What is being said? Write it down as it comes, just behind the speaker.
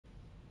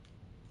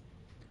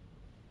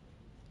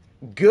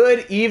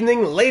Good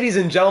evening, ladies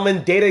and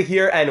gentlemen. Data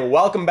here, and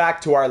welcome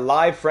back to our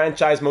live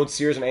franchise mode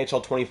series on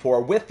NHL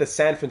 24 with the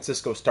San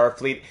Francisco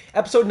Starfleet.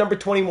 Episode number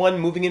 21,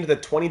 moving into the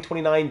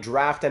 2029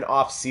 draft and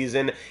off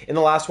season. In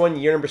the last one,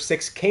 year number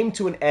 6 came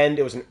to an end.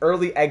 It was an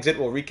early exit.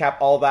 We'll recap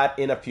all that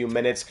in a few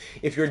minutes.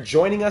 If you're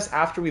joining us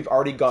after we've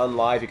already gone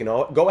live, you can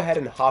go ahead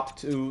and hop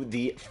to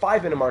the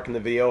 5-minute mark in the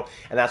video,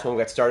 and that's when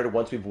we'll get started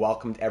once we've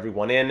welcomed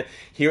everyone in.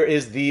 Here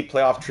is the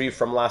playoff tree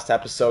from last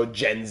episode.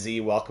 Gen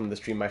Z, welcome to the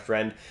stream, my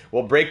friend.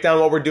 We'll break down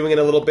what we're doing in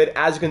a little bit.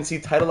 As you can see,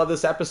 title of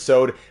this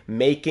episode,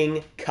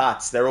 Making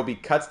Cuts. There will be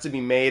cuts to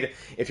be made.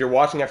 If you're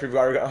watching after you've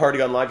already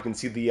gone live, you can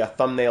see the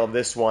thumbnail of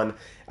this one.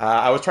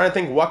 I was trying to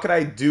think, what could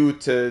I do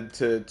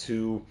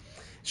to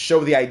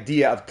show the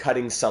idea of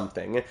cutting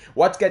something?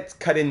 What gets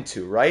cut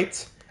into,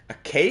 right? A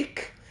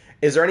cake?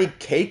 Is there any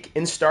cake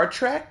in Star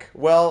Trek?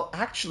 Well,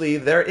 actually,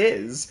 there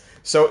is.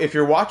 So if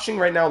you're watching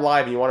right now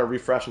live and you want to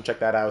refresh and check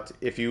that out,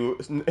 if you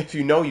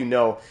know, you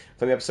know,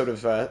 from the episode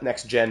of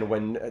Next Gen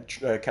when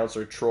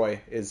Counselor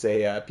Troy is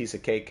a piece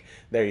of cake,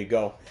 there you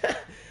go.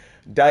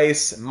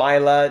 Dice,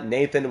 Mila,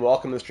 Nathan,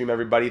 welcome to the stream,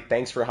 everybody.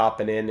 Thanks for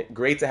hopping in.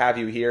 Great to have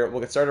you here.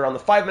 We'll get started around the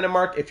 5-minute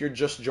mark if you're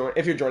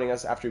joining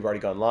us after you've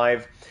already gone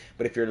live.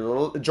 But if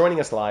you're joining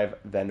us live,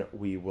 then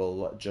we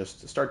will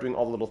just start doing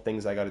all the little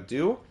things I got to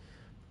do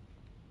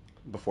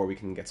before we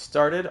can get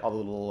started. All the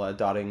little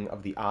dotting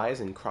of the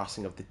I's and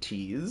crossing of the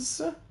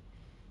T's.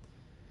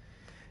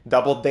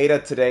 Double data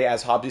today,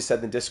 as Hobbsy said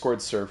in the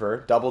Discord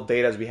server. Double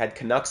data as we had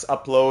Canucks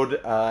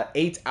upload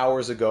 8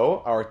 hours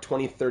ago, our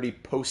 2030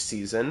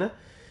 postseason.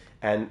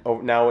 And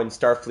now in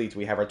Starfleet,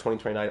 we have our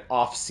 2029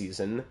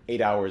 off-season, 8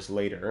 hours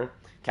later.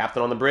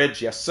 Captain on the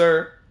bridge, yes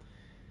sir.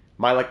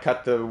 Mila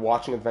cut the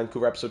watching of the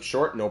Vancouver episode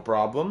short, no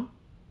problem.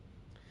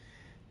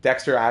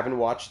 Dexter, I haven't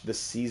watched the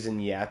season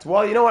yet.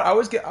 Well, you know what? I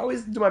always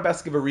do my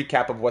best to give a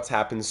recap of what's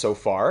happened so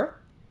far.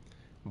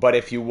 But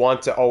if you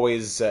want to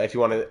if you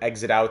want to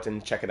exit out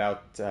and check it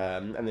out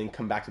and then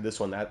come back to this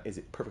one, that is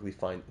perfectly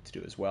fine to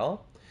do as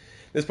well.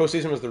 This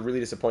postseason was the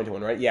really disappointing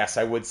one, right? Yes,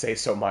 I would say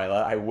so,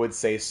 Mila. I would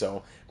say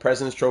so.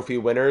 President's Trophy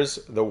winners,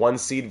 the 1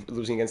 seed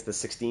losing against the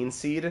 16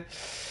 seed,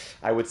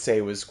 I would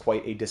say was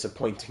quite a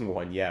disappointing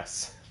one,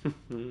 yes.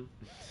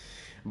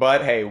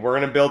 But hey, we're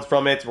going to build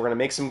from it. We're going to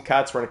make some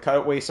cuts. We're going to cut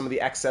away some of the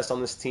excess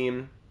on this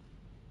team.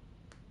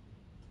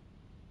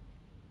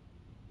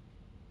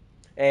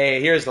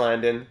 Hey, here's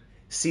Landon.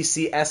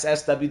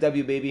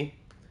 CCSSWW, baby.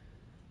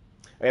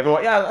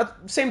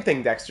 Same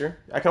thing, Dexter.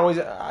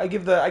 I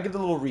give the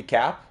little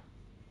recap.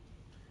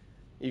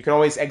 You can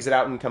always exit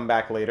out and come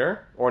back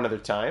later or another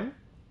time.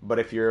 But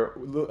if you're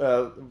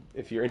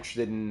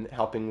interested in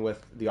helping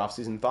with the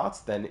off-season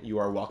thoughts, then you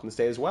are welcome to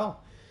stay as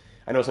well.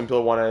 I know some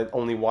people want to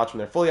only watch when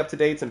they're fully up to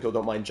date. Some people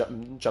don't mind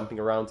jumping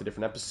around to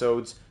different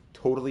episodes.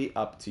 Totally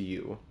up to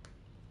you.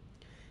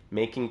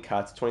 Making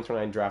cuts,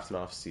 2029 draft and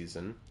off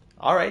season.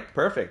 All right,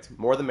 perfect.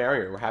 More the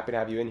merrier. We're happy to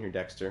have you in here,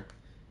 Dexter.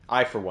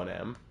 I, for one,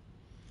 am.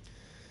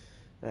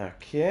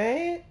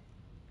 Okay.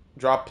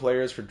 Drop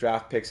players for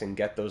draft picks and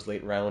get those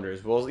late rounders.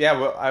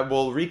 I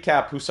will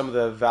recap who some of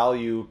the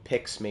value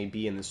picks may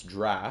be in this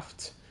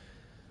draft.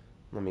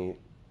 Let me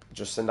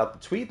just send out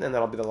the tweet, and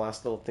that'll be the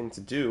last little thing to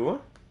do.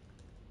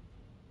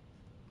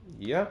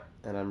 Yep,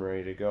 and I'm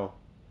ready to go.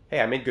 Hey,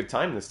 I made good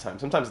time this time.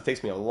 Sometimes it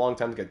takes me a long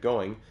time to get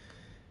going.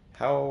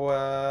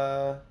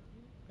 I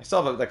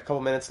still have like a couple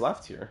minutes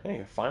left here.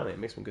 Hey, finally, it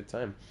makes some good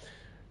time.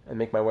 And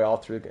make my way all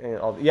through.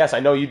 Yes, I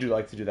know you do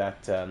like to do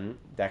that,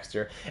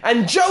 Dexter.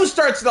 And Joe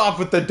starts it off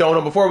with the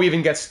dono before we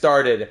even get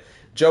started.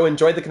 Joe,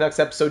 enjoyed the Canucks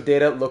episode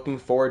data. Looking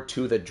forward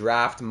to the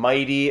draft.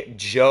 Mighty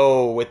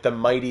Joe with the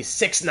mighty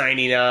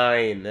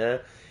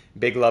 $6.99.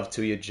 Big love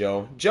to you,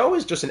 Joe. Joe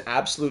is just an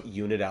absolute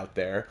unit out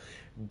there.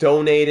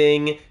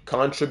 Donating,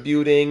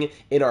 contributing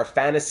in our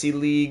fantasy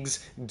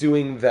leagues,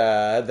 doing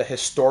the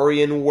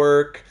historian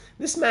work.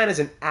 This man is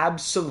an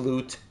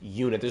absolute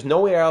unit. There's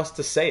nowhere else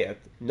to say it.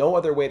 No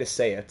other way to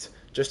say it.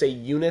 Just a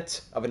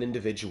unit of an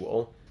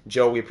individual.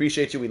 Joe, we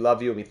appreciate you, we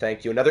love you, and we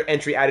thank you. Another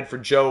entry added for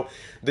Joe.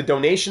 The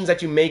donations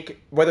that you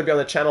make, whether it be on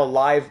the channel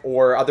live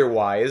or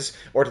otherwise,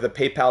 or to the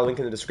PayPal link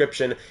in the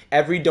description,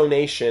 every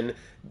donation,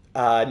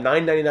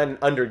 $9.99 and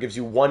under, gives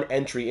you one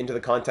entry into the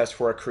contest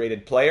for a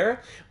created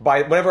player.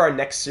 By whenever our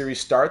next series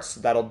starts,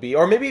 that'll be,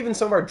 or maybe even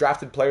some of our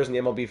drafted players in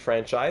the MLB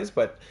franchise,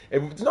 but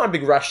it's not a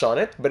big rush on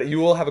it, but you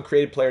will have a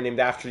created player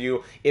named after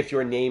you if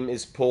your name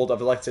is pulled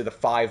of, let's say, the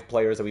 5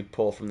 players that we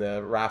pull from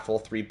the raffle,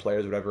 3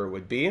 players, whatever it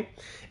would be.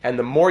 And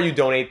the more you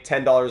donate,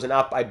 $10 and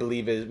up, I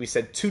believe is, we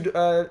said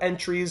 2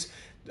 entries.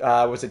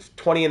 Was it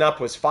 20 and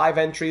up was 5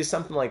 entries,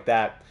 something like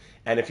that.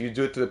 And if you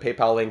do it through the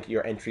PayPal link,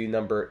 your entry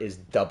number is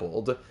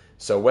doubled.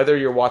 So whether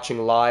you're watching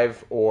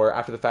live or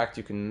after the fact,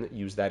 you can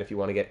use that if you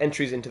want to get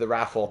entries into the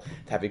raffle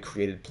to have a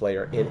created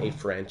player in a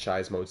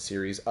franchise mode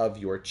series of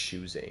your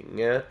choosing.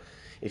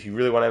 If you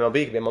really want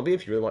MLB, it can be MLB.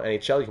 If you really want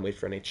NHL, you can wait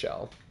for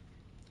NHL.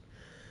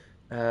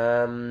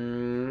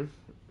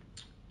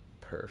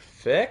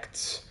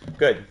 Perfect.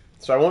 Good.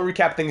 So I won't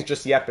recap things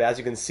just yet, but as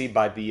you can see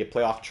by the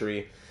playoff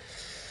tree,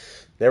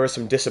 there was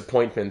some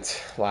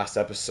disappointment last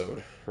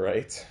episode,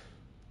 right?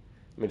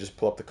 Let me just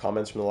pull up the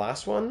comments from the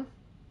last one.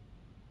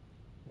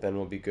 Then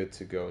we'll be good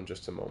to go in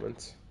just a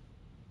moment.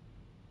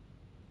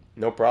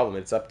 No problem.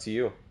 It's up to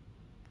you.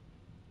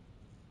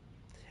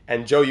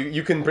 And Joe,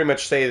 you can pretty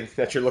much say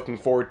that you're looking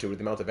forward to it with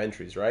the amount of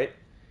entries, right?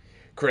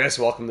 Chris,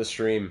 welcome to the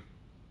stream.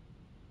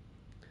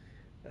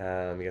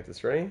 Let me get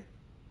this ready.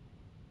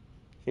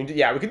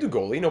 Yeah, we could do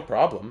goalie, no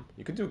problem.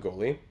 You could do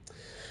goalie.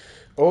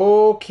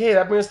 Okay,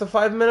 that brings us to the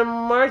 5-minute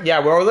mark.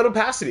 Yeah, we're a little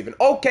past it even.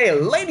 Okay,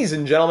 ladies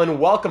and gentlemen,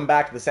 welcome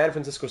back to the San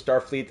Francisco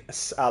Starfleet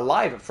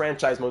live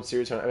franchise mode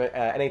series on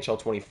NHL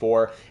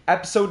 24,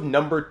 episode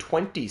number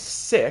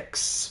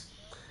 26.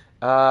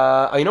 You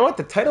know what?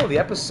 The title of the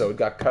episode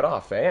got cut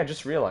off, eh? I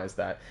just realized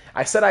that.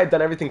 I said I had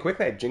done everything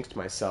quickly. I jinxed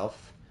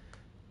myself.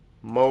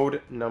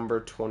 Mode number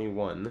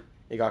 21.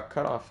 It got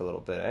cut off a little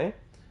bit, eh?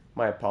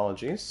 My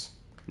apologies.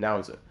 Now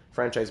it's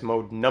franchise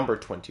mode number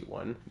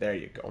 21. There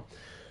you go.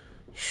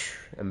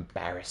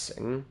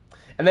 Embarrassing.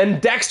 And then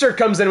Dexter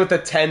comes in with a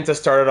 10 to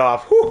start it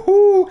off.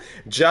 Woo-hoo!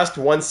 Just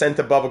 1 cent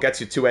above will gets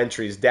you 2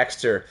 entries.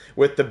 Dexter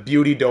with the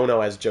beauty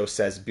dono, as Joe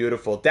says.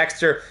 Beautiful.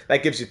 Dexter,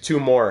 that gives you 2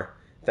 more.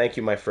 Thank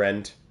you, my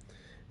friend.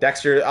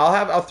 Dexter,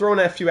 I'll throw in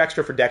a few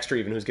extra for Dexter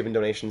even, who's given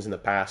donations in the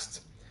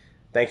past.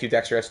 Thank you,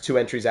 Dexter. That's 2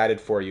 entries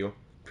added for you.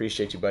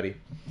 Appreciate you, buddy.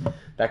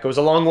 That goes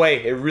a long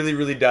way. It really,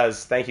 really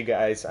does. Thank you,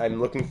 guys.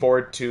 I'm looking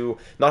forward to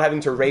not having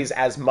to raise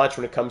as much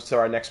when it comes to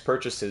our next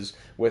purchases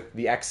with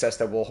the excess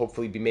that we'll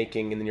hopefully be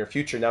making in the near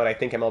future. Now that I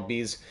think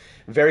MLB's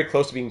very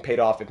close to being paid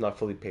off, if not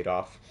fully paid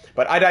off.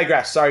 But I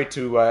digress. Sorry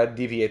to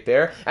deviate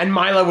there. And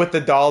Mila with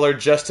the $1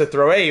 just to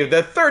throw. Hey,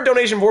 the 3rd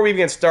donation before we even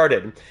get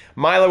started.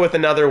 Mila with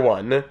another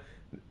one.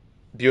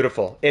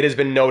 Beautiful. It has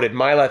been noted.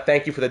 Mila,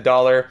 thank you for the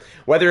 $1.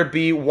 Whether it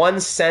be 1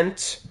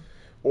 cent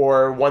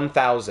or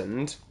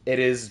 1,000, it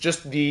is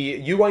just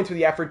you going through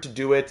the effort to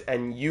do it,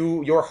 and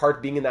your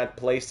heart being in that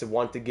place to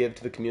want to give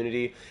to the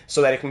community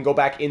so that it can go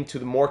back into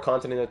the more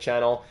content in the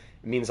channel.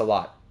 It means a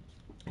lot.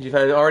 You've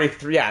had already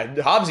 3. Yeah,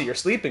 Hobbsy, you're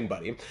sleeping,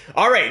 buddy.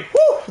 All right,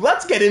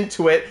 let's get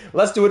into it.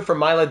 Let's do it for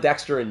Mila,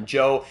 Dexter, and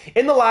Joe.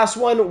 In the last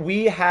one,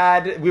 we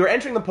were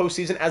entering the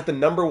postseason as the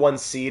number 1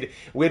 seed.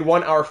 We had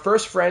won our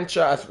first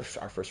President's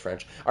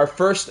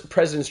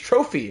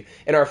Trophy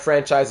in our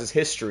franchise's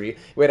history.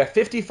 We had a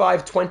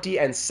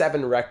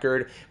 55-20-7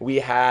 record. We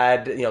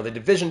had the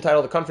division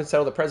title, the conference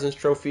title, the President's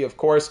Trophy. Of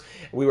course,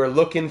 we were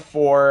looking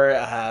for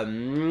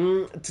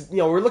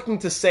we're looking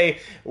to say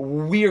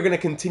we are going to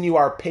continue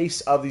our pace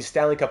of these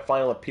Stanley Cup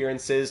final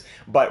appearances,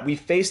 but we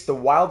faced the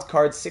wild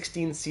card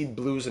 16 seed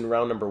Blues in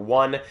round number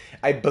 1.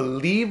 I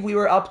believe we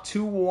were up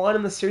 2-1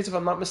 in the series, if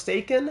I'm not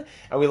mistaken,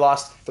 and we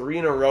lost 3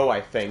 in a row,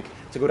 I think,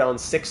 to go down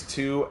 6-2,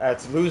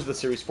 to lose the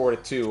series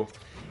 4-2,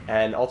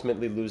 and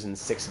ultimately lose in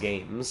 6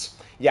 games.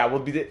 Yeah, we'll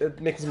be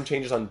making some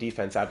changes on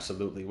defense,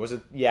 absolutely. Was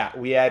it? Yeah,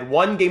 we had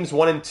won games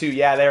 1 and 2.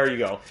 Yeah, there you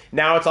go.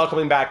 Now it's all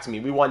coming back to me.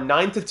 We won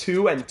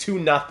 9-2 and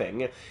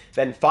 2-0.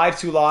 Then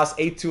 5-2 loss,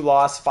 8-2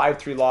 loss,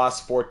 5-3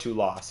 loss, 4-2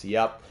 loss.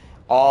 Yep.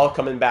 All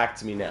coming back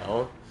to me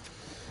now,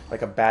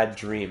 like a bad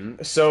dream.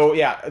 So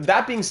yeah,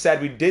 that being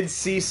said, we did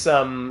see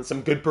some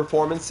good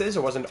performances.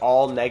 It wasn't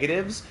all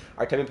negatives.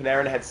 Artemi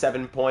Panarin had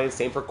 7 points.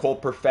 Same for Cole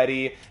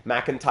Perfetti.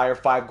 McIntyre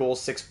 5 goals,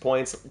 6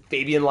 points.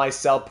 Fabian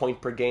Lysell point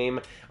per game.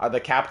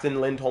 The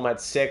captain Lindholm had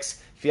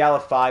 6.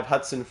 Fiala 5.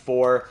 Hudson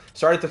 4.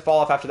 Started to fall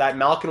off after that.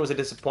 Malkin was a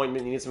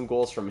disappointment. Needed some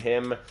goals from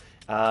him.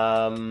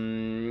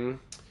 Guliev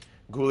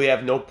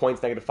no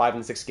points, -5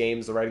 in 6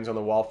 games. The writing's on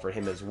the wall for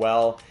him as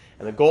well.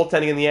 And the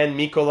goaltending in the end,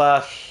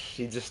 Mikkola,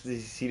 he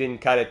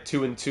didn't cut it.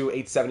 2-2,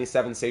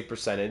 877 save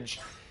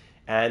percentage.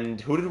 And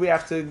who did we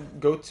have to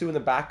go to in the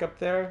backup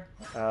there?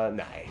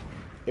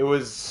 It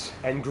was,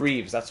 and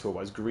Greaves, that's who it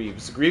was,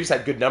 Greaves. Greaves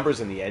had good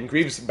numbers in the end.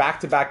 Greaves,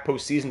 back-to-back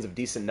postseasons of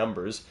decent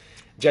numbers.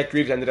 Jet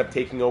Greaves ended up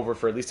taking over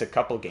for at least a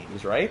couple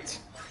games, right?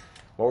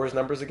 What were his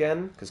numbers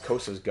again? Because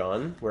Kosa's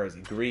gone. Where is he?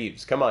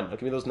 Greaves. Come on,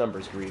 give me those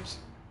numbers, Greaves.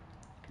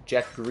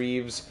 Jet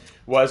Greaves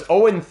was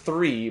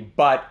 0-3,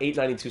 but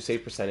 892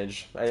 save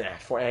percentage.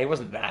 He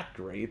wasn't that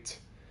great.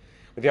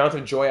 With the amount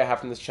of joy I have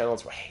from this channel,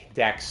 it's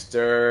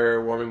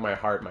Dexter, warming my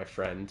heart, my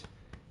friend.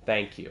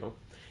 Thank you.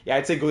 Yeah,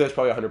 I'd say Guliev's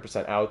probably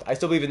 100% out. I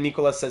still believe in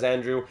Nicolas, says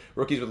Andrew.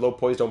 Rookies with low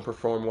poise don't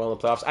perform well in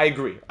the playoffs. I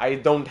agree. I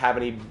don't have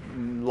any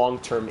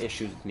long-term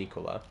issues with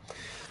Nikola.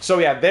 So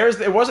yeah,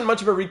 it wasn't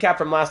much of a recap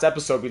from last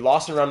episode. We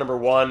lost in round number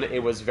 1.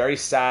 It was very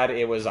sad.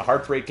 It was a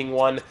heartbreaking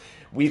one.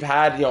 We've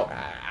had,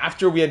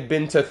 after we had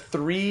been to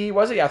 3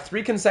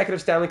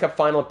 consecutive Stanley Cup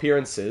final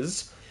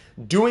appearances,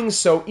 doing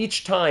so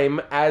each time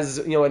as,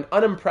 an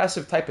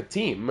unimpressive type of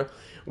team.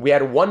 We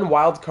had 1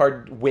 wild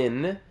card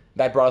win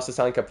that brought us to the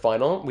Stanley Cup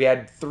final. We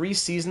had 3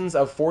 seasons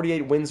of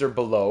 48 wins or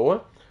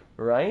below,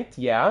 right?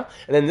 Yeah.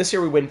 And then this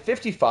year we win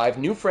 55,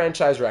 new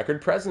franchise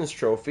record, President's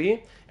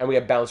Trophy, and we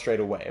have bounced right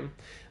away.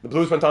 The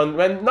Blues went on,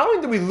 and not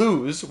only did we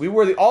lose, we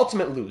were the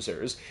ultimate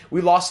losers. We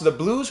lost to the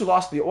Blues, who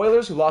lost to the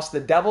Oilers, who lost to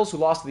the Devils, who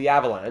lost to the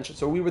Avalanche.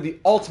 So we were the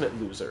ultimate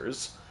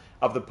losers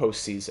of the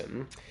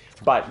postseason.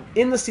 But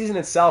in the season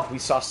itself, we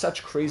saw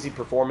such crazy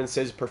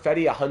performances.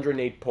 Perfetti,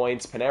 108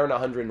 points. Panarin,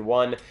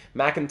 101.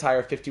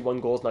 McIntyre,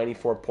 51 goals,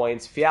 94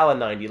 points. Fiala,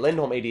 90.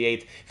 Lindholm,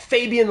 88.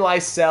 Fabian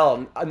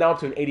Lysell, now up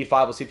to an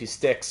 85. We'll see if he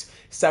sticks.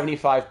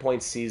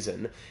 75-point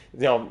season.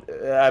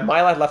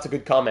 My lad left a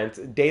good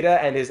comment.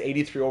 Data and his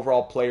 83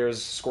 overall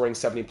players scoring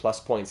 70-plus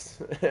points.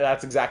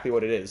 That's exactly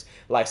what it is.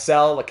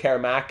 Lysell,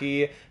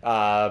 Lekaramaki,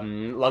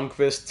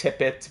 Lundqvist,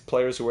 Tippett,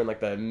 players who were in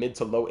like the mid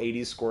to low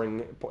 80s scoring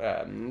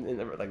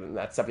in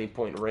that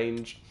 70-point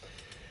range.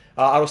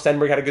 Otto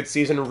Stenberg had a good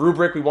season.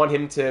 Rubric, we want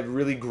him to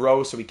really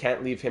grow, so we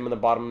can't leave him in the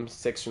bottom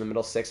six or the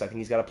middle six. I think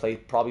he's got to play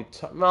probably,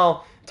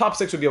 top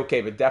six would be okay,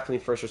 but definitely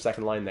first or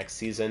second line next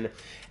season.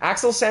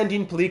 Axel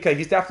Sandin Pellikka,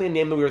 he's definitely a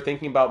name that we were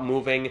thinking about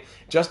moving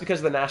just because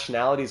of the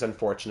nationalities,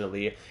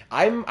 unfortunately.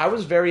 I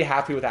was very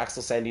happy with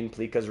Axel Sandin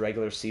Pellikka's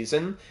regular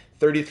season.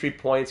 33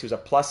 points, he was a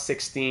plus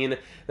 16.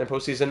 Then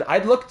postseason,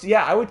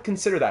 I would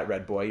consider that,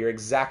 Red Boy. You're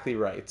exactly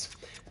right.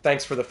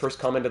 Thanks for the first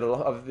comment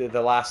of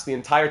the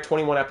entire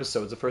 21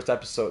 episodes.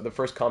 The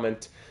first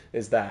comment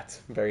is that.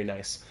 Very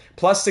nice.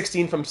 Plus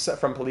 16 from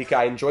Pellikka.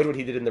 I enjoyed what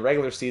he did in the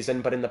regular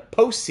season, but in the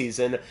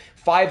postseason,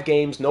 5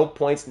 games, no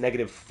points,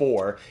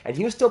 -4. And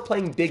he was still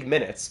playing big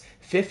minutes.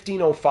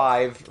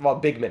 15:05, well,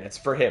 big minutes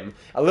for him.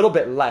 A little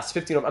bit less.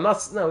 He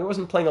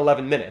wasn't playing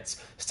 11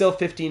 minutes. Still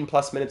 15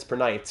 plus minutes per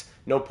night.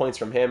 No points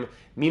from him.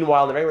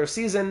 Meanwhile, in the regular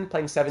season,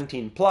 playing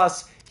 17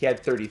 plus, he had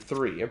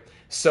 33.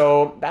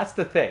 So that's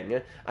the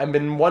thing. I've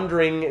been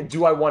wondering,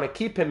 do I want to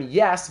keep him?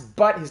 Yes,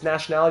 but his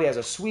nationality as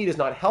a Swede is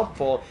not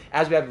helpful,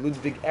 as we have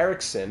Ludvig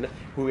Eriksson,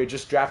 who we had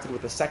just drafted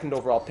with the 2nd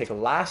overall pick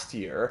last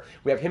year.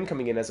 We have him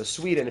coming in as a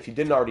Swede, and if you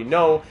didn't already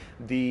know,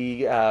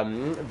 the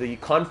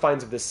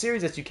confines of this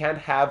series is you can't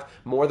have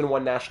more than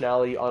one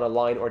nationality on a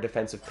line or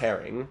defensive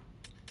pairing.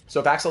 So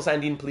if Axel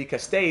Sandin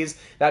Pellikka stays,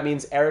 that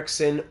means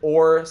Eriksson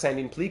or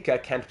Sandin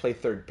Pellikka can't play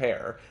third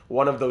pair.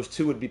 One of those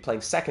two would be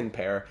playing second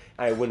pair,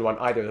 and I wouldn't want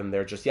either of them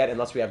there just yet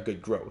unless we have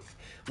good growth.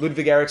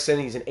 Ludvig Eriksson,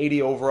 he's an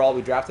 80 overall.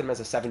 We drafted him as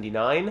a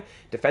 79.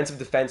 Defensive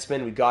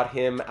defenseman, we got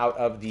him out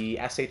of the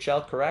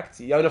SHL,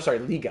 correct?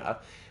 Liga.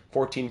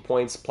 14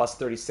 points, plus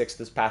 36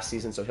 this past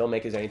season, so he'll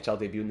make his NHL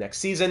debut next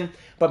season.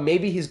 But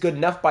maybe he's good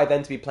enough by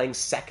then to be playing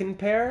second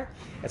pair?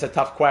 It's a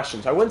tough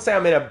question. So I wouldn't say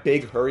I'm in a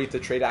big hurry to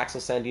trade Axel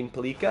Sandin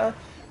Pellikka,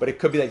 but it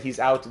could be that he's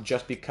out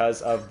just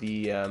because of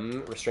the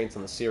restraints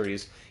on the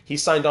series. He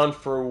signed on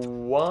for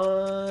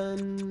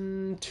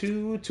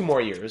two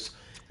more years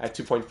at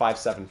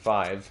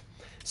 2.575.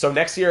 So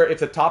next year, if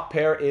the top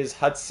pair is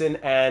Hudson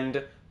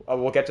and,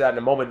 we'll get to that in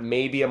a moment,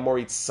 maybe a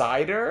Moritz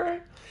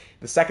Seider,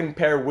 the second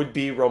pair would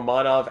be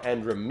Romanov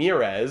and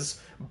Ramirez,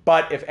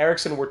 but if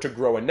Eriksson were to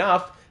grow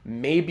enough,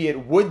 maybe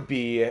it would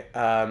be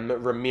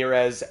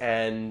Ramirez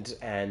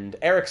and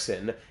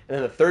Eriksson, and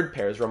then the third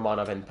pair is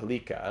Romanov and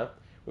Pellikka.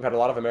 We've had a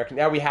lot of American...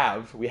 Yeah, we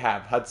have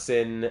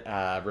Hudson,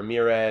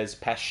 Ramirez,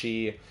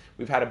 Pesci.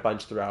 We've had a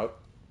bunch throughout.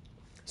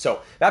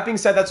 So, that being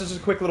said, that's just a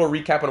quick little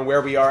recap on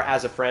where we are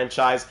as a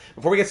franchise.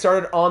 Before we get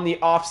started on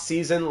the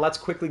off-season, let's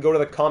quickly go to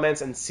the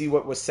comments and see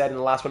what was said in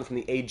the last one from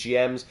the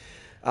AGMs.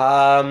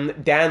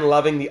 Dan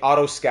loving the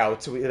auto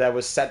scout that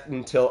was set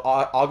until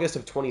August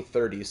of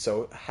 2030.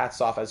 So hats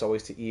off as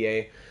always to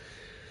EA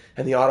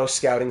and the auto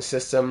scouting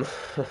system.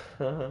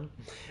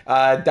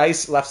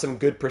 Dice left some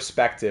good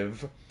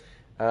perspective.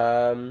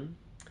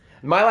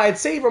 I'd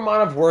say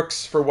Romanov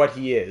works for what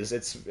he is.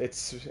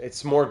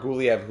 It's more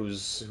Guliev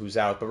who's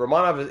out, but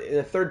Romanov in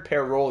a third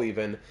pair role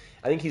even.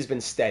 I think he's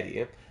been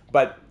steady,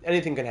 but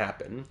anything can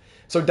happen.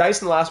 So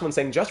Dice in the last one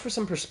saying, just for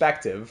some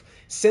perspective,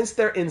 since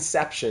their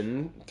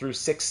inception through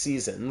 6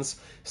 seasons,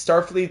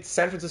 San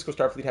Francisco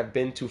Starfleet have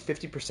been to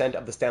 50%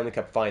 of the Stanley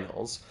Cup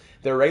Finals.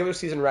 Their regular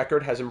season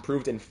record has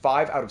improved in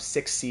 5 out of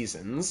 6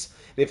 seasons.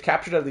 They've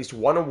captured at least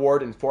 1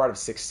 award in 4 out of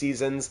 6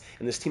 seasons,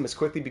 and this team has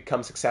quickly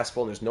become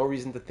successful, and there's no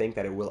reason to think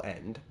that it will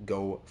end.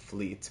 Go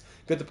Fleet.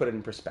 Good to put it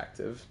in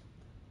perspective.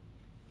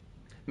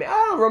 I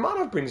don't know,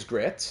 Romanov brings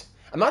grit.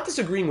 I'm not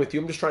disagreeing with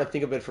you, I'm just trying to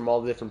think of it from all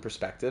the different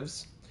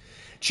perspectives.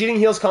 Cheating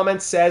Heels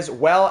comment says,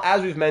 well,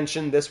 as we've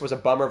mentioned, this was a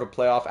bummer of a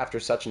playoff after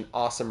such an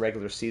awesome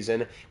regular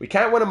season. We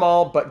can't win them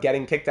all, but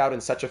getting kicked out in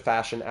such a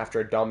fashion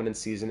after a dominant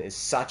season is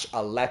such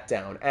a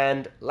letdown.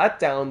 And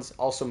letdowns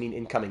also mean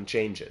incoming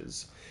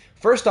changes.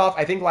 First off,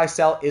 I think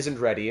Lysell isn't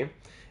ready.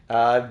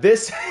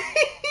 JP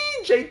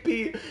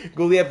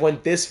Guliev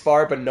went this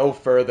far, but no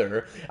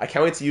further. I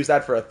can't wait to use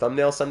that for a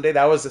thumbnail someday.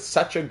 That was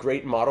such a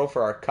great motto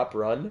for our cup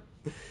run.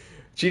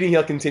 Cheating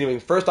Heel continuing.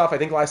 First off, I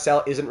think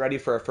Lysell isn't ready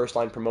for a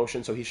first-line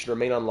promotion, so he should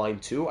remain on line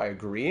 2. I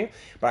agree.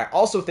 But I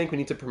also think we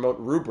need to promote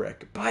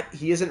Rubric. But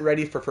he isn't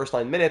ready for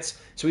first-line minutes,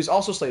 so he's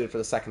also slated for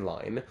the second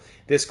line.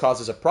 This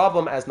causes a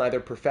problem, as neither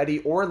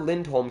Perfetti or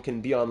Lindholm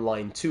can be on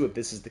line 2 if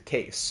this is the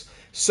case.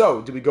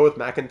 So, do we go with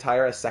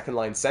McIntyre as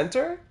second-line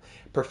center?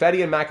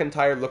 Perfetti and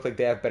McIntyre look like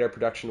they have better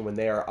production when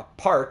they are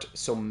apart,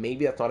 so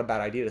maybe that's not a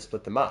bad idea to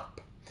split them up.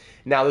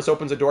 Now, this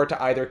opens a door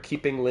to either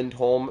keeping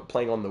Lindholm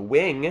playing on the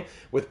wing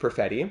with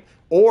Perfetti,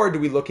 or do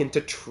we look into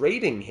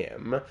trading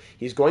him?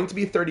 He's going to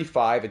be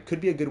 35. It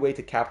could be a good way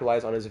to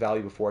capitalize on his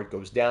value before it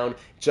goes down,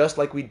 just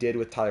like we did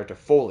with Tyler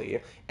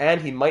Toffoli. And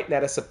he might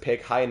net us a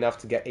pick high enough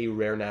to get a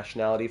rare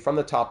nationality from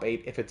the top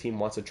 8 if a team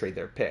wants to trade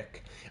their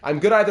pick. I'm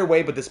good either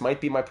way, but this might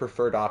be my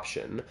preferred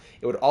option.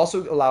 It would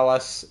also allow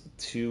us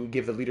to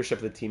give the leadership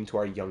of the team to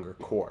our younger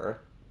core.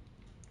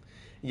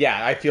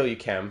 Yeah, I feel you,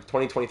 Cam.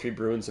 2023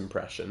 Bruins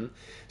impression.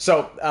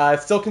 So,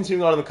 still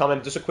continuing on in the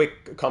comment, just a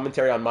quick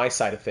commentary on my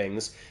side of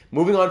things.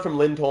 Moving on from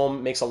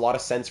Lindholm makes a lot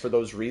of sense for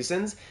those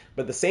reasons,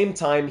 but at the same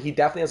time, he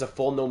definitely has a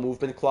full no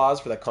movement clause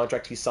for that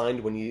contract he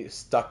signed when he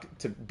stuck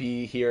to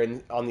be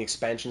here on the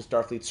expansion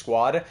Starfleet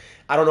squad.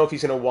 I don't know if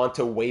he's going to want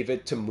to waive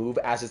it to move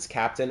as its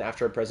captain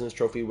after a President's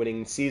Trophy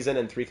winning season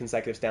and 3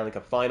 consecutive Stanley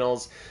Cup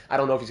finals. I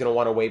don't know if he's going to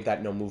want to waive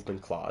that no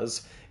movement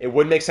clause. It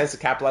would make sense to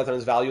capitalize on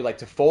his value like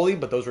Toffoli,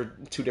 but those were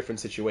 2 different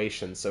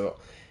situations. So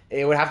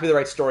it would have to be the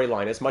right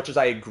storyline. As much as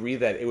I agree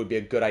that it would be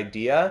a good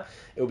idea,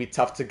 it would be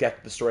tough to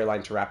get the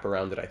storyline to wrap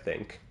around it, I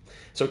think.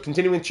 So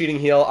continuing cheating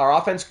heel, our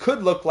offense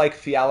could look like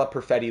Fiala,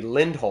 Perfetti,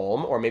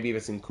 Lindholm, or maybe if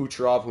it's in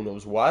Kucherov, who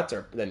knows what,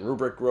 or then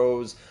Rubric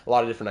grows, a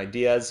lot of different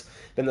ideas.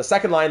 Then the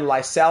second line,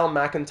 Lysell,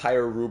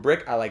 McIntyre,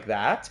 Rubric, I like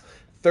that.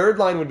 Third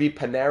line would be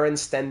Panarin,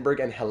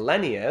 Stenberg, and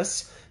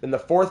Hellenius. Then the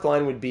fourth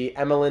line would be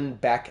Emelin,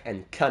 Beck,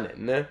 and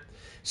Cunnin.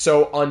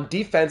 So on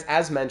defense,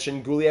 as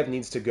mentioned, Guliev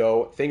needs to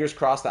go. Fingers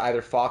crossed that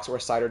either Fox or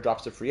Seider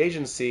drops to free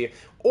agency,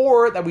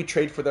 or that we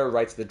trade for their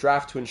rights to the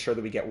draft to ensure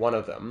that we get one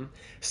of them.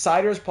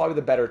 Seider is probably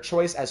the better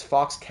choice, as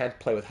Fox can't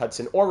play with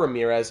Hudson or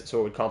Ramirez, so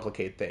it would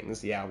complicate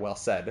things. Yeah, well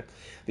said.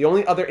 The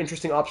only other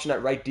interesting option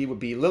at right D would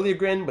be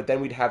Liljegren, but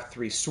then we'd have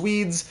 3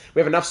 Swedes. We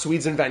have enough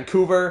Swedes in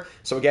Vancouver,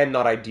 so again,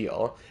 not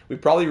ideal. We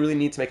probably really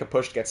need to make a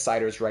push to get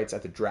Seider's rights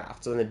at the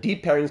draft. So then the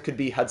deep pairings could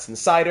be Hudson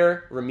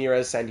Seider,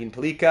 Ramirez, Sandin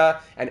Pelika,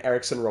 and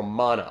Eriksson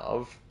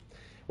Romanov.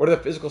 What are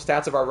the physical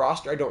stats of our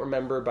roster? I don't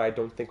remember, but I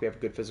don't think we have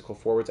good physical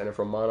forwards, and if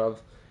Romanov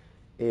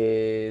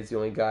is the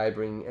only guy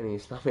bringing any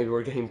stuff, maybe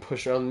we're getting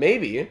pushed around.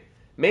 Maybe.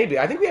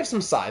 I think we have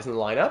some size in the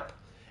lineup.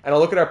 And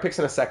I'll look at our picks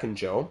in a second,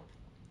 Joe.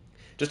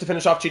 Just to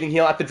finish off cheating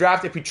heel, at the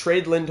draft, if we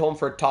trade Lindholm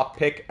for a top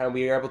pick and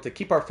we are able to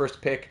keep our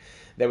first pick,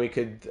 then we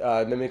could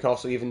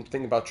also even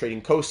think about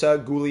trading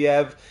Kosa,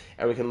 Guliev,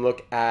 and we can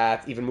look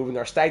at even moving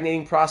our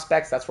stagnating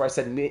prospects. That's where I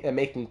said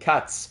making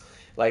cuts,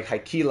 like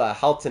Haikila,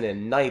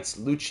 Haltinen, Knights,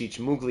 Lucic,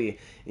 Mugli,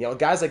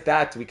 guys like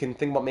that. We can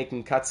think about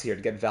making cuts here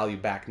to get value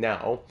back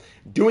now.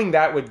 Doing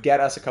that would get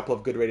us a couple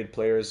of good rated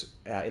players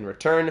in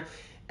return.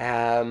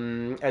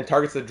 And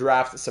targets the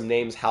draft, some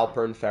names,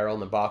 Halpern, Farrell,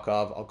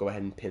 Nabokov. I'll go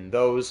ahead and pin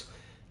those.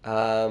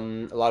 A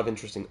lot of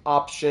interesting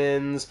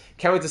options.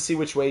 Can't wait to see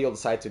which way you'll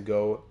decide to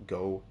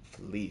go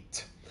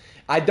Fleet.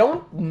 I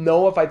don't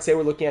know if I'd say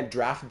we're looking at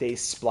draft day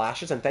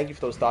splashes, and thank you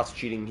for those thoughts,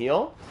 cheating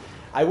heel.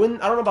 I don't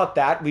know about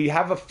that. We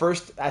have a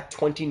first at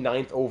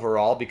 29th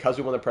overall because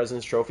we won the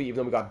President's Trophy, even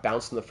though we got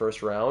bounced in the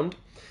first round.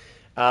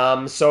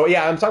 So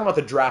yeah, I'm talking about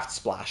the draft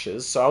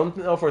splashes. So I don't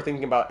know if we're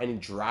thinking about any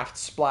draft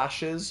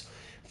splashes.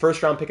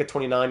 First round pick at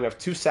 29. We have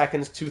 2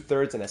 seconds, 2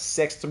 thirds, and a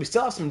 6th. So we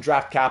still have some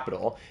draft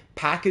capital.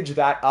 Package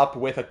that up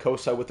with a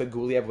Kosa, with a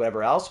Guliev,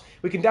 whatever else.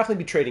 We can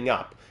definitely be trading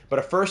up. But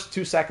a first,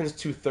 2 seconds,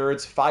 2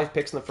 thirds, 5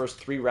 picks in the first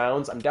 3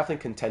 rounds, I'm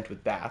definitely content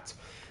with that.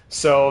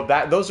 So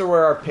those are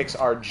where our picks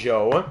are,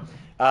 Joe.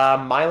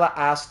 Mila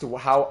asked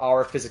how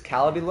our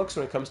physicality looks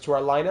when it comes to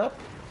our lineup.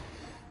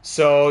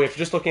 So if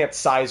you're just looking at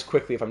size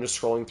quickly, if I'm just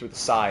scrolling through the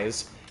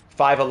size,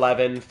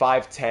 5'11",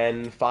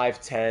 5'10",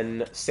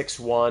 5'10",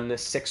 6'1",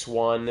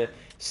 6'1",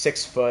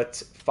 6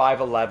 foot,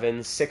 5'11",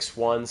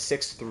 6'1",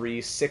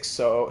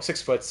 6'3",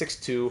 6 foot,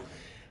 6'2",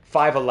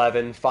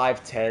 5'11",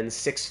 5'10",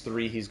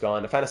 6'3", he's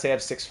gone. If I say I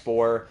have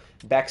 6'4",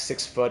 Beck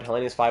 6 foot,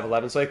 Hellenius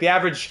 5'11", so like the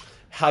average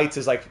height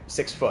is like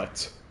 6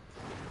 foot.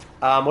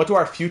 What do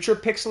our future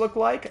picks look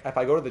like? If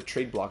I go to the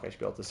trade block, I should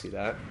be able to see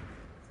that.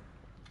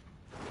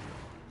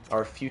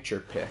 Our future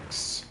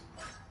picks.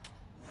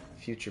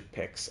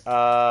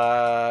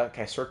 Can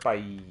I sort by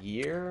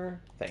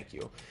year? Thank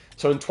you.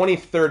 So in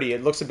 2030,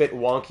 it looks a bit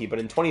wonky, but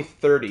in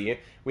 2030,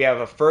 we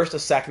have a first, a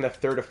second, a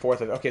third, a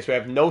fourth. Okay, so we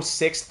have no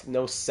 6th,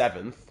 no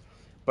 7th,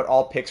 but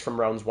all picks from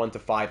rounds 1 to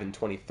 5 in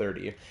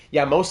 2030.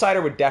 Yeah, Mo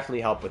Sider would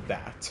definitely help with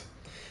that.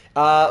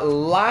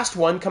 Last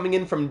one coming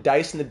in from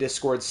Dice in the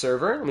Discord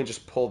server. Let me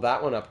just pull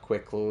that one up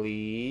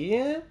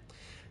quickly.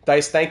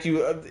 Dice, thank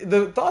you.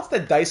 The thoughts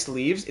that Dice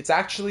leaves, it's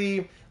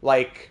actually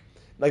like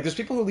there's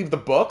people who leave the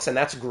books, and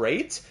that's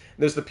great.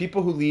 There's the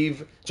people who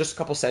leave just a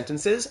couple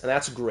sentences, and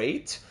that's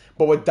great.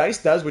 But what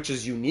Dice does, which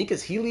is unique,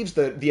 is he leaves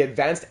the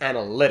advanced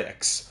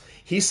analytics.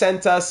 He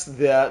sent us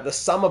the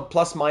sum of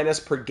plus minus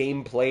per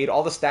game played,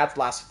 all the stats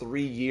last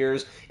 3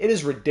 years. It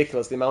is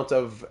ridiculous, the amount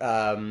of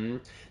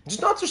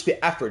just not just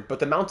the effort, but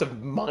the amount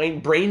of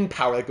brain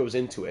power that goes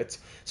into it.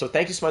 So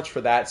thank you so much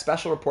for that.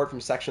 Special report from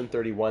Section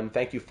 31.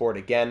 Thank you for it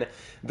again.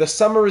 The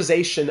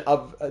summarization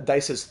of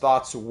Dice's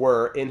thoughts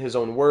were, in his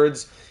own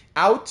words,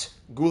 out,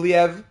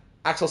 Guliev,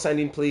 Axel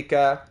Sandin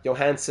Pelika,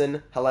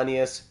 Johansson,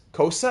 Hellenius,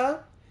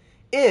 Kosa.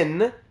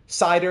 In,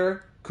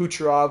 Seider,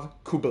 Kucherov,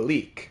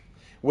 Kubalik.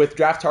 With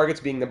draft targets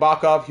being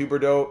Nabokov,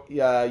 Huberdeau,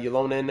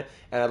 Ylonen,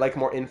 and I'd like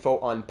more info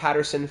on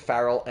Patterson,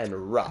 Farrell,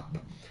 and Rupp.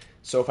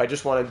 So if I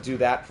just want to do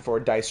that for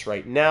dice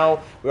right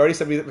now, we already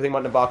said everything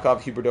about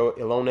Nabokov, Huberdeau,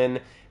 Ylonen,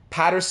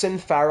 Patterson,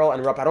 Farrell,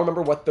 and Rupp. I don't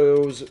remember what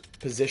those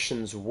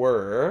positions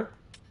were,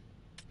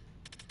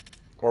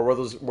 or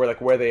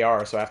where they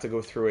are. So I have to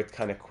go through it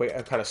kind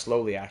of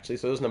slowly actually.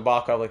 So there's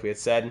Nabokov, like we had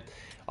said.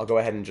 I'll go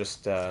ahead and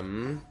just give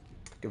him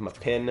a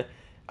pin.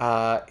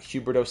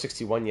 Huberdeau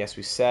 61, yes,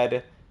 we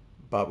said,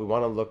 but we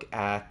want to look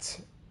at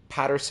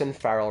Patterson,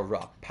 Farrell,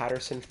 Rupp.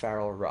 Patterson,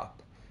 Farrell,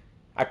 Rupp.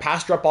 I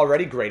passed Rupp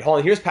already. Great. Hold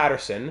on. Here's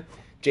Patterson.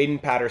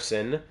 Jaden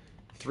Patterson.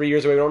 3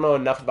 years away. We don't know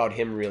enough about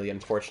him, really,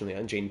 unfortunately,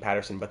 on Jaden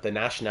Patterson, but the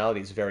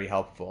nationality is very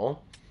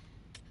helpful.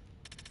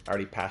 I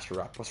already passed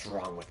Rupp. What's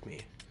wrong with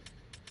me?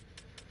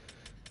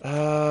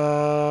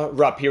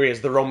 Rupp. Here he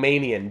is. The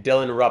Romanian.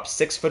 Dylan Rupp.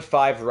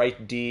 6'5",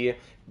 right D.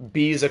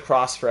 B's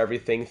across for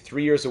everything.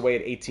 3 years away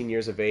at 18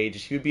 years of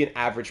age. He would be an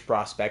average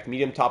prospect.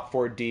 Medium top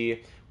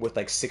 4D with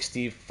like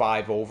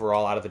 65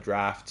 overall out of the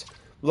draft.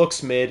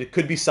 Looks mid.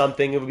 Could be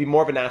something. It would be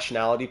more of a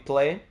nationality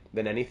play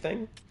than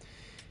anything.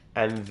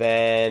 And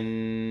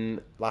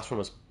then last one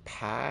was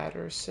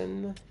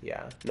Patterson.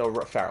 Yeah. No,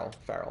 Farrell.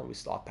 Farrell. We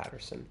still have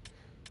Patterson.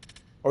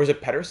 Or is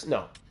it Patterson?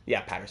 No.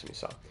 Yeah, Patterson we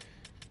saw.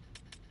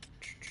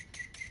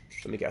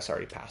 Let me guess. I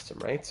already passed him,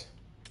 right?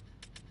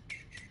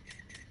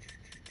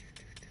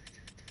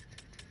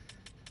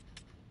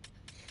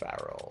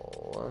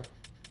 Farrell.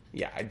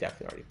 Yeah, I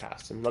definitely already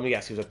passed him. Let me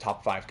guess. He was a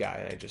top 5 guy,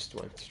 and I just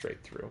went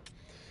straight through.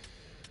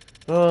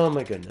 Oh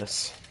my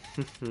goodness.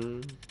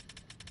 We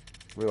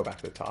go back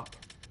to the top.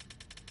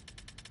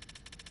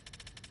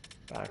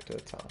 Back to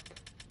the top.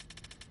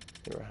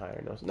 They were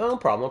higher. No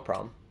problem, no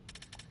problem.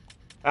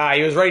 Ah,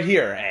 he was right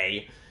here,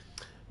 eh?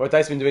 What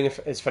Dice been doing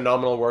is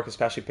phenomenal work,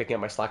 especially picking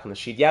up my slack on the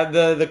sheet. Yeah,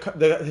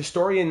 the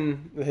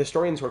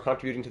historians who are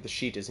contributing to the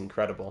sheet is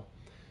incredible.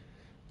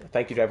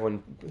 Thank you to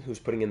everyone who's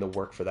putting in the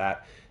work for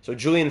that. So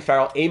Julian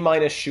Farrell,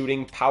 A-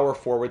 shooting, power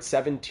forward,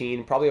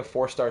 17, probably a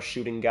 4-star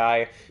shooting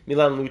guy.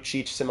 Milan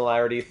Lucic,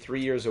 similarity,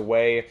 3 years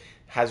away,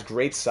 has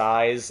great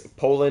size.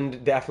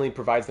 Poland definitely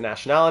provides the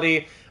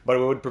nationality, but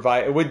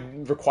it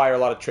would require a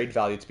lot of trade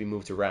value to be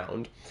moved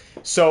around.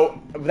 So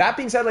that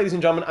being said, ladies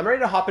and gentlemen, I'm ready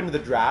to hop into the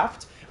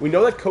draft. We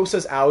know that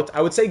Kosa's out.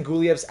 I would say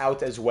Guliev's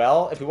out as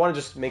well. If we want to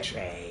just make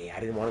sure, hey, I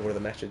didn't want to go to the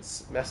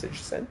message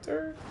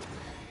center.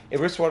 If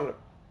we just want to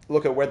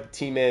look at where the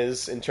team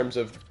is in terms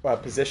of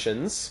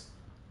positions,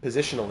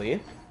 positionally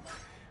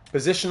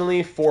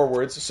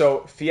forwards.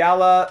 So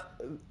Fiala,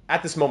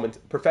 at this moment,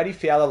 Perfetti,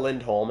 Fiala,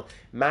 Lindholm,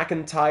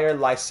 McIntyre,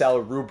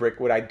 Lysell, Rubrick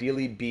would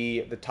ideally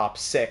be the top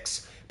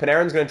 6.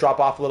 Panarin's going to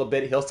drop off a little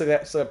bit. He'll still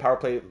have power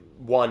play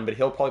 1, but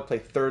he'll probably play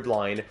third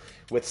line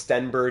with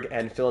Stenberg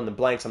and fill in the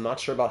blanks. I'm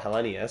not sure about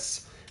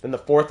Hellenius. Then the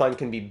fourth line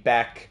can be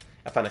Beck,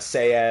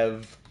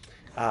 Afanaseyev,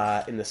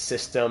 in the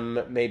system,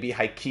 maybe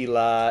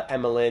Haikila,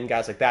 Emelin,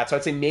 guys like that. So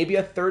I'd say maybe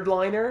a third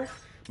liner,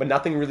 but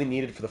nothing really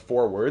needed for the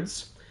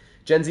forwards.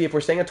 Gen Z, if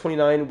we're staying at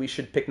 29, we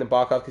should pick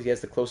Nabokov because he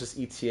has the closest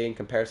ETA in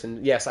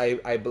comparison. Yes, I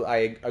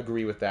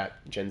agree with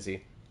that, Gen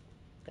Z.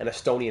 And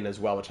Estonian as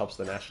well, which helps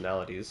the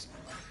nationalities.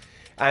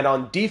 And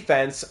on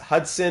defense,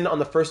 Hudson on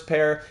the first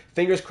pair,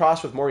 fingers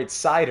crossed with Moritz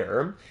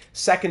Seider.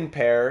 Second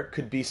pair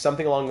could be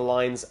something along the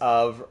lines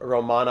of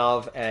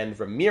Romanov and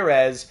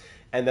Ramirez.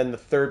 And then the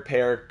third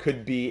pair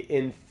could be,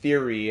 in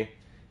theory,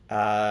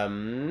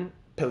 Pelika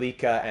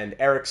and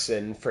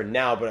Eriksson for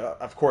now.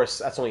 But of course,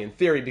 that's only in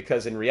theory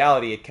because in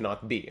reality it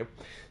cannot be.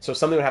 So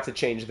something would have to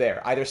change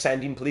there. Either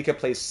Sandin Pelika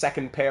plays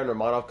second pair and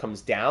Romanov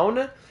comes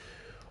down.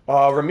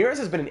 Ramirez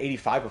has been an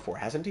 85 before,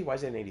 hasn't he? Why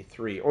is it an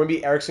 83? Or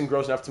maybe Eriksson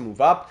grows enough to move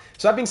up.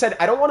 So that being said,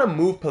 I don't want to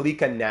move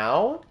Pelika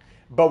now,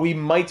 but we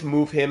might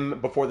move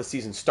him before the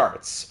season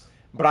starts.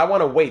 But I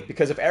want to wait,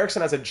 because if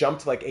Eriksson has a jump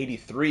to like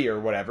 83 or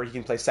whatever, he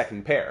can play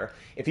second pair.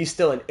 If he's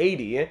still an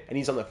 80 and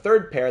he's on the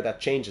third pair, that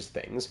changes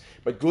things.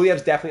 But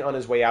Guliev's definitely on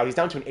his way out. He's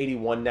down to an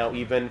 81 now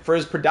even. For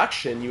his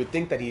production, you would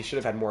think that he should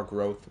have had more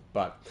growth.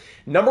 But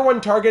number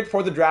one target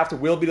for the draft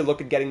will be to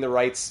look at getting the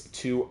rights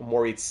to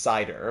Moritz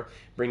Seider,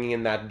 bringing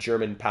in that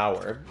German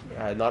power.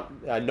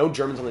 No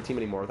Germans on the team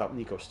anymore without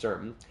Nico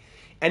Sturm.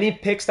 Any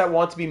picks that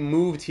want to be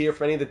moved here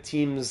from any of the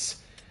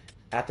teams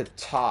at the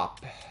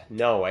top?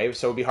 No, eh?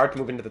 So it would be hard to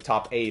move into the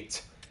top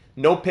 8.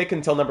 No pick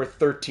until number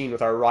 13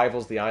 with our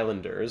rivals, the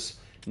Islanders.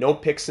 No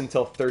picks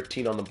until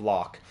 13 on the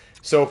block.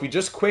 So if we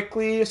just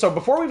quickly... So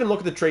before we even look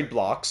at the trade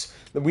blocks,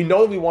 we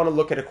know that we want to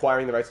look at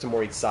acquiring the rights to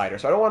Moritz Seider.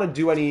 So I don't want to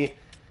do any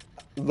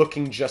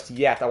looking just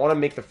yet. I want to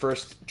make the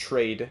first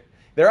trade.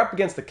 They're up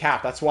against the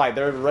cap. That's why.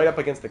 They're right up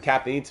against the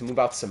cap. They need to move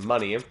out some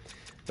money.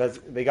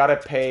 They got to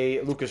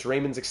pay Lucas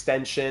Raymond's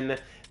extension.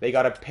 They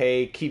got to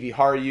pay Kivi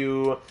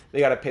Haru. They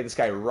got to pay this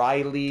guy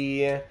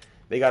Riley.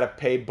 They got to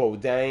pay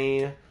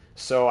Baudin.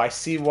 So I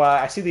see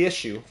the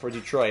issue for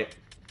Detroit.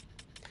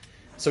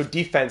 So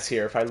defense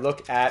here. If I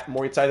look at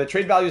Moritz Seider, the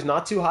trade value is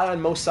not too high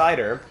on Mo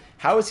Seider.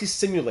 How is he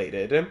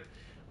simulated?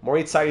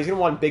 Moritz Seider, he's going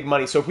to want big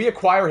money. So if we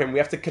acquire him, we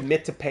have to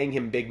commit to paying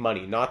him big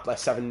money, not a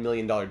 $7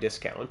 million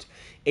discount.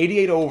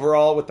 88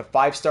 overall with the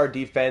 5-star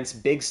defense,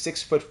 big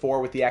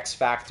 6'4" with the X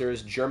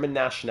factors, German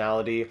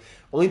nationality.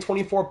 Only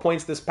 24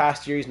 points this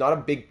past year. He's not a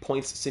big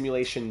points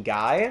simulation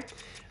guy,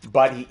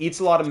 but he eats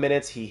a lot of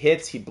minutes. He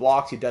hits, he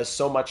blocks, he does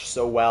so much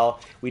so well.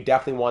 We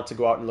definitely want to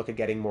go out and look at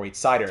getting Moritz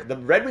Seider. The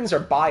Red Wings are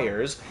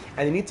buyers,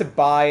 and they need to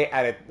buy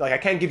at it. Like, I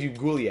can't give you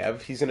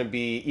Guliev. He's going to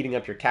be eating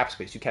up your cap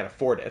space. You can't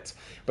afford it.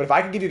 But if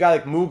I could give you a guy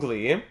like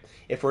Mugli,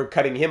 if we're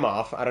cutting him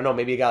off, I don't know,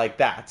 maybe a guy like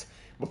that.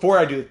 Before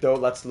I do it, though,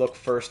 let's look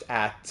first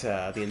at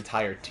the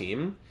entire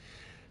team.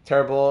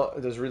 Terrible.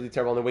 It was really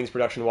terrible on the Wings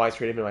production-wise.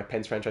 Traded him in my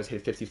Pens franchise,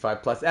 hit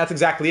 55 plus. That's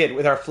exactly it.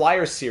 With our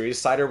Flyers series,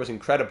 Seider was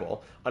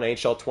incredible on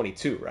NHL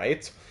 22,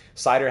 right?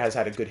 Seider has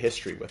had a good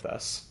history with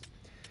us.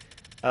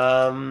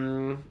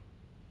 That's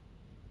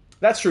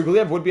true.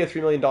 Guliev would be a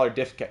 $3 million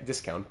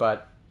discount,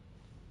 but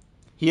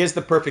he is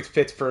the perfect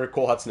fit for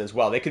Cole Hudson as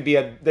well. That could be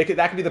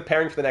the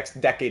pairing for the next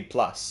decade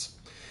plus.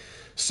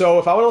 So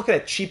if I want to look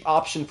at a cheap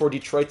option for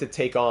Detroit to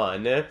take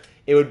on, it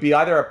would be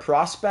either a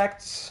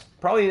prospect,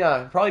 probably be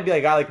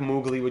a guy like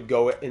Mugli would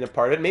go in a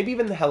part of it, maybe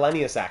even the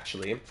Hellenius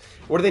actually.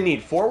 What do they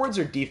need, forwards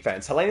or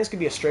defense? Hellenius could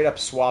be a straight up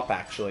swap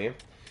actually.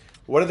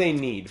 What do they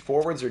need,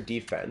 forwards or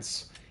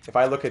defense? If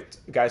I look at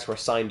guys who are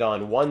signed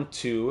on, 1,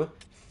 2,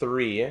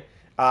 3.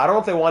 I don't know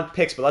if they want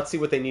picks, but let's see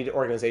what they need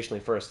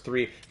organizationally first.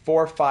 3,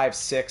 4, 5,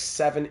 6,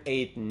 7,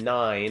 8,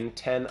 9,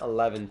 10,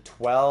 11,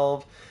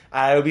 12.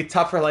 It would be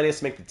tough for Hellenius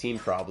to make the team,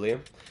 probably.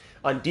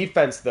 On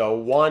defense, though,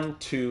 1,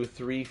 2,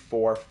 3,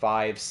 4,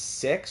 5,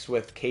 6,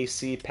 with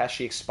KC,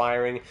 Pesci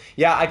expiring.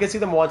 Yeah, I can see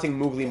them wanting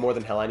Mugli more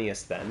than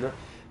Hellenius then.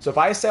 So if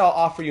I say I'll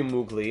offer you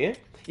Mugli,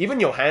 even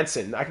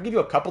Johansson, I could give you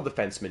a couple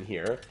defensemen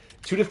here.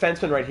 2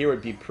 defensemen right here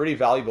would be pretty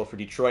valuable for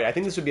Detroit. I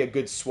think this would be a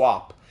good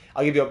swap.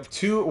 I'll give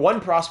you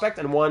one prospect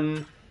and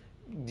one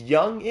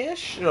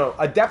young-ish,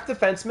 a depth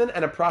defenseman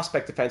and a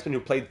prospect defenseman who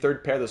played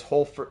third pair this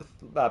whole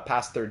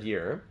past third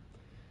year.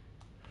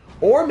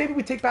 Or maybe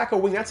we take back a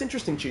wing. That's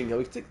interesting, cheating.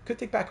 We could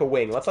take back a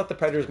wing. Let's let the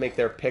Predators make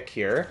their pick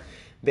here.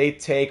 They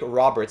take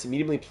Roberts,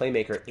 immediately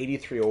playmaker,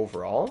 83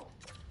 overall.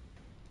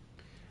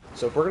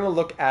 So if we're going to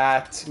look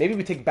at, maybe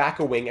we take back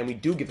a wing and we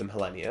do give them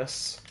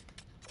Hellenius.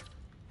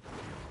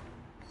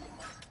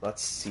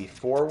 Let's see,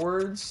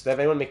 forwards. Do they have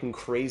anyone making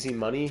crazy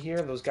money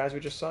here? Those guys we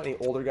just saw? Any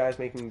older guys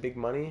making big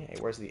money? Hey,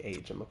 where's the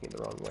age? I'm looking the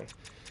wrong way.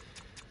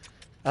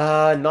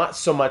 Not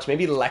so much.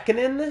 Maybe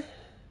Lehkonen?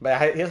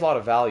 But he has a lot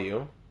of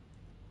value.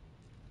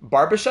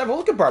 Barbashev? We'll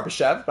look at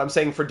Barbashev. But I'm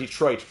saying for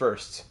Detroit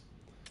first.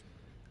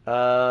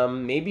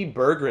 Maybe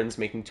Berggren's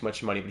making too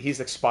much money, but he's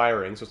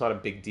expiring, so it's not a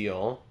big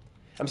deal.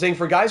 I'm saying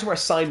for guys who are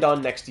signed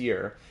on next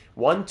year,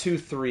 1, 2,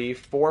 3,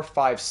 4,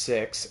 5,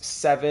 6,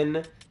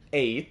 7,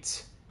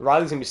 8...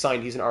 Riley's going to be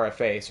signed. He's an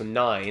RFA, so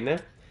 9.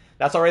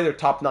 That's already their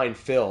top 9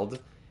 filled.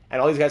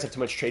 And all these guys have too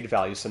much trade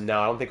value, so no,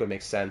 I don't think it would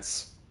make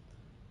sense.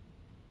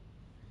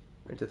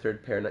 Into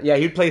third pair. Yeah,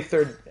 he'd play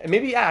third.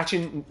 Maybe, yeah,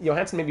 actually,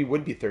 Johansson maybe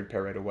would be third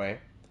pair right away.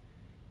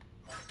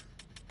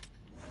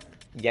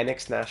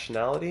 Yannick's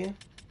nationality.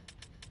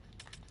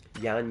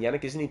 Jan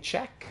Yannick, isn't he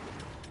Czech?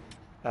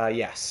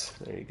 Yes,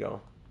 there you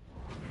go.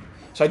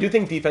 So I do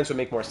think defense would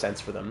make more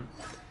sense for them.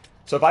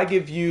 So if I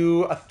give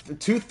you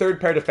 2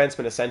 third-pair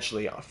defensemen,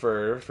 essentially,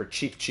 for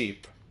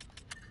cheap,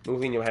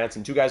 Mugli and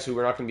Johansson, 2 guys who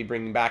we're not going to be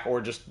bringing back or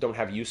just don't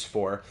have use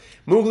for.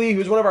 Mugli,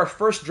 who's one of our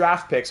first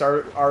draft picks.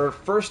 Our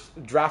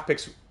first draft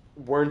picks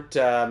weren't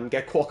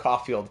get Cole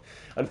Caulfield.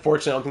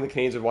 Unfortunately, I don't think the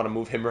Canadiens would want to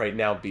move him right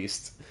now,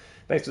 Beast.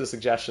 Thanks for the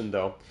suggestion,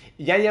 though.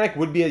 Jan Yannick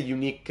would be a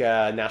unique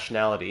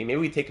nationality. Maybe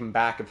we take him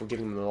back if we're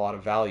giving him a lot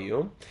of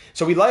value.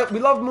 So we love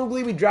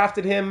Mugli. We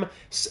drafted him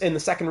in the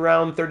second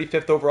round,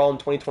 35th overall in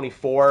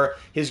 2024.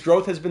 His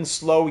growth has been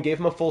slow. We gave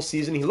him a full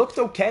season. He looked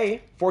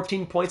okay.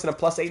 14 points and a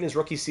 +8 in his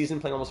rookie season,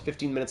 playing almost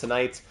 15 minutes a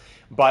night.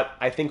 But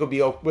I think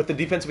with the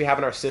defense we have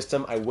in our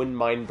system, I wouldn't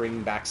mind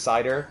bringing back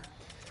Seider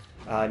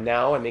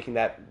now and making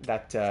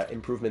that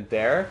improvement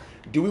there.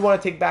 Do we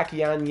want to take back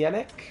Jan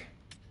Yannick?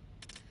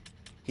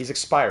 He's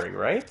expiring,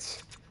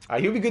 right?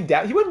 He would be good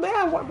depth. He would,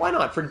 yeah, why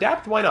not? For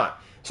depth, why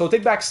not? So we'll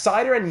take back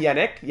Seider and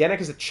Yannick.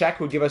 Yannick is a Czech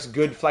who would give us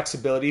good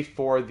flexibility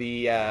for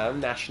the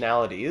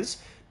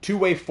nationalities.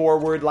 2-way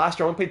forward. Last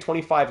year, only played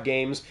 25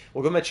 games.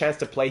 We'll give him a chance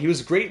to play. He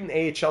was great in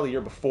AHL the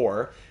year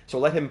before, so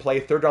we'll let him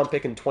play. 3rd-round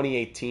pick in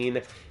 2018.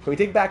 Can we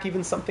take back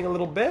even something a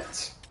little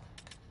bit?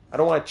 I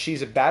don't want to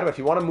cheese it bad, but if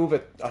you want to move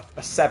a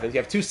 7th, you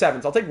have 2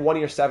 7s. I'll take one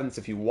of your 7s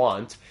if you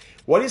want.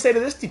 What do you say to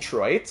this,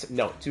 Detroit?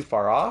 No, too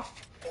far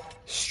off.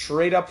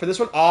 Straight up for this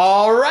one.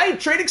 All right,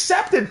 trade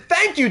accepted.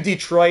 Thank you,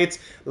 Detroit.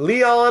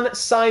 Leon,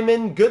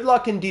 Simon, good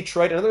luck in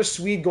Detroit. Another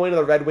Swede going to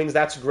the Red Wings.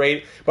 That's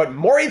great. But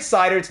Moritz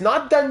Seider, it's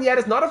not done yet.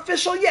 It's not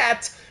official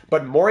yet.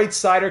 But Moritz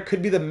Seider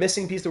could be the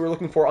missing piece that we're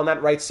looking for on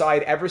that right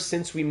side ever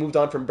since we moved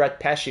on from Brett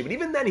Pesci. But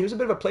even then, he was a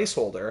bit of a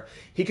placeholder.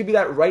 He could be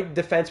that right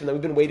defenseman that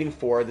we've been waiting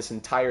for this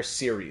entire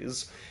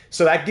series.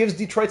 So that gives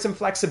Detroit some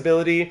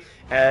flexibility,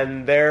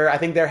 and I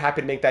think they're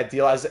happy to make that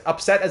deal. As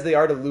upset as they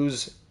are to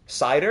lose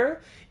Seider,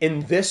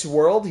 in this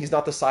world, he's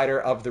not the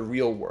cider of the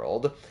real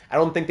world. I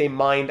don't think they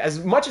mind,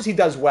 as much as he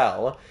does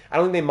well, I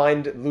don't think they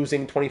mind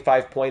losing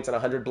 25 points and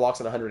 100 blocks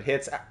and 100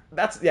 hits.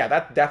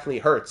 That definitely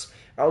hurts.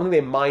 I don't think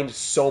they mind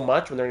so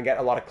much when they're going to get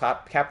a lot of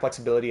cap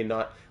flexibility and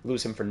not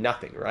lose him for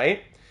nothing,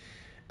 right?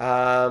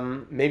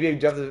 Maybe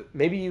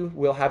you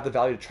will have the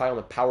value to try on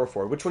the power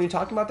forward. Which one are you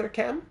talking about there,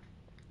 Cam?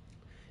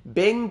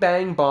 Bing,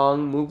 bang,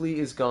 bong. Moogly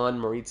is gone.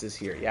 Moritz is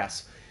here.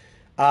 Yes.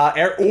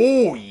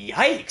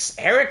 Yikes.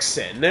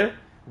 Eriksson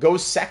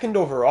goes second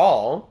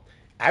overall.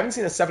 I haven't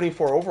seen a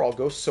 74 overall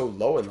go so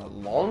low in a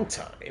long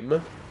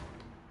time.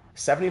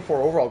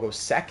 74 overall goes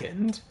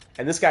second.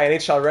 And this guy,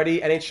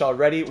 NHL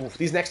ready. Oof,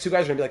 these next two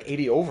guys are going to be like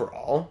 80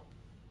 overall.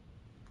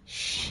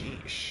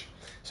 Sheesh.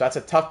 So that's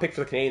a tough pick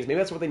for the Canadiens. Maybe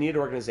that's what they needed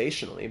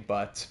organizationally.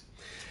 But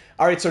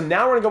all right, so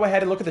now we're going to go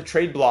ahead and look at the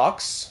trade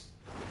blocks.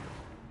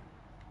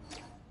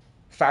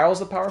 Farrell's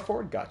the power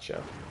forward?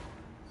 Gotcha.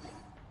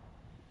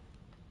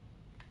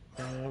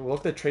 We'll look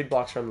at the trade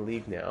blocks around the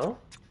league now.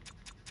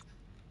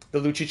 The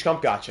Lucic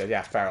comp? Gotcha.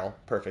 Yeah, Farrell.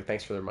 Perfect.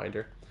 Thanks for the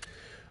reminder.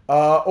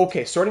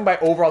 Okay, sorting by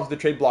overall to the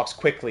trade blocks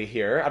quickly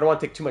here. I don't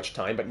want to take too much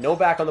time, but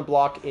Novak on the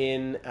block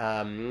in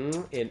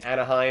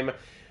Anaheim.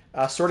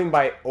 Sorting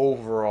by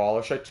overall,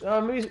 or should I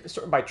maybe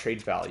sorting by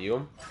trade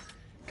value.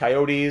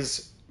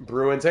 Coyotes,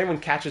 Bruins. Anyone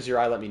catches your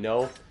eye, let me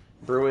know.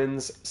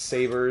 Bruins,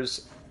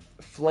 Sabres,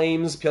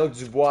 Flames, Pierre-Luc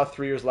Dubois,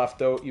 3 years left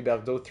though.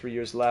 Huberdeau, 3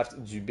 years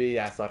left. Dubé,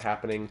 that's not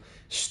happening.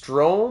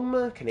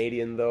 Strome,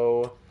 Canadian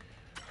though.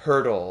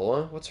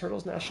 Hurdle. What's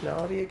Hurdle's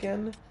nationality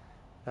again?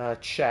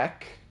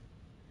 Czech.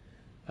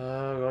 We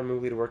want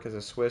Moogly to work as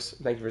a Swiss.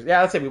 Thank you for...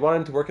 Yeah, that's it. We want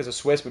him to work as a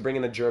Swiss. We bring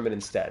in a German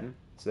instead.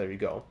 So there you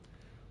go.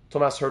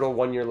 Thomas Hurdle,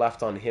 1 year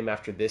left on him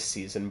after this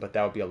season, but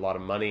that would be a lot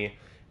of money.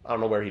 I don't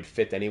know where he'd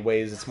fit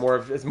anyways. It's more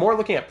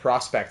looking at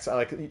prospects. I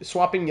like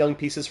swapping young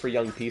pieces for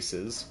young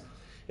pieces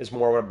is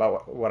more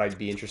about what I'd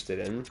be interested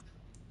in.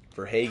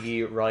 For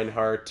Hagee,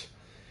 Reinhardt,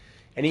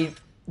 any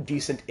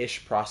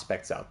decent-ish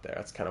prospects out there.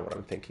 That's kind of what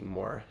I'm thinking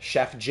more.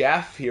 Chef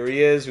Jeff, here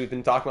he is. We've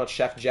been talking about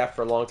Chef Jeff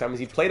for a long time. Has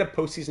he played a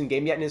postseason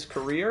game yet in his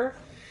career?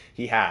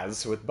 He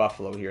has, with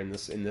Buffalo here in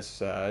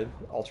this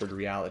altered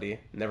reality.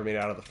 Never made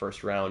it out of the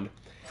first round.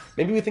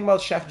 Maybe we think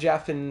about Chef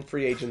Jeff in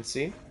free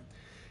agency.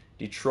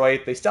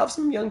 Detroit, they still have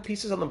some young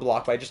pieces on the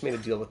block, but I just made a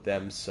deal with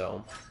them,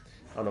 so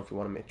I don't know if we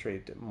want to make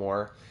trade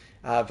more.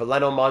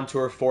 Veleno,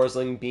 Montour,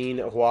 Forsling, Bean,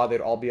 Roy,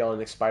 they'd all be on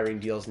expiring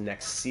deals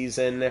next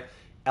season.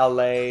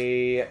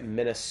 LA,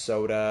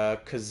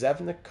 Minnesota,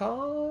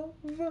 Kozevnikov,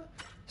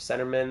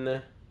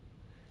 centerman.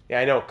 Yeah,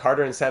 I know,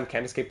 Carter and Sam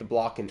can't escape the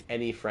block in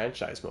any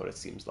franchise mode, it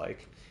seems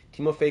like.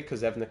 Timofey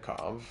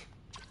Kozevnikov.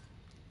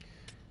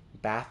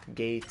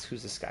 Bathgate,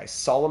 who's this guy?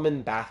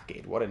 Solomon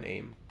Bathgate, what a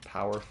name.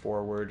 Power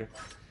forward.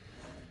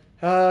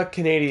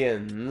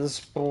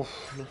 Canadians.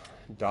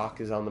 Doc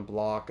is on the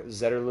block.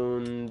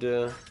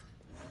 Zetterlund.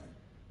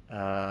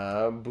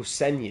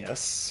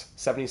 Busenius.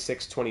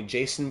 76-20.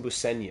 Jason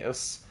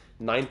Busenius.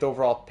 9th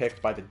overall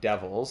pick by the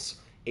Devils.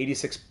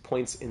 86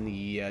 points in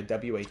the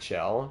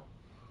WHL.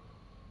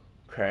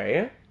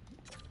 Okay.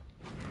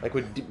 Like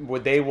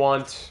would they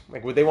want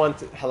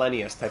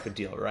Hellenius type of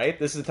deal, right?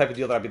 This is the type of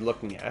deal that I'd be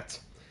looking at.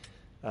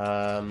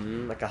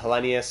 Like a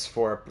Hellenius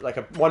for like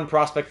a one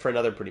prospect for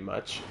another, pretty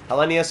much.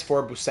 Hellenius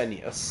for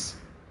Busenius.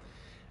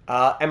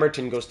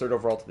 Emerton goes 3rd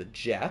overall to the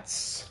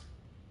Jets.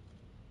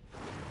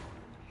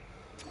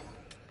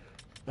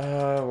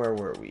 Where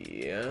were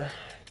we?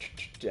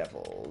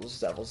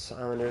 Devils,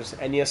 Islanders.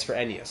 Ennius for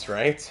Ennius,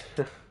 right?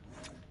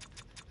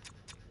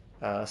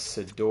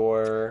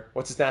 Sador.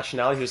 What's his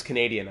nationality? He was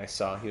Canadian, I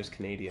saw. He was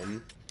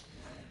Canadian.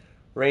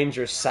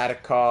 Rangers,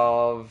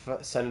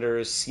 Sadikov.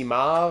 Senators,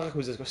 Simard.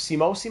 Who's this?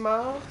 Simard?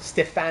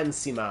 Stéphane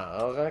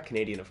Simard.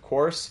 Canadian, of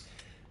course.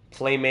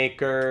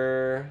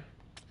 Playmaker.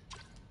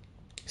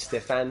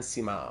 Stéphane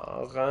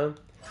Simard.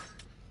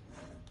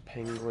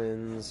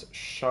 Penguins,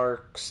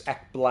 Sharks,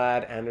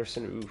 Ekblad,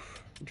 Anderson.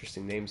 Oof,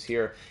 interesting names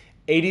here.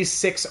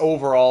 86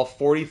 overall,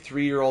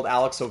 43-year-old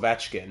Alex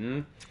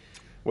Ovechkin.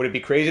 Would it be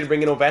crazy to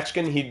bring in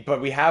Ovechkin?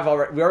 But we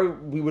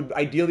would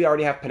ideally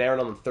already have Panarin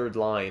on the 3rd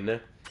line.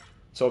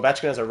 So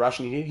Ovechkin as a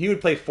Russian, he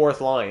would play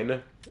 4th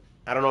line.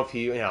 I don't know if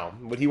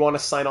would he want to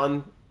sign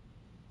on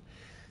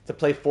to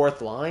play 4th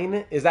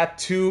line? Is that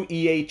too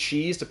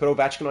EHEs to put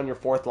Ovechkin on your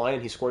 4th line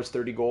and he scores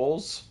 30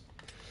 goals?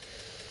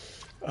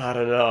 I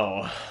don't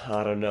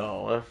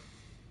know.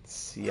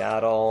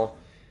 Seattle,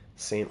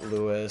 St.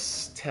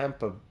 Louis,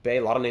 Tampa Bay.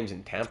 A lot of names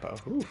in Tampa.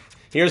 Oof.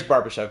 Here's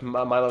Barbashev.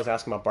 Milo's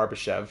asking about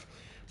Barbashev.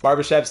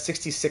 Barbashev,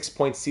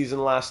 66-point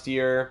season last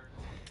year.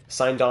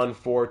 Signed on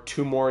for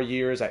 2 more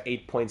years at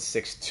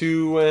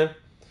 8.62.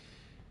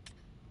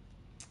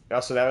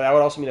 So that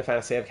would also mean if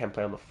Fanaseev can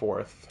play on the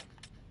 4th.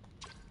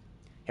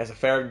 He has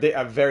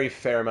a very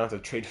fair amount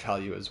of trade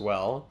value as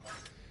well.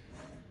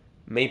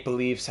 Maple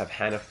Leafs have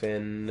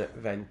Hannafin,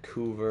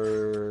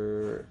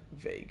 Vancouver,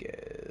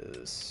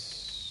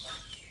 Vegas,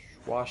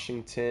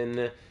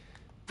 Washington,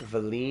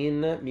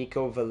 Valine,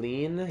 Mikko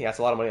Valine. Yeah, that's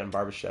a lot of money on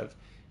Barbashev.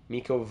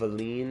 Mikko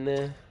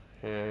Valine,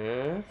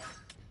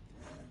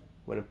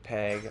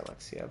 Winnipeg,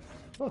 Alexiev.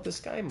 Oh,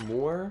 this guy,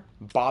 Moore.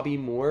 Bobby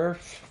Moore,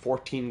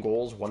 14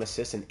 goals, 1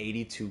 assist in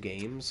 82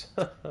 games.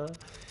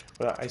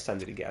 What ice time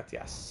did he get?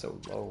 Yes, so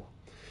low. All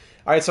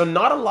right, so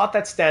not a lot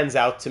that stands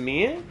out to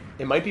me.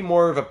 It might be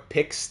more of a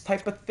picks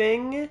type of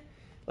thing.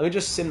 Let me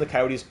just sim the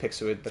Coyotes pick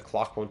so the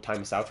clock won't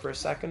time us out for a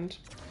second.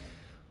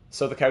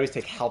 So the Coyotes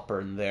take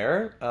Halpern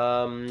there.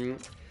 Who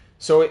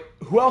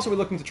else are we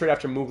looking to trade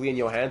after Mugli and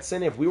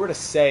Johansson? If we were to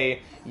say,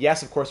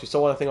 yes, of course, we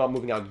still want to think about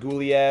moving out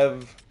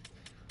Guliev.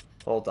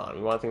 Hold on.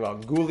 We want to think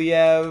about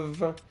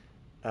Guliev.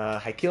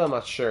 Haikila, I'm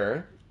not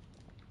sure.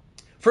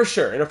 For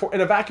sure.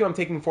 In a vacuum, I'm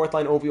taking fourth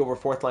line Ovi over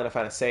fourth line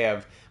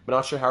Afanaseyev. But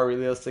not sure how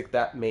realistic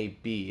that may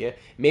be.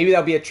 Maybe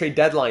that'll be a trade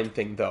deadline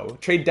thing, though.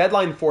 Trade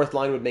deadline fourth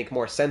line would make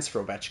more sense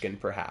for Ovechkin,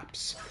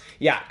 perhaps.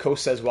 Yeah,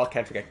 Kosa as well.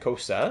 Can't forget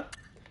Kosa.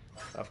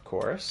 Of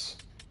course.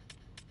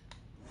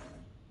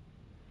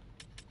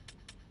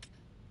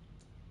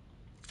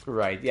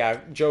 Right,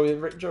 yeah. Joe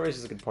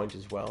raises a good point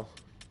as well.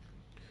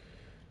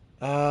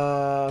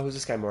 Who's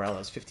this guy,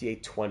 Morales?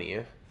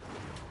 58-20.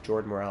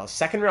 Jordan Morales.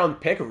 Second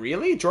round pick?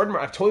 Really? I've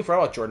totally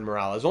forgot about Jordan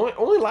Morales.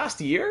 Only last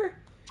year?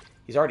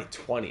 He's already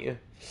 20.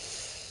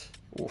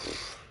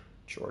 Oof.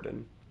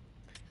 Jordan.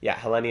 Yeah,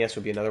 Hellenius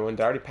would be another one.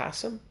 Did I already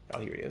pass him? Oh,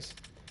 here he is.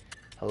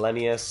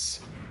 Hellenius.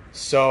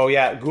 So,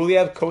 yeah,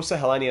 Guliev, Kosa,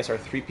 Hellenius are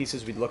 3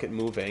 pieces we'd look at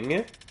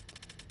moving.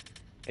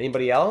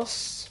 Anybody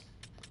else?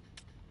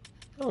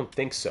 I don't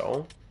think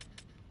so.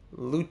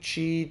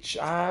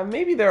 Lucic.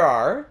 Maybe there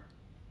are.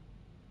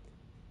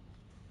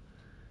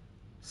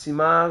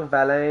 Simag,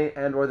 Valet,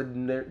 and or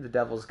the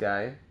Devils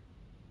guy.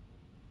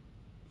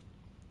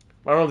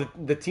 I don't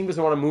know. The team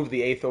doesn't want to move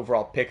the 8th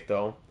overall pick,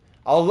 though.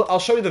 I'll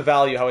show you the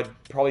value, how it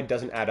probably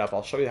doesn't add up.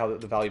 I'll show you how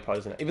the value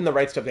probably doesn't. Even the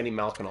right stuff, any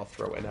Malkin, I'll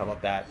throw in. How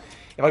about that?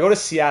 If I go to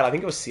Seattle, I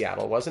think it was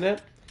Seattle, wasn't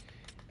it?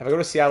 If I go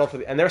to Seattle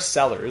and they're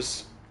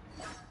sellers,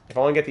 if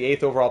I want to get the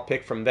 8th overall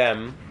pick from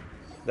them,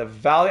 the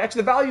value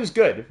is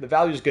good. The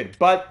value is good.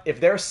 But if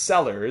they're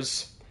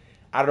sellers,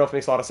 I don't know if it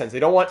makes a lot of sense. They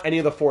don't want any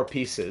of the 4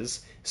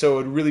 pieces, so it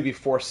would really be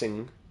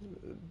forcing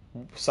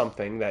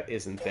something that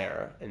isn't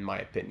there, in my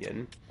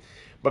opinion.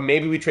 But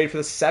maybe we trade for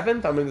the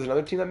 7th. I mean, there's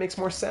another team that makes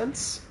more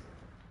sense.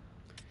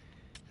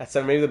 At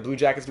 7, maybe the Blue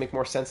Jackets make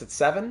more sense at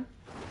 7.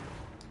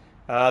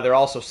 They're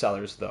also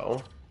sellers,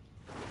 though.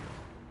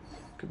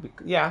 Could be,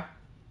 yeah,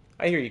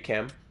 I hear you,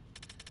 Cam.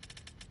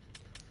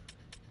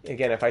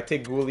 Again, if I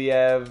take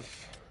Guliev,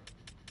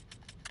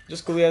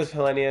 just Guliev,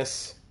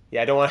 Hellenius.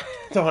 Yeah, I don't want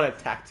to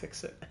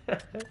tactics it.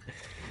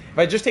 If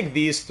I just take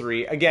these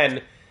 3,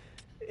 again,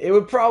 it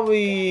would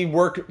probably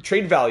work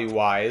trade value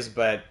wise,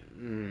 but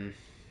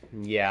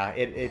yeah,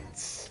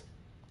 it's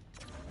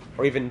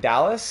or even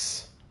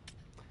Dallas.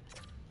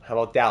 How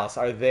about Dallas?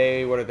 What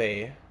are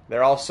they?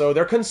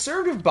 They're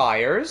conservative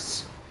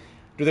buyers.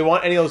 Do they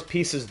want any of those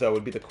pieces, though,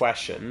 would be the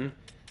question.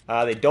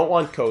 They don't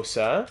want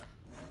Kosa.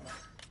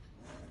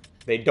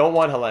 They don't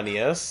want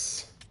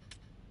Hellenius.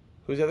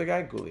 Who's the other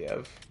guy?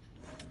 Guliev.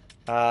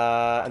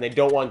 And they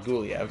don't want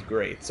Guliev.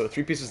 Great. So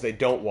 3 pieces they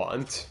don't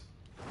want.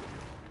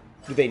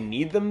 Do they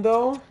need them,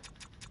 though? I'm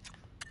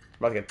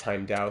about to get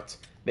timed out.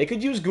 They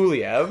could use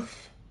Guliev.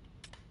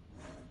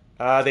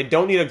 They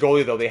don't need a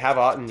goalie, though. They have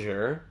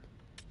Ottinger.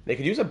 They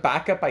could use a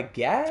backup, I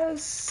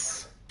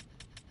guess.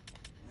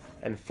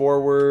 And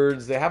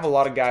forwards, they have a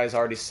lot of guys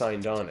already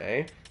signed on,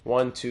 eh?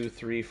 1, 2,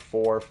 3,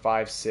 4,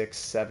 5, 6,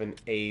 7,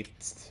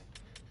 8,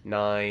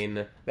 9.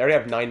 They already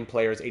have 9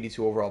 players,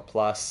 82 overall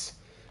plus.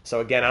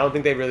 So again, I don't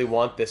think they really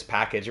want this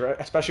package,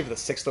 especially for the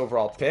 6th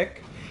overall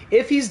pick.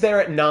 If he's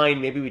there at 9,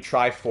 maybe we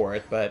try for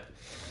it, but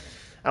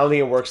I don't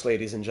think it works,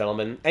 ladies and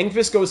gentlemen.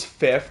 Engqvist goes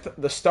 5th.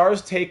 The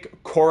Stars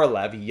take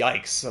Korolev.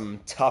 Yikes, some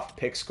tough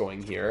picks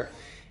going here.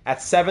 At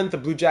 7th, the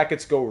Blue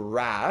Jackets go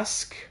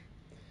Rask.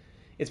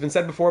 It's been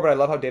said before, but I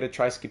love how Data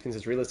tries to keep things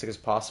as realistic as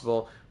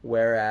possible,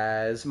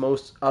 whereas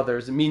most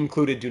others, me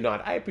included, do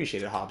not. I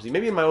appreciate it, Hobbsy.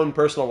 Maybe in my own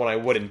personal one I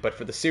wouldn't, but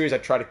for the series I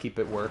try to keep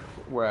it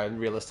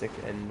realistic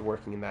and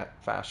working in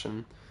that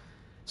fashion.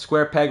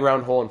 Square peg,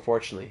 round hole,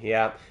 unfortunately.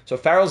 Yeah. So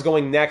Farrell's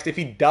going next. If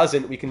he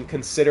doesn't, we can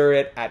consider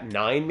it at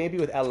 9, maybe,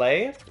 with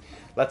LA.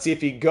 Let's see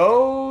if he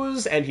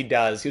goes, and he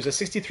does. He was a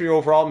 63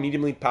 overall,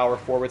 medium league power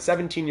forward,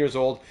 17 years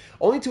old,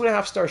 only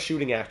 2.5-star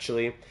shooting,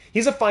 actually.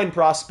 He's a fine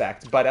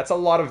prospect, but that's a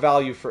lot of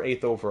value for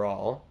 8th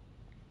overall.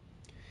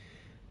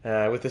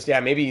 With this, yeah,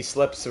 maybe he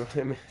slips. I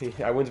wouldn't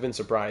have been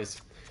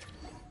surprised.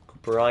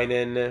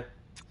 Kuparainen,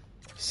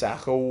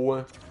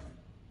 Sacho,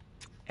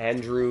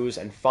 Andrews,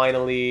 and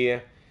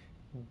finally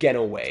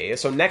Genoway.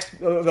 So next,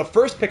 the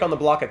first pick on the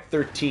block at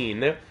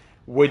 13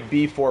 would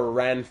be for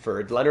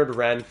Ranford. Leonard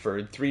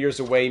Ranford. 3 years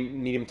away,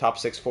 medium top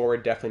 6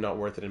 forward. Definitely not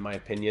worth it, in my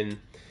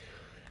opinion.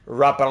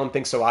 Rupp, I don't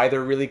think so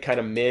either. Really kind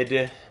of mid.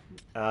 If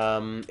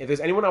there's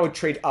anyone I would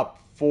trade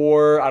up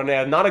for, I don't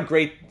know, not a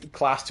great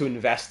class to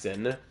invest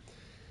in.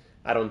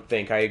 I don't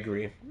think. I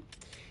agree.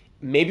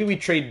 Maybe we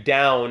trade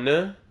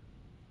down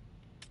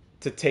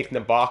to take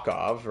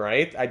Nabokov,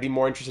 right? I'd be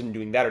more interested in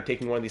doing that, or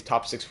taking one of these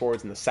top 6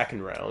 forwards in the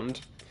 2nd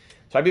round.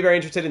 So I'd be very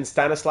interested in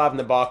Stanislav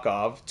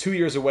Nabokov, 2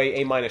 years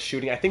away, A-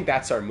 shooting. I think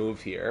that's our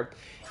move here.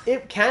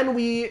 can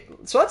we...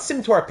 So let's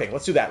sim to our pick.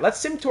 Let's do that. Let's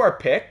sim to our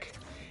pick,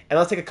 and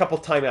let's take a couple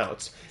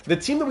timeouts. The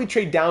team that we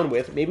trade down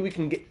with, maybe we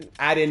can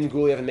add in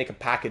Guliev and make a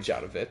package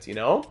out of it, you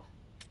know?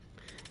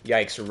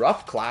 Yikes,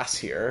 rough class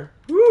here.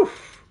 Woo!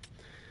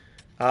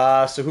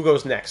 So who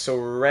goes next? So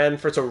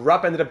Ranford. So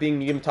Rupp ended up being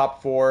medium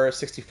top 4,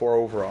 64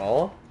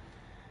 overall.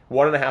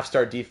 1.5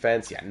 star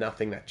defense. Yeah,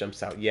 nothing that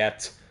jumps out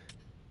yet.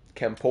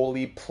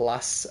 Campoli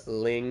plus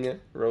Ling,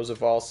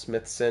 Roosevelt,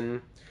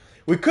 Smithson.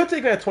 We could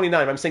take him at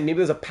 29. But I'm saying maybe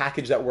there's a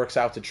package that works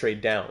out to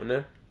trade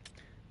down.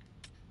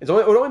 It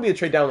would only be a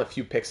trade down with a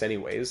few picks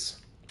anyways.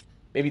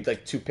 Maybe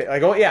like 2 picks.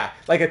 Like, oh yeah,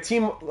 like a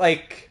team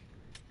like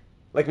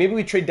maybe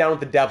we trade down with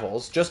the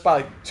Devils just by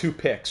like 2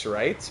 picks,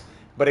 right?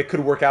 But it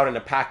could work out in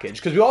a package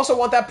because we also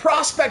want that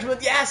prospect.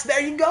 Yes, there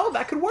you go.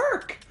 That could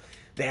work.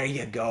 There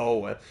you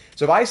go.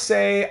 So if I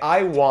say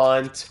I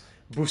want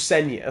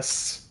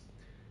Busenius,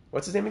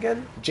 what's his name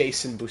again?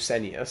 Jason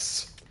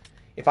Busenius.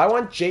 If I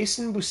want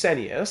Jason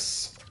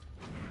Busenius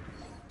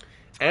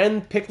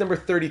and pick number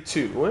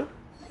 32,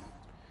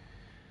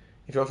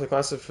 if you go for the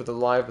classic for the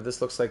live, but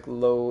this looks like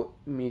low,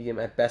 medium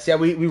at best. Yeah,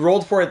 we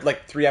rolled for it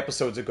like 3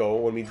 episodes ago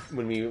when we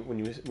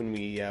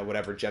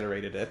whatever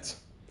generated it.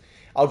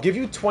 I'll give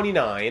you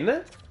 29,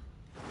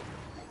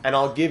 and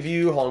I'll give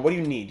you... Hold on, what do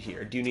you need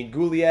here? Do you need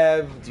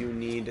Guliev? Do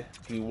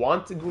you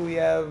want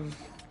Guliev?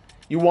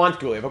 You want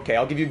Guliev. Okay,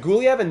 I'll give you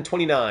Guliev and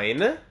 29.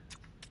 Do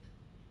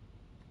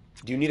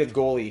you need a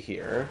goalie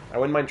here? I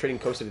wouldn't mind trading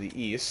Costa to the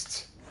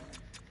east.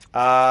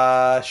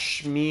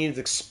 Schmid's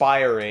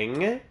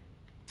expiring.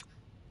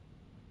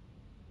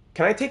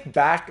 Can I take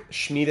back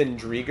Schmid and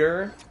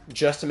Drieger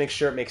just to make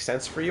sure it makes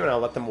sense for you, and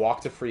I'll let them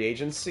walk to free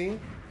agency?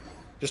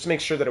 Just to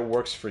make sure that it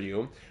works for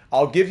you.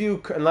 I'll give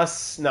you,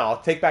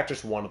 I'll take back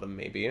just one of them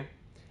maybe.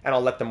 And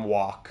I'll let them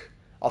walk.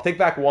 I'll take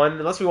back one,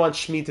 unless we want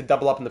Schmid to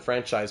double up in the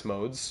franchise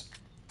modes.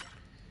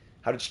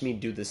 How did Schmid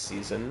do this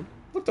season?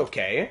 Looked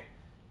okay.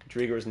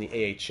 Drieger was in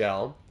the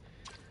AHL.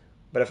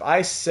 But if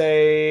I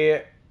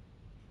say...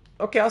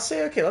 Okay, let's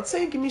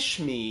say give me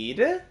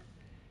Schmid.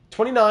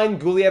 29,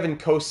 Guliev and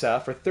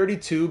Kosa. For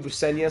 32,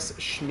 Busenius,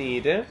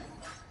 Schmid.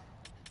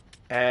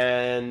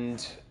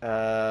 And...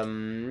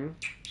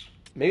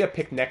 maybe a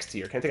pick next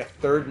year. Can I take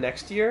a 3rd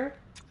next year?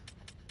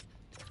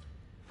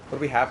 What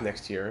do we have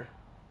next year?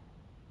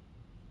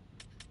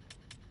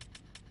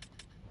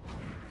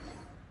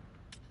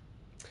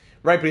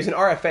 Right, but he's an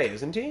RFA,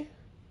 isn't he?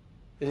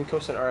 Isn't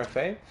Kosa an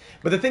RFA?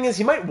 But the thing is,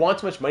 he might want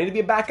too much money to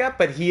be a backup,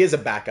 but he is a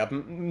backup.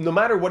 No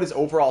matter what his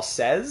overall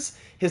says,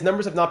 his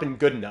numbers have not been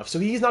good enough. So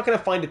he's not going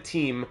to find a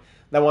team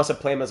that wants to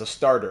play him as a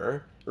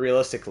starter,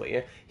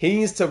 realistically. He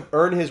needs to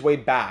earn his way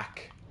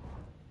back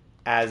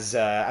as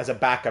a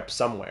backup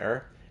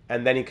somewhere,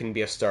 and then he can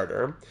be a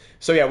starter.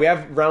 So yeah, we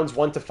have rounds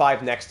 1 to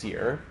 5 next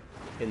year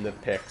in the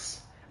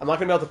picks. I'm not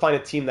going to be able to find a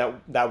team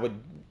that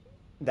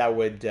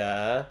would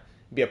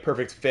be a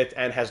perfect fit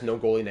and has no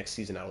goalie next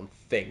season, I don't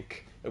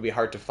think. It would be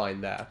hard to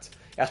find that.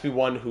 It has to be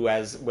one who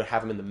would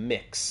have him in the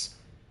mix.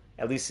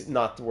 At least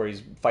not where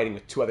he's fighting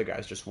with 2 other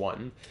guys, just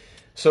one.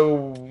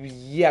 So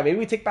yeah, maybe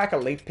we take back a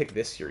late pick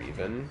this year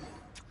even.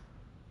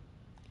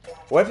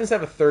 What if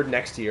instead of a 3rd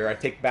next year, I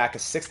take back a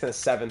 6th and a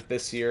 7th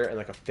this year and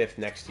like a 5th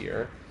next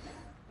year?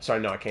 Sorry,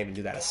 no, I can't even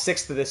do that. A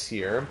 6th this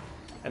year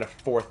and a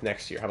 4th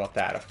next year. How about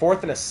that? A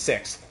 4th and a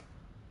 6th.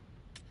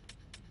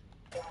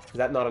 Is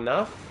that not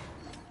enough?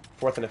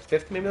 4th and a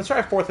 5th, maybe? Let's try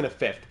a 4th and a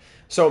 5th.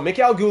 So,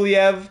 Mikhail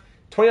Guliev,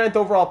 29th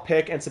overall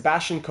pick, and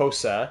Sebastian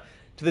Kosa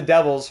to the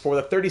Devils for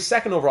the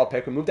 32nd overall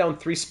pick. We moved down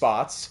 3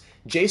 spots.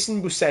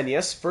 Jason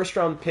Busenius, 1st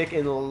round pick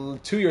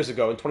 2 years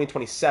ago in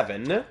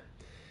 2027.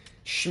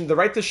 The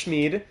right to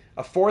Schmid,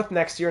 a 4th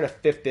next year and a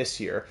 5th this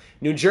year.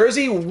 New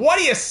Jersey, what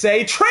do you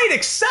say? Trade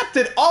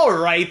accepted! All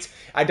right.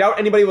 I doubt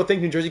anybody will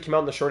think New Jersey came out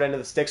on the short end of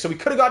the stick, so we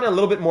could have gotten a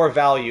little bit more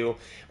value,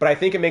 but I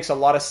think it makes a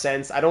lot of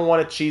sense. I don't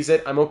want to cheese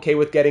it. I'm okay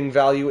with getting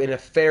value in a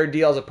fair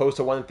deal as opposed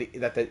to one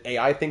that the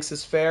AI thinks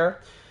is fair.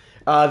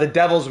 The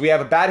Devils, we have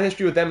a bad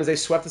history with them as they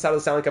swept us out of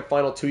the Stanley Cup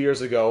Final 2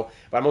 years ago.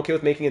 But I'm okay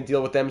with making a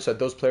deal with them so that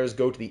those players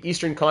go to the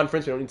Eastern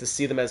Conference. We don't need to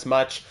see them as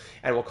much,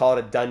 and we'll call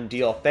it a done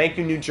deal. Thank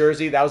you, New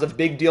Jersey. That was a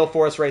big deal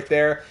for us right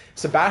there.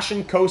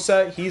 Sebastian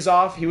Kosa, he's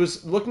off. He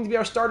was looking to be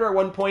our starter at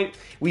one point.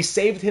 We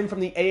saved him from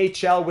the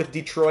AHL with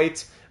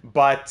Detroit.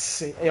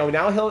 But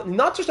now he'll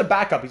not just a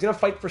backup. He's going to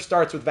fight for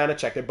starts with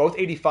Vanacek. They're both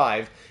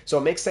 85, so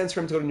it makes sense for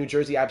him to go to New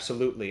Jersey.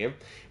 Absolutely.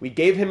 We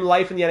gave him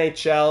life in the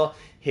NHL.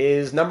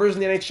 His numbers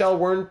in the NHL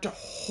weren't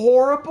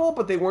horrible,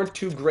 but they weren't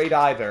too great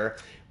either.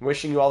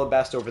 Wishing you all the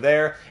best over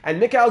there. And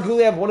Mikhail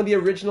Guliev, one of the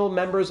original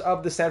members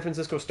of the San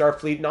Francisco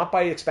Starfleet, not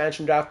by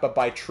expansion draft, but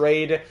by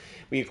trade.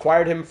 We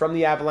acquired him from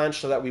the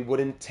Avalanche so that we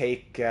wouldn't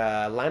take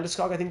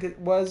Landeskog, I think it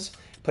was.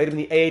 Played him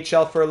in the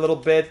AHL for a little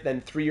bit, then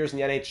 3 years in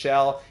the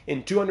NHL.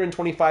 In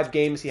 225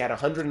 games, he had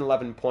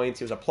 111 points.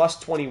 He was a plus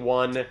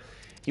 21.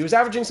 He was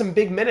averaging some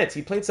big minutes.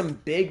 He played some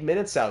big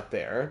minutes out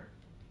there.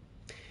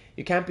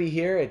 You can't be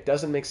here. It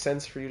doesn't make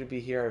sense for you to be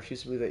here. I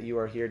refuse to believe that you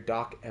are here.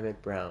 Doc Emmett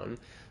Brown.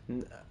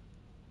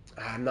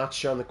 I'm not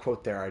sure on the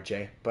quote there,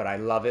 RJ, but I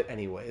love it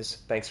anyways.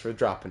 Thanks for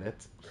dropping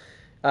it.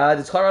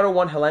 Does Colorado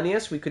want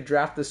Hellenius? We could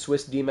draft the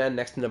Swiss D-man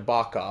next to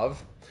Nabokov.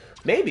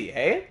 Maybe,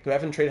 eh? Do I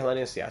haven't traded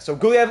Hellenius? Yeah. So,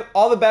 Guliev,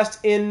 all the best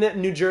in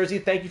New Jersey.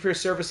 Thank you for your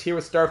service here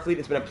with Starfleet.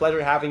 It's been a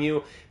pleasure having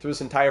you through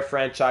this entire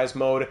franchise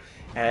mode,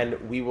 and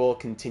we will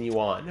continue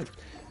on.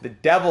 The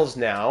Devils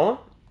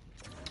now.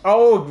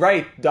 Oh,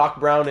 right. Doc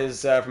Brown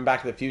is from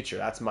Back to the Future.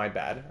 That's my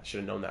bad. I should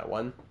have known that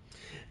one.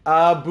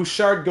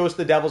 Bouchard goes to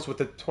the Devils with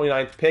the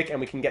 29th pick, and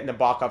we can get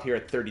Nabokov here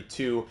at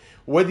 32.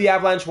 Would the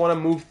Avalanche want to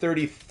move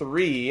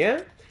 33?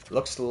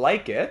 Looks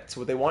like it.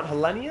 Would they want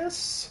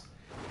Hellenius?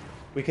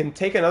 We can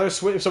take another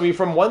Swiss. So we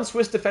from one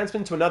Swiss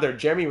defenseman to another.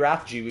 Jeremy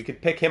Rathje, we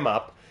could pick him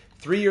up.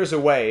 3 years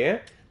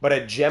away, but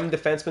a gem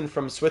defenseman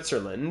from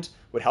Switzerland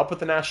would help with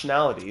the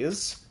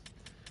nationalities.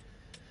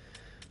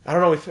 I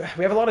don't know.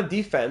 We have a lot of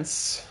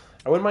defense.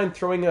 I wouldn't mind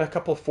throwing a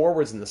couple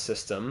forwards in the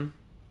system.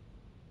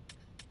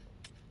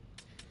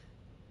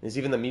 There's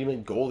even the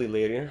medium goalie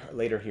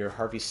later here,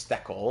 Harvey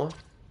Steckel.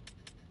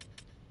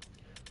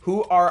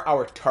 Who are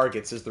our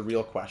targets is the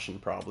real question,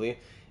 probably.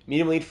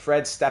 Medium lead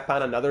Fred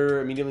Stepan,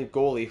 another medium lead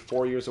goalie,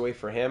 4 years away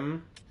for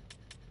him.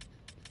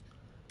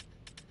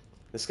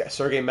 This guy,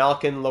 Sergei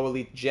Malkin, low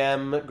elite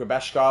gem.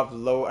 Grabeshkov,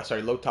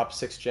 low top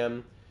 6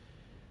 gem.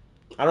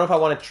 I don't know if I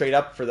want to trade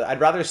up for the... I'd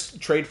rather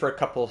trade for a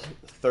couple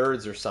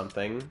thirds or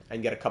something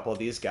and get a couple of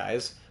these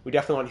guys. We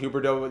definitely want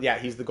Huberdeau. Yeah,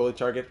 he's the goalie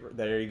target.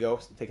 There you go.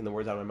 Taking the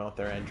words out of my mouth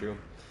there, Andrew.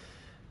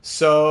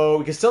 So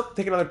we can still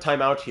take another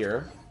timeout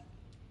here.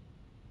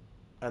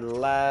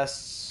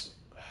 Unless...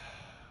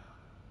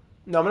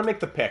 No, I'm going to make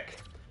the pick.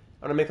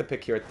 I'm going to make the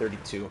pick here at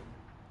 32.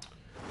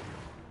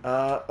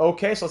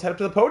 Okay, so let's head up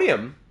to the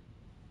podium.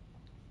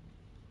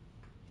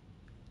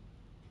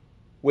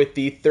 With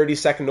the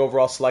 32nd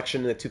overall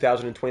selection in the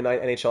 2029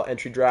 NHL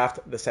entry draft,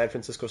 the San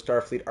Francisco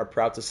Starfleet are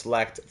proud to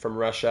select from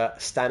Russia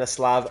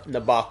Stanislav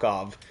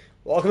Nabokov.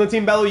 Welcome to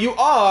Team Bello. You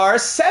are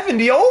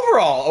 70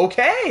 overall.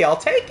 Okay, I'll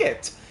take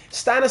it.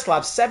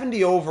 Stanislav,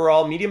 70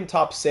 overall, medium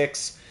top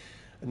 6.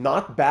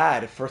 Not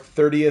bad for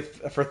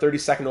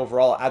 32nd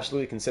overall,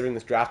 absolutely considering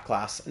this draft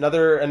class. And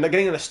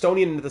getting an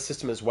Estonian into the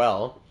system as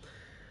well.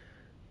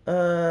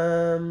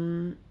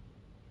 Yeah,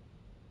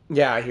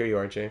 I hear you,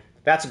 RJ.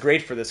 That's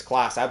great for this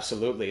class,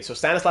 absolutely. So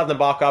Stanislav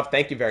Nabokov,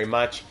 thank you very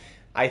much.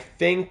 I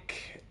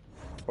think,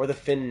 or the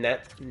Finn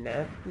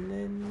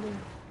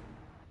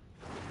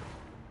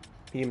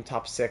medium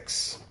top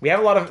 6. We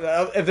have a lot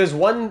of, if there's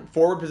one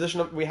forward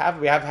position we have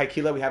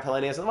Haikila, we have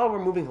Hellenius. Oh,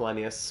 we're moving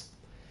Hellenius.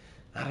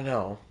 I don't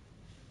know.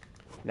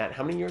 Nat,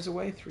 how many years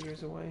away? 3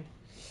 years away?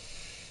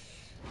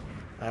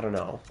 I don't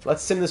know.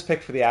 Let's sim this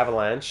pick for the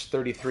Avalanche.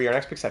 33. Our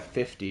next pick's at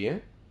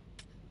 50.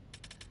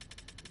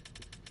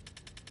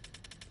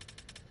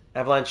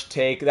 Avalanche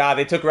take...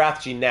 they took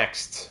Rathje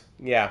next.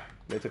 Yeah,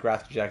 they took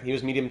Rathje next. He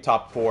was medium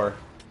top 4.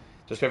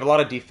 Just we have a lot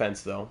of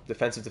defense, though.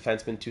 Defensive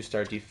defenseman,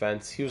 2-star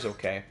defense. He was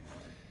okay.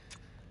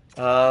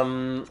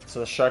 So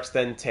the Sharks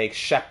then take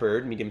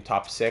Shepard, medium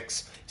top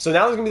 6. So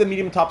now there's going to be the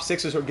medium top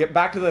 6s. We'll get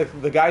back to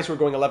the guys who are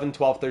going 11,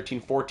 12, 13,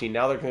 14.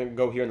 Now they're going to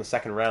go here in the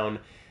second round.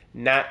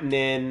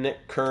 Natnin,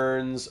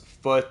 Kearns,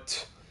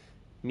 Foote,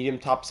 medium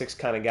top 6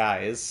 kind of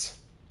guys.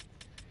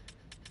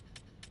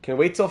 Can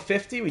we wait till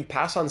 50? We'd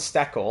pass on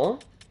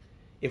Steckel.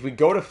 If we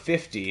go to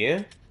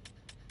 50,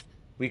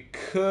 we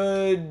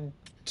could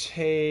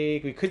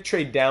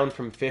trade down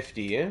from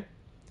 50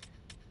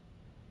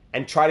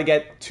 and try to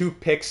get 2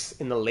 picks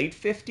in the late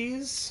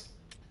 50s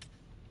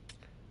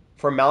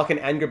for Malkin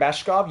and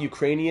Grabeshkov,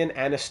 Ukrainian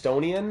and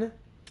Estonian.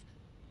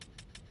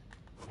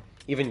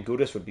 Even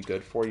Gudas would be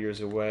good, 4 years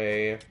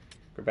away.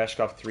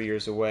 Grabeshkov, 3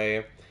 years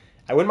away.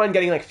 I wouldn't mind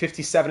getting like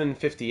 57 and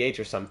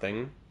 58 or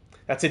something.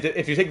 That's it.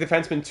 If you take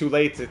defenseman too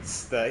late,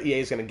 it's the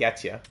EA is going to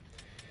get you.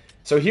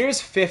 So here's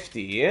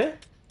 50.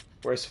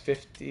 Where's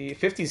 50?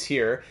 50's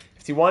here.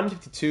 51,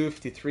 52,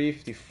 53,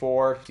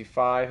 54,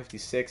 55,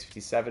 56,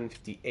 57,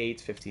 58,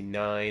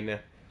 59.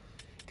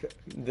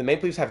 The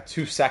Maple Leafs have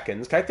 2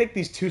 seconds. Can I take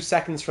these 2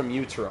 seconds from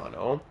you,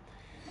 Toronto?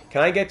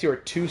 Can I get your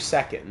 2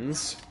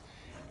 seconds?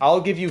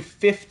 I'll give you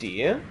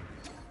 50.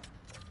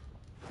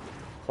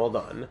 Hold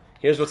on.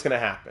 Here's what's going to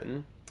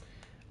happen.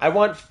 I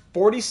want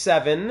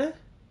 47...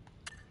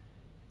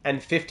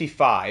 and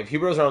 55.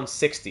 Huberdeau's around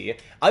 60.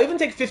 I'll even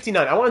take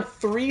 59. I want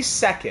 3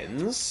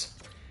 seconds.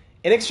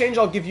 In exchange,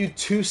 I'll give you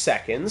 2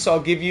 seconds. So I'll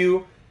give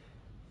you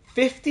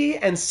 50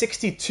 and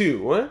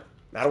 62.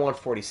 I don't want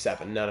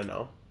 47.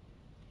 No.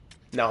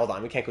 Now, hold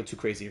on. We can't go too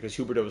crazy here because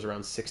Huberdeau is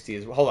around 60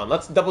 as well. Hold on.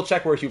 Let's double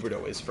check where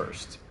Huberdeau is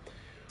first.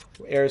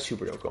 Where is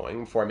Huberdeau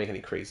going before I make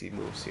any crazy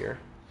moves here?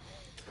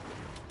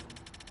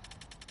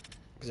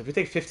 Because if we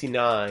take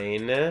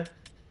 59...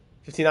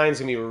 59 is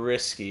going to be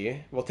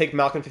risky. We'll take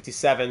Malkin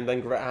 57,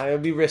 then it'll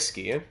be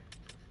risky.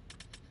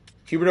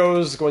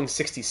 Huberdeau's going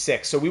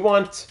 66. So we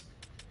want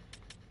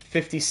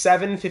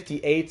 57,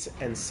 58,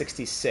 and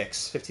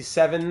 66.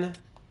 57,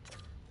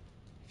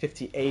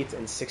 58,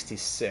 and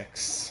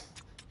 66.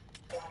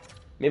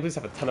 Maybe let's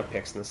have a ton of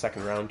picks in the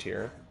second round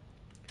here.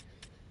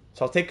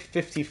 So I'll take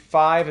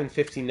 55 and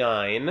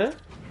 59.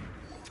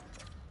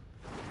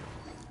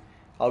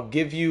 I'll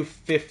give you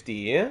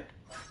 50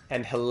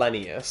 and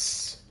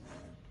Hellenius.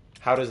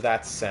 How does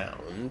that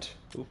sound?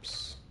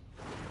 Oops.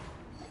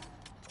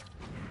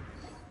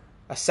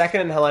 A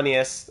second in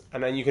Hellenius,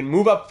 and then you can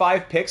move up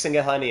 5 picks and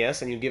get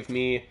Hellenius, and you give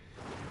me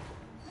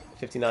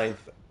 59th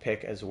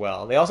pick as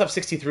well. They also have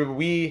 63, but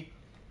we...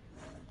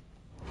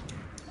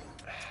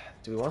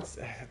 Do we want...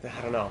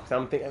 I don't know.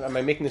 I'm thinking, am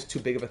I making this too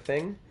big of a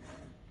thing?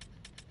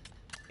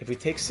 If we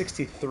take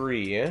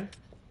 63, who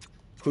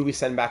do we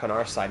send back on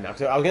our side now?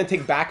 Because I was going to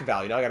take back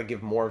value. Now I got to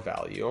give more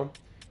value.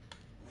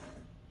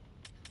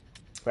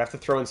 We have to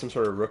throw in some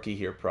sort of rookie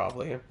here,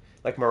 probably.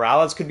 Like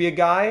Morales could be a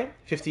guy.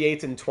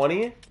 58 and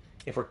 20.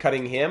 If we're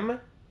cutting him.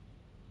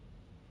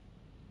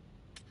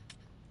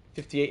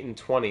 58 and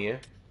 20.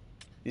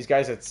 These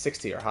guys at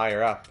 60 are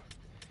higher up.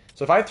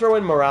 So if I throw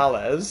in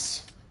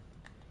Morales,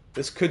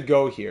 this could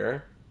go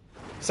here.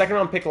 Second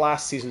round pick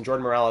last season,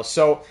 Jordan Morales.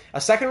 So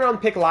a second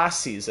round pick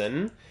last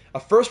season, a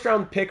first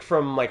round pick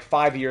from like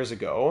 5 years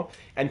ago,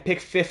 and pick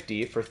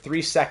 50 for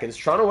 3 seconds.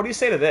 Toronto, what do you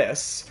say to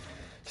this?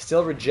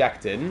 Still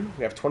rejected.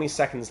 We have 20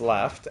 seconds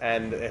left,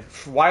 and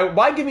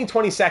why give me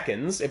 20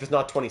 seconds if it's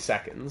not 20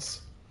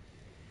 seconds?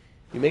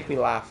 You make me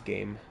laugh,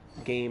 game.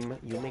 Game,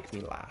 you make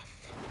me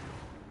laugh.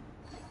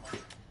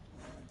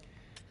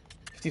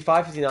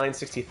 55, 59,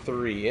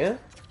 63.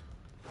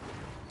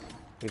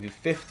 We do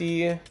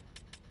 50.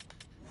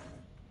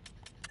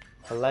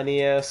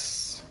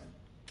 Hellenius.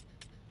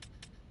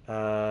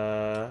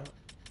 Where's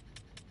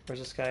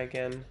this guy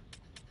again?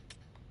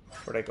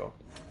 Where'd I go?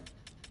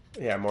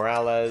 Yeah,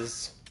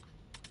 Morales.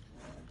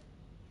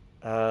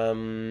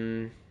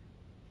 Do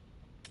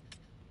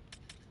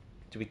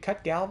we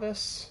cut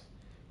Galvis?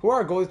 Who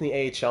are our goalies in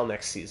the AHL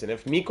next season?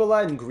 If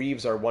Mikola and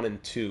Greaves are 1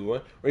 and 2,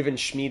 or even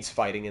Schmid's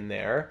fighting in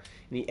there,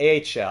 in the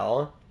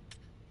AHL,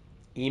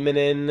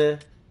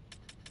 Emanin.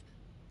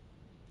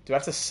 Do I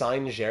have to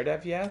sign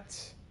Zherdev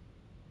yet?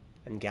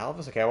 And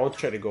Galvis? Okay, I won't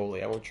trade a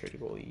goalie. I won't trade a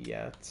goalie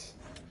yet.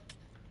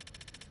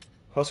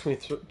 Who else can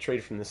we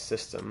trade from this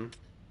system?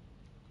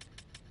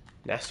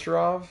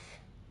 Nesterov?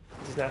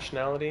 What's his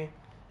nationality?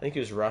 I think he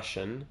was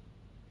Russian,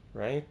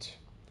 right?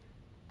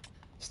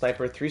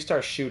 Sniper,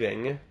 3-star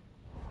shooting.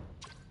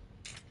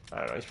 I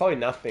don't know. He's probably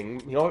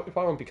nothing. You know, he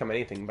probably won't become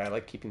anything, but I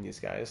like keeping these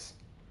guys.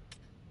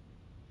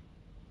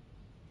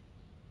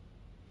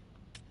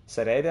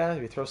 Sereda?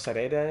 Do we throw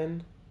Sereda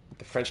in? With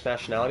the French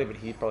nationality, but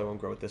he probably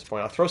won't grow at this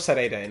point. I'll throw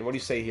Sereda in. What do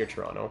you say here,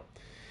 Toronto?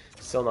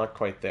 Still not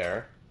quite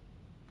there.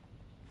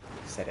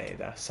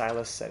 Sereda.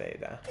 Silas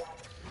Sereda.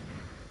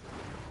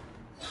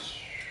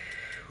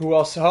 Who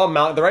else?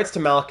 Oh, the rights to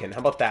Malkin. How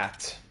about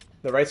that?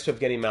 The rights to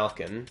Evgeny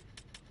Malkin.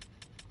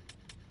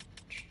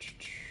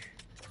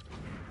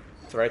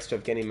 The rights to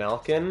Evgeny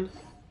Malkin.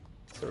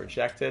 So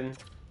rejected.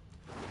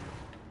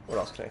 What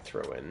else can I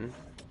throw in?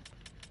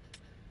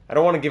 I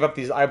don't want to give up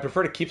these. I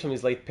prefer to keep some of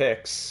these late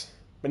picks.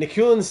 But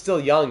Nikulin's still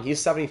young. He's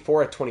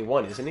 74 at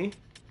 21, isn't he?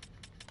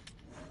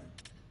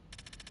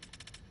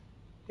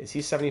 Is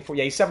he 74?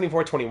 Yeah, he's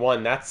 74 at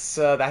 21. That's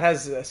that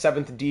has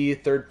 7th D,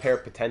 3rd pair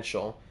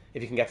potential.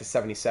 If you can get to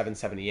 77,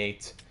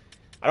 78.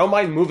 I don't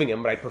mind moving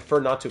him, but I'd prefer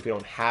not to if we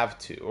don't have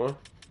to.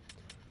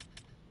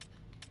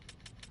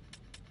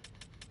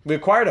 We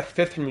acquired a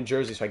 5th from New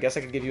Jersey, so I guess I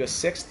could give you a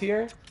 6th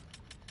here.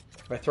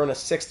 If I throw in a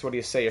 6th, what do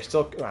you say? You're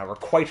still... we're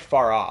quite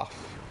far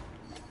off.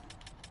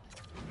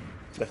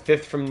 The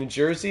 5th from New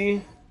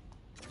Jersey?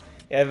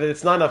 Yeah, if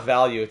it's not enough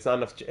value, it's not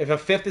enough... If a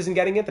 5th isn't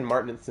getting it, then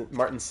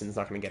Martinson's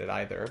not going to get it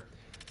either.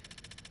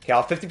 Okay,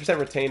 I'll 50%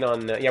 retain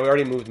on... yeah, we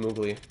already moved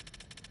Mugli.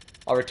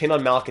 I'll retain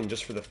on Malkin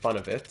just for the fun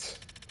of it.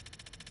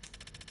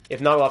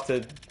 If not, we'll have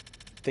to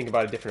think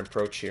about a different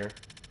approach here.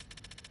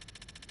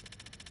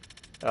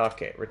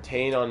 Okay,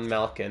 retain on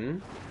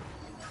Malkin.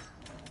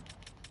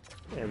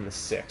 And the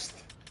 6th.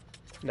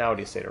 Now what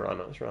do you say,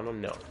 Toronto? Toronto?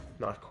 No,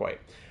 not quite.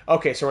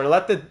 Okay, so we're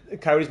going to let the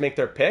Coyotes make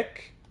their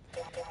pick.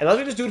 And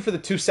let's just do it for the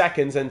 2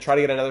 seconds and try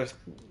to get another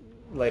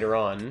later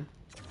on.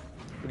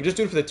 We can just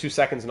do it for the 2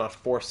 seconds and not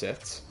force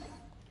it.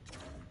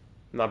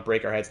 Not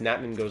break our heads.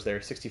 Natman goes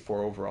there,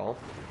 64 overall.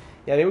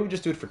 Yeah, maybe we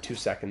just do it for 2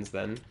 seconds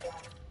then.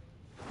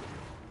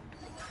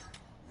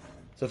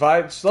 So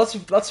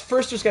let's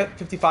first just get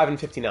 55 and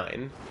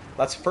 59.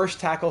 Let's first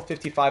tackle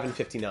 55 and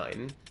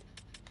 59.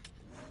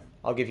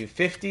 I'll give you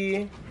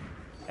 50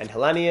 and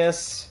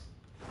Hellenius.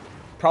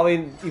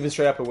 Probably even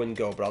straight up it wouldn't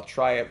go, but I'll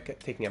try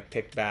taking a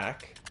pick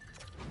back.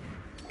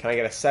 Can I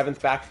get a 7th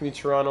back from you,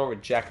 Toronto?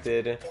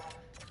 Rejected.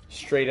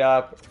 Straight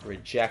up,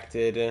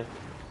 rejected.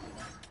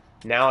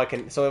 Now I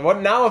can... So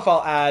what? Now if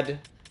I'll add...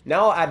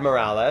 Now I'll add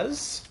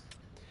Morales.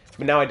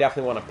 But now I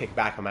definitely want to pick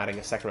back. I'm adding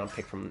a 2nd round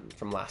pick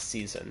from last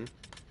season.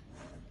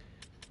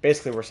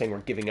 Basically, we're saying we're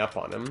giving up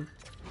on him.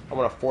 I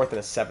want a 4th and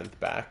a 7th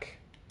back.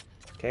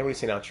 Okay, what do you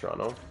say now,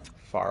 Toronto?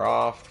 Far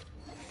off.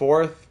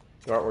 4th.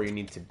 You aren't where you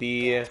need to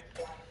be.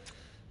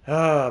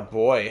 Oh,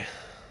 boy.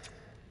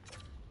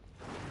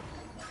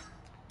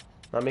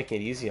 Not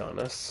making it easy on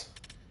us.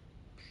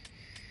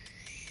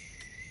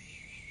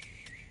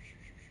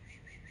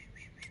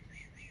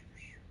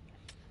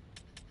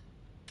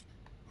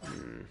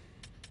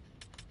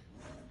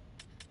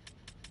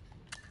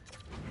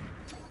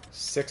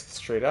 Sixth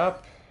straight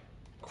up.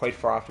 quite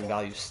far off in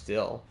value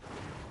still.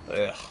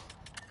 Ugh.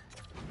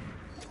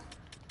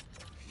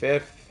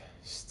 5th,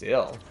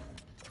 still.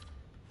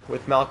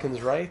 With Malkin's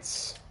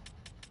rights.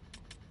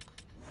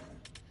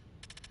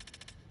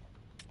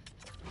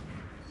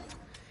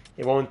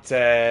 It won't.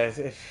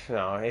 If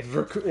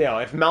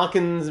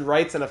Malkin's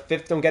rights and a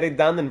 5th don't get it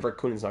done, then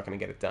Verkunen's not going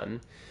to get it done.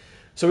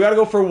 So we got to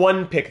go for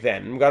 1 pick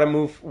then. We got to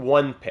move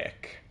 1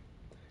 pick.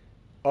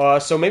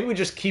 So maybe we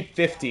just keep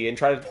 50 and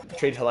try to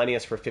trade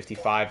Hellenius for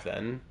 55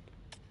 then.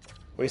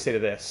 What do you say to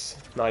this?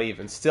 Not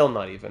even. Still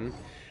not even.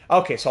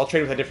 Okay, so I'll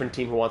trade with a different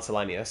team who wants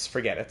Hellenius.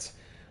 Forget it.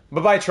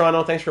 Bye-bye,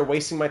 Toronto. Thanks for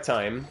wasting my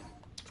time.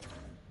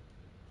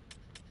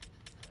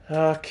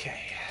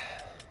 Okay.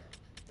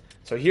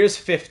 So here's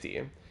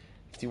 50.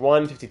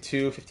 51,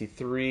 52,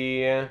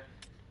 53,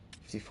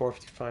 54,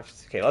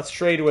 55. Okay, let's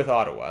trade with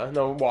Ottawa.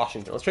 No,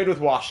 Washington. Let's trade with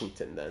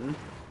Washington then.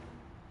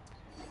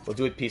 We'll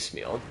do it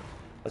piecemeal.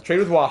 Let's trade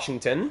with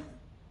Washington.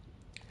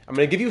 I'm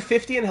going to give you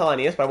 50 in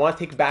Hellenius, but I want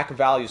to take back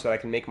value so that I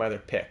can make my other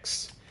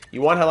picks.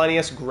 You want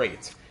Hellenius?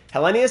 Great.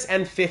 Hellenius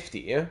and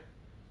 50.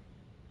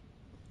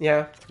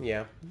 Yeah.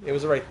 It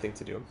was the right thing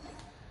to do.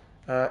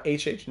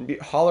 HH and B.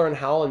 Holler and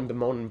Howl and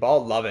Bemoan and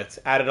Ball. Love it.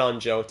 Add it on,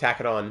 Joe.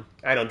 Tack it on.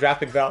 I know. Draft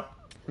pick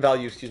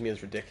value,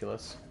 is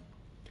ridiculous.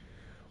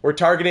 We're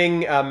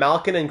targeting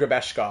Malkin and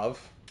Grebeshkov.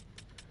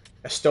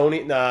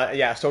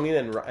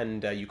 Estonian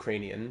and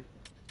Ukrainian.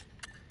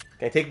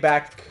 Can I take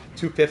back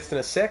 2 5ths and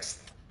a 6th?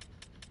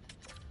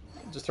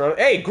 Just throw it.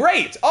 Hey,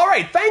 great! All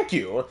right, thank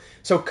you.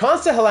 So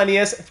Consta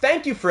Hellenius,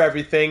 thank you for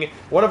everything.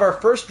 One of our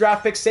first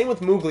draft picks. Same with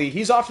Mugli.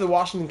 He's off to the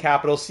Washington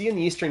Capitals. See you in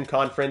the Eastern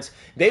Conference.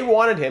 They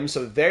wanted him,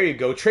 so there you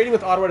go. Trading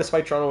with Ottawa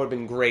despite Toronto would have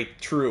been great.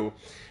 True.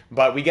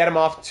 But we get him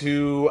off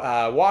to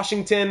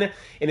Washington.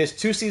 In his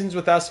 2 seasons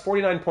with us,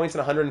 49 points in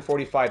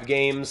 145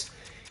 games.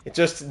 It's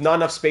just not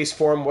enough space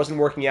for him. Wasn't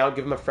working out.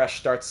 Give him a fresh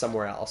start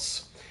somewhere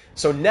else.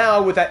 So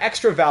now, with that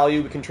extra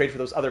value, we can trade for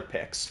those other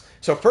picks.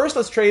 So first,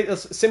 let's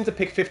sim to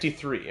pick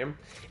 53.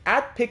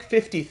 At pick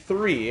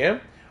 53,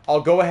 I'll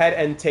go ahead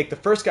and take the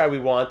first guy we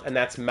want, and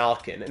that's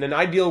Malkin. In an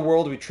ideal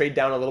world, we trade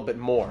down a little bit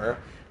more.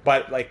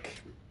 But,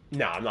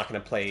 no, I'm not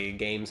going to play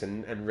games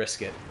and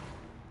risk it.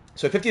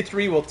 So at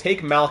 53, we'll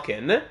take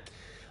Malkin.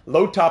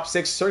 Low top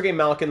 6, Sergei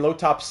Malkin. Low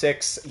top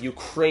 6,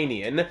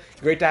 Ukrainian.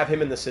 Great to have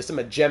him in the system.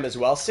 A gem as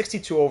well.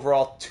 62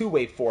 overall,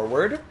 2-way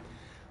forward.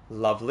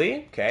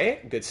 Lovely. Okay,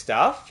 good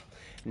stuff.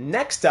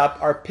 Next up,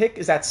 our pick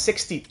is at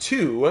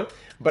 62,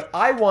 but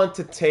I want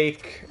to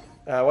take,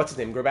 what's his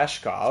name,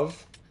 Grebeshkov.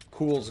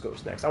 Cools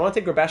goes next. I want to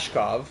take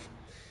Grebeshkov,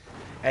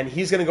 and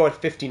he's going to go at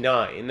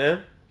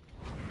 59.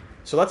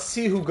 So let's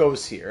see who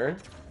goes here.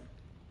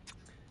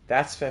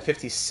 That's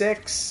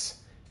 56.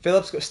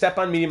 Phillips,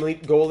 Stepan, medium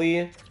elite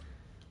goalie.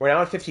 We're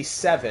now at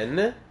 57.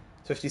 So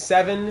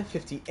 57,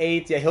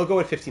 58. Yeah, he'll go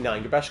at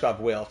 59.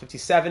 Grebeshkov will.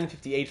 57,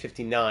 58,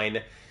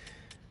 59.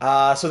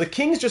 So the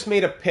Kings just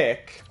made a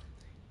pick.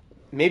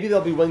 Maybe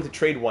they'll be willing to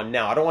trade one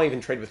now. I don't want to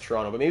even trade with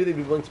Toronto, but maybe they'd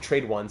be willing to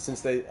trade one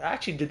since they...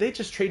 Actually, did they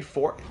just trade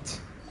for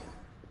it?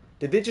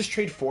 Did they just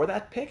trade for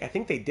that pick? I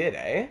think they did,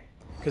 eh?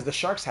 Because the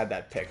Sharks had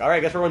that pick. All right, I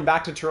guess we're going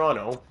back to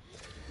Toronto.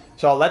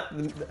 So I'll let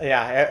them...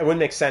 Yeah, it wouldn't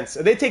make sense.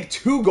 They take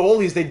 2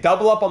 goalies. They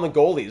double up on the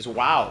goalies.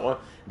 Wow.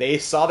 They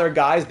saw their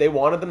guys. They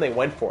wanted them. They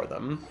went for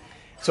them.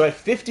 So at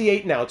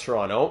 58 now,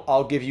 Toronto,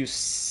 I'll give you...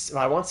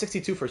 I want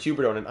 62 for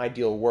Huberdeau in an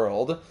ideal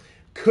world.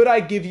 Could I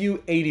give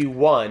you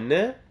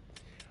 81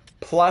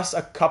 plus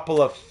a couple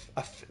of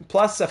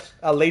plus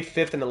a late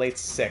 5th and a late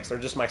 6th, or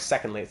just my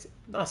second late,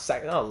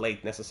 not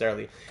late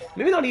necessarily,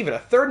 maybe not even a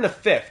 3rd and a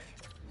 5th,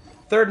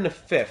 3rd and a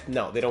 5th.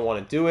 No, they don't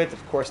want to do it.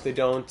 Of course they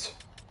don't.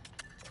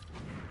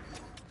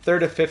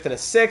 3rd, a 5th, and a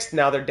 6th.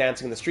 Now they're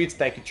dancing in the streets.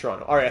 Thank you,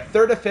 Toronto. All right, a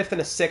 3rd, a 5th,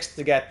 and a 6th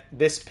to get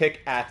this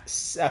pick at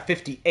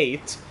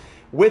 58.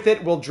 With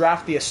it, we'll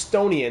draft the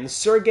Estonian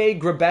Sergei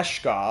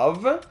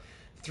Grebeshkov.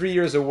 3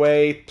 years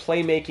away,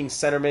 playmaking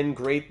centerman.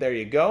 Great, there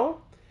you go.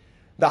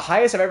 The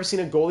highest I've ever seen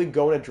a goalie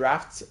go in a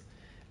draft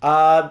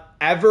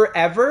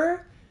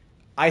ever.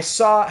 I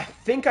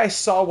think I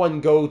saw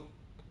one go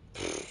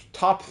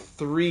top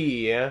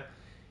 3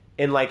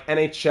 in like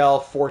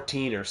NHL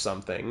 14 or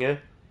something.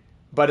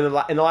 But in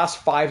the last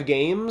 5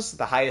 games,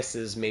 the highest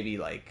is maybe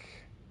like,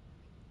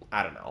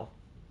 I don't know,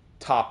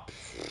 top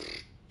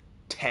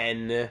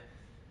 10,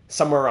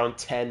 somewhere around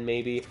 10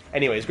 maybe.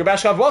 Anyways,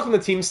 Grebeshkov, welcome to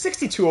the team.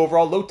 62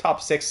 overall, low top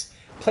 6,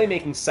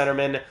 playmaking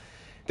centerman.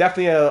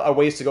 Definitely a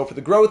ways to go for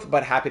the growth,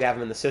 but happy to have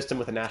him in the system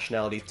with a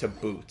nationality to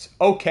boot.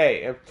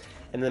 Okay, and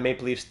then the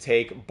Maple Leafs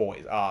take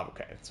boys.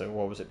 Okay, so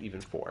what was it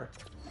even for?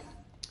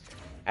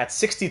 At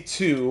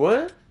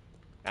 62,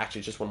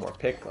 actually just one more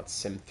pick. Let's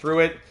sim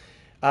through it.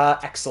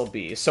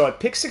 XLB. So at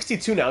pick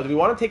 62 now, do we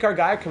want to take our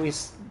guy, or can we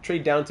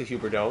trade down to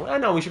Huberdeau?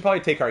 No, we should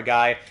probably take our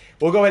guy.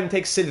 We'll go ahead and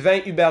take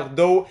Sylvain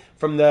Huberdeau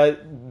from the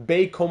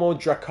Baie-Comeau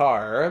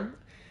Drakkar.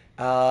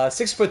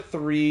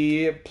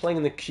 6'3", playing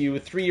in the queue,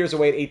 3 years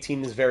away at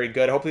 18 is very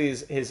good. Hopefully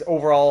his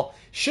overall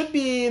should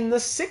be in the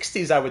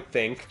 60s, I would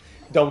think.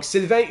 Donc,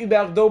 Sylvain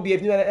Huberdeau,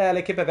 bienvenue à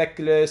l'équipe avec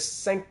le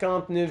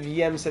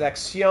 59e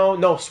sélection.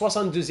 Non,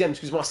 62e,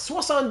 excuse-moi.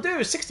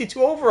 62, 62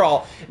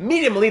 overall.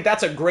 Medium elite,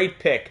 that's a great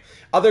pick.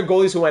 Other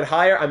goalies who went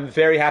higher, I'm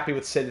very happy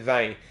with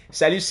Sylvain.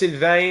 Salut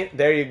Sylvain,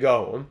 there you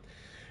go.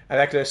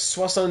 Avec le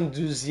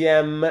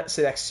 72e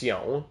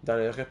sélection dans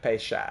le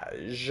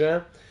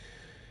repêchage.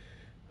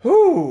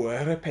 Ooh,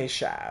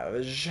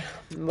 repêchage.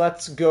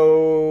 Let's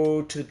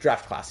go to the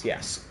draft class,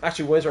 yes.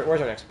 Actually, where's our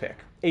next pick?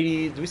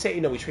 80, did we say,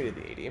 no, we traded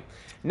the 80.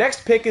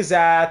 Next pick is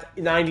at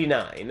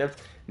 99.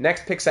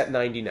 Next pick's at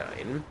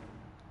 99.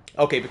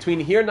 Okay, between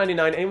here and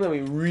 99, anyone that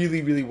we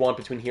really, really want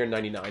between here and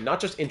 99.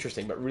 Not just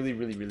interesting, but really,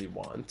 really, really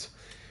want.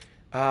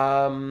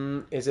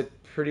 Is it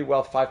pretty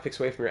well 5 picks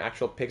away from your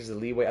actual pick? Is the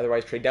leeway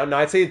otherwise trade down? No,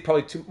 I'd say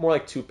probably more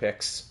like 2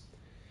 picks.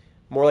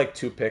 More like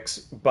 2 picks,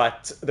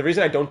 but the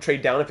reason I don't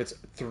trade down if it's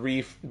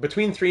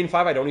between 3 and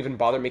 5, I don't even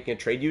bother making a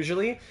trade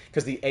usually,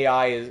 because the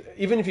AI is,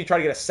 even if you try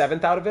to get a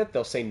 7th out of it,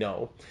 they'll say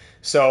no.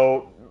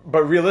 So,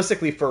 but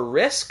realistically for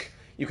risk,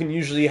 you can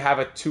usually have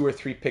a 2 or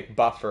 3 pick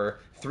buffer.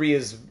 3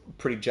 is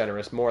pretty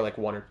generous, more like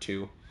 1 or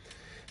 2.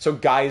 So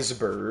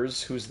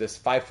Geisbers, who's this?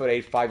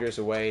 5'8", 5 years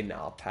away. No,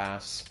 I'll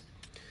pass.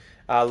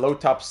 Low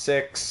top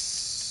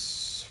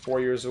 6,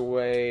 4 years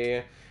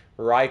away.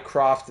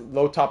 Rycroft,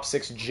 low top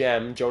 6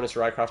 gem. Jonas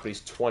Rycroft, but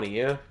he's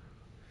 20.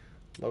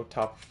 Low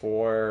top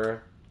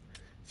 4.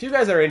 A few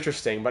guys that are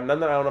interesting, but none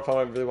that I don't know if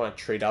I really want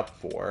to trade up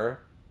for.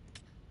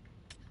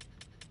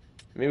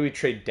 Maybe we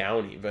trade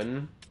down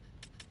even.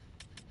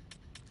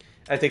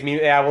 I think,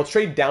 yeah, we'll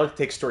trade down to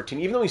take Stortine.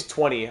 Even though he's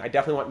 20, I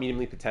definitely want medium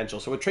elite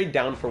potential. So we'll trade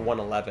down for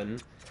 111.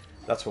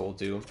 That's what we'll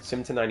do.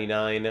 Sim to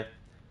 99.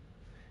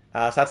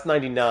 So that's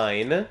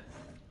 99.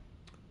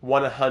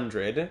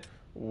 100.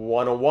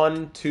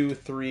 101, 2,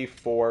 3,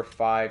 4,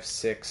 5,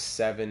 6,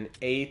 7,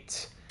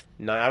 8,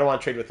 9. I don't want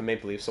to trade with the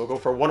Maple Leafs, so we'll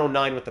go for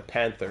 109 with the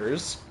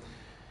Panthers.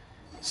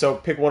 So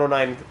pick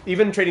 109.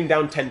 Even trading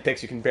down 10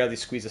 picks, you can barely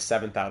squeeze a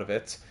 7th out of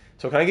it.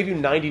 So can I give you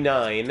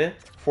 99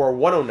 for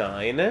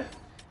 109, and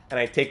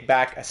I take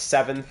back a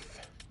 7th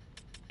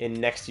in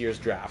next year's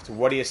draft?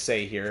 What do you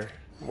say here?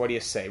 What do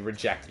you say?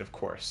 Rejected, of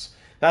course.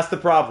 That's the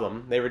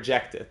problem. They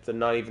reject it. They're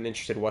not even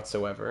interested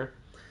whatsoever.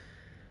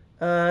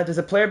 Does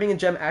a player being a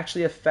gem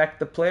actually affect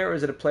the player, or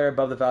is it a player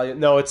above the value?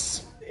 No,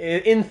 it's,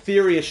 in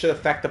theory, it should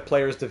affect the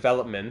player's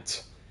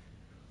development.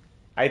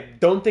 I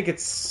don't think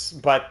it's,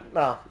 but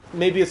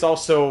maybe it's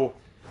also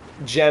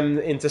gem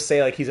into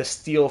say like he's a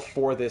steal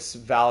for this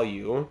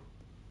value.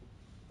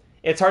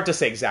 It's hard to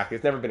say exactly.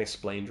 It's never been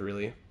explained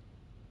really.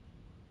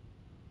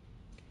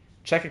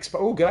 Check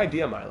oh, good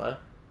idea, Mila.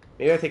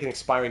 Maybe I take an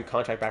expiring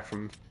contract back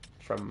from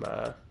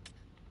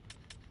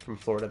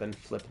Florida, then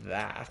flip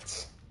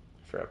that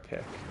for a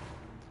pick.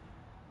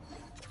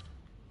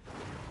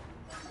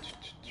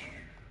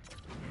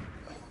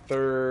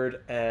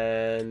 Third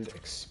and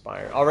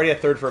expire. Already a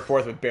third for a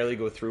 4th would barely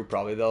go through.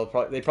 Probably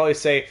they'd probably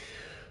say,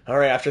 "All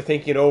right, after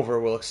thinking it over,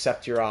 we'll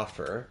accept your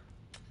offer."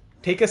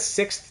 Take a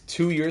 6th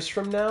 2 years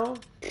from now?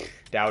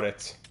 Doubt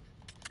it.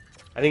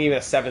 I think even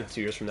a 7th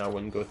 2 years from now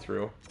wouldn't go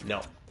through.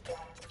 No.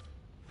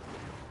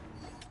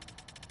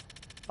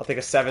 I'll take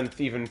a 7th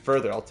even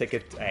further. I'll take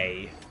it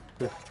a.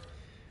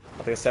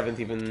 I'll take a 7th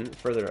even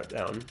further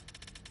down.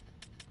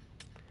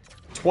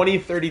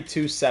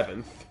 2032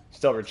 7th.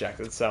 Still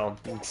rejected, so,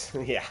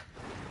 yeah.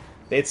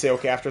 They'd say,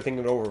 okay, after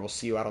thinking it over, we'll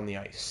see you out on the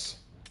ice.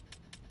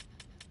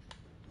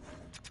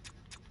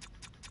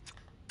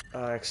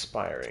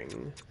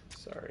 Expiring.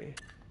 Sorry.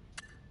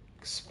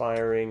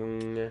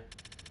 Expiring.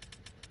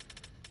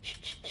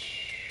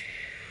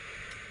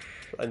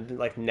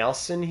 Like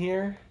Nelson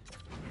here?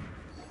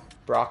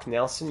 Brock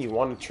Nelson, you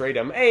want to trade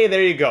him? Hey,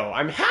 there you go.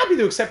 I'm happy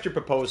to accept your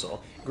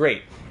proposal.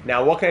 Great.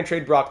 Now, what can I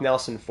trade Brock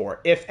Nelson for?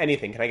 If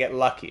anything, can I get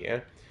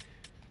lucky?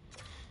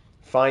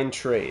 Fine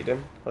trade.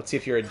 Let's see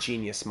if you're a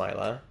genius,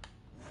 Mila.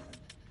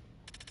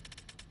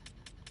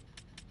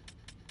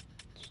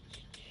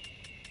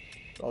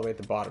 All the way at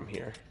the bottom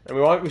here.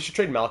 And we should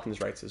trade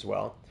Malkin's rights as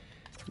well.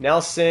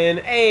 Nelson,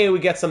 hey, we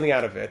get something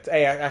out of it.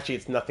 Hey, actually,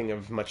 it's nothing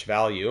of much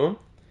value.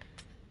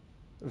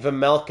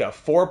 Vemelka,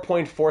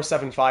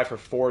 4.475 for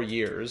 4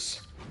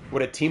 years.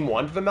 Would a team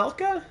want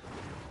Vemelka?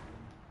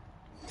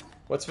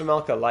 What's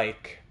Vemelka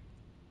like?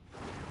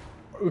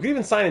 We could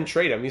even sign and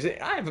trade him.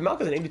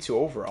 Vemelka's an 82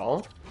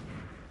 overall.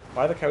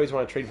 Why do the Coyotes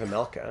want to trade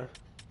Vemelka?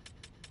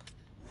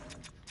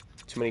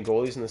 Too many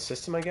goalies in the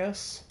system, I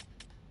guess?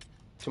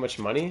 Too much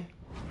money?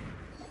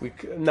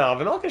 No,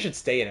 Vemelka should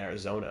stay in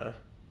Arizona.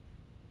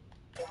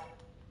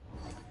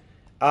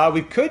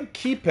 We could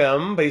keep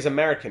him, but he's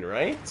American,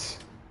 right?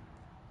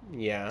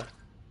 Yeah.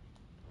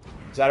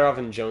 Zadorov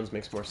and Jones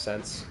makes more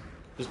sense.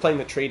 Just playing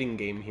the trading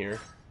game here.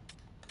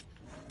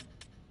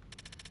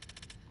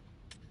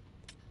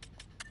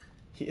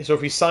 So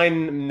if we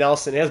sign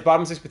Nelson, he has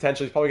bottom 6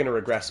 potential. He's probably going to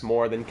regress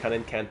more than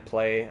Cunnin can't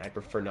play. I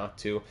prefer not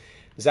to.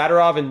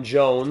 Zadorov and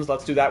Jones.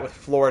 Let's do that with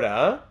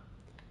Florida.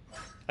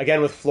 Again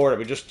with Florida.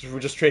 We just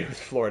traded with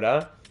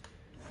Florida.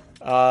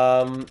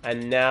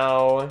 And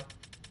now,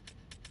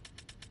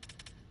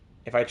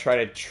 if I try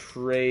to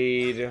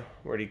trade,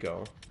 where'd he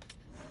go?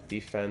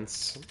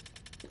 defense.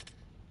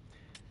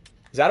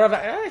 Zadorov,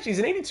 actually, he's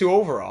an 82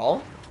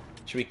 overall.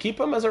 Should we keep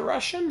him as a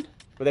Russian?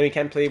 But then we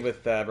can't play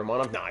with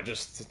Romanov? Nah,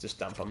 just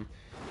dump him.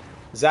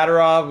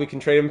 Zadorov, we can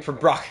trade him for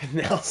Brock and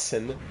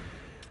Nelson.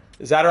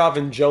 Zadorov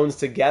and Jones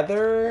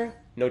together.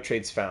 No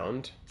trades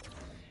found.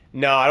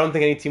 No, I don't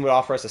think any team would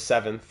offer us a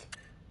 7th.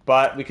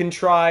 But we can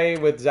try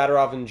with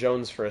Zadorov and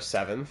Jones for a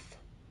 7th.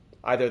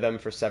 Either of them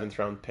for 7th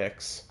round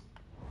picks.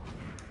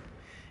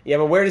 Yeah,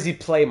 but where does he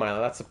play, Milo?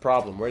 That's the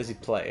problem. Where does he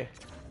play?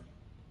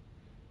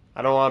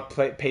 I don't want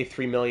to pay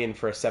 $3 million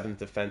for a 7th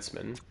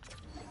defenseman.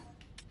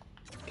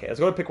 Okay, let's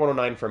go to pick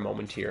 109 for a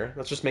moment here.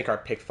 Let's just make our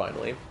pick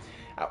finally.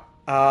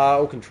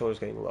 Oh, controller's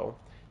getting low.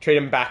 Trade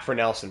him back for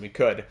Nelson. We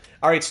could.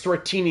 All right,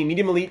 Stortini,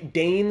 medium elite,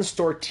 Dane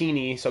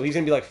Stortini. So he's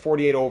going to be like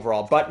 48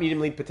 overall, but medium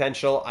elite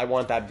potential. I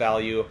want that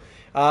value.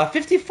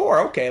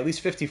 54. Okay, at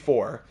least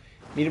 54.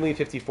 Medium elite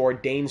 54,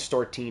 Dane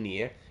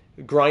Stortini.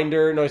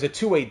 Grinder. No, he's a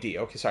 2-way D.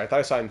 Okay, sorry. I thought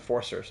I saw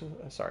Enforcer.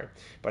 Sorry.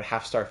 But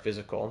half-star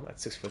physical at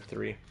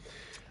 6'3".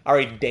 All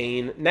right,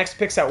 Dane. Next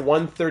pick's at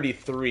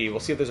 133.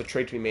 We'll see if there's a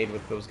trade to be made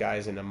with those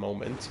guys in a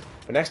moment.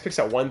 But next pick's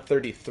at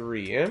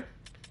 133.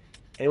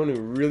 Anyone we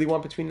really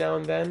want between now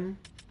and then?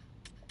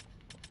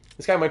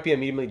 This guy might be a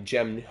medium elite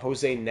gem.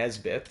 Jose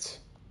Nesbitt.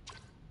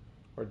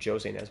 Or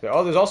Jose Nesbitt.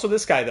 Oh, there's also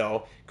this guy,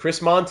 though. Chris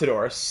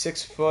Montador.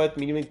 6 foot,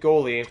 medium elite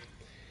goalie.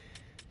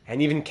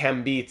 And even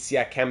Cam Beats.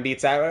 Yeah, Cam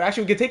Beats.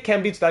 Actually, we could take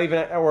Cam Beats without even,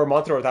 or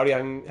Montador without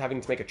even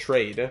having to make a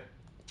trade.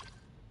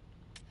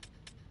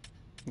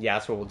 Yeah,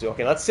 that's what we'll do.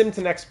 Okay, let's sim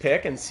to next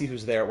pick and see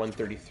who's there at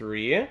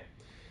 133.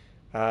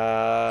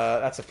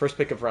 That's the first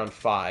pick of round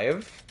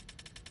 5.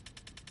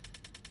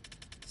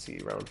 Let's see,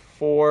 round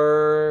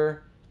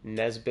 4.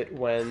 Nesbitt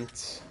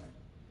went.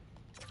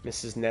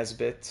 Mrs.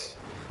 Nesbitt.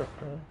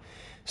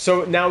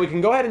 So now we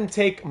can go ahead and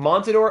take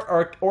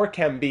Montador or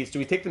Cam Beats. Do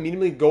we take the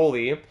medium elite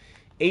goalie,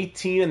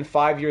 18 and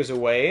 5 years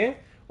away,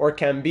 or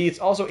Cam Beats,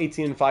 also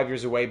 18 and 5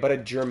 years away, but a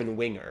German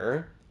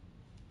winger?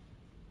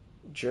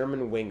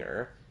 German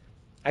winger.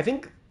 I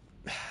think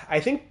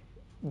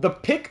the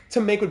pick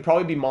to make would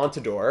probably be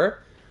Montador,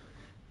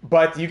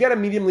 but you get a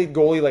medium elite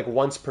goalie like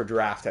once per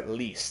draft at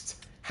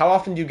least. How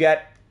often do you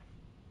get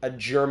a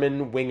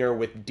German winger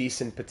with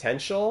decent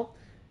potential?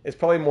 It's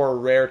probably more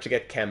rare to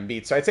get Cam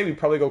Beats. So I'd say we'd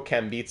probably go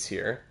Cam Beats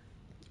here.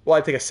 Well,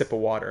 I'd take a sip of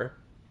water.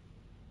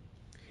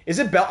 Is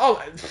it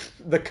Oh,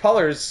 the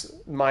colors.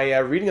 My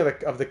reading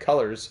of the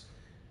colors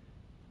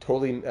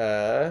totally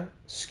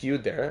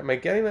skewed there. Am I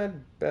getting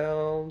that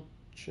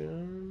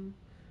Belgium?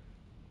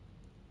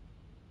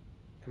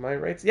 Am I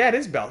right? Yeah, it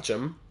is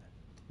Belgium.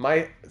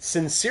 My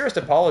sincerest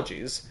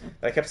apologies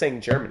that I kept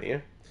saying Germany. I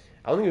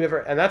don't think we've ever...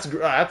 And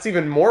that's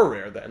even more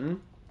rare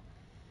then.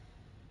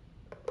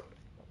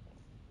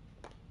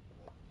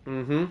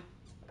 Mm-hmm.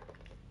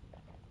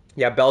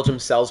 Yeah, Belgium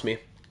sells me.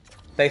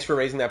 Thanks for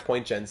raising that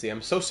point, Gen Z.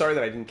 I'm so sorry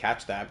that I didn't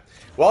catch that.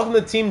 Welcome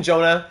to the team,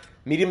 Jonah.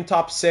 Medium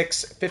top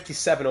 6,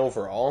 57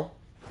 overall.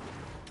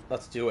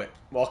 Let's do it.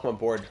 Welcome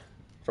aboard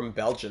from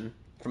Belgium.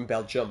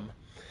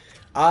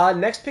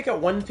 Next pick at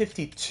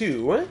 152.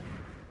 Do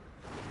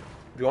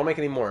you want to make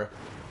any more?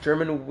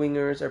 German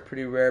wingers are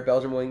pretty rare.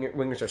 Belgian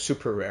wingers are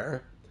super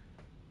rare.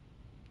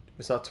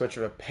 It's not too much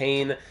of a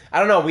pain. I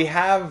don't know. We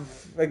have...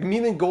 Like,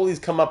 medium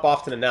goalies come up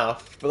often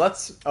enough. But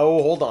let's...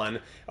 Oh, hold on.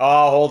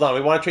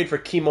 We want to trade for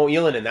Kimmo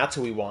Ylönen. That's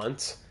who we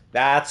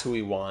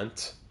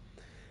want.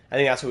 I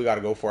think that's what we got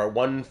to go for.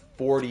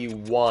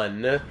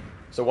 141.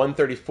 So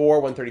 134,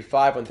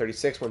 135,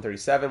 136,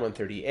 137,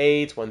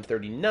 138,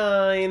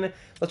 139.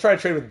 Let's try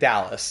to trade with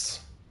Dallas.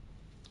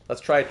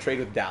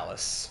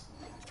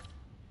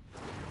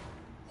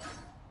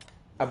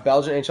 A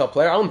Belgian NHL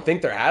player? I don't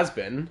think there has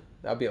been.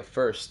 That would be a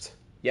first.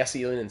 Yes,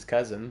 Ylönen's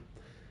cousin.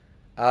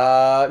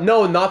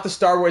 No, not the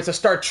Star Wars. It's a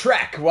Star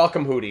Trek.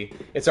 Welcome, Hootie.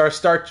 It's our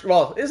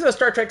Well, is it a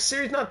Star Trek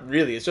series? Not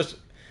really. It's just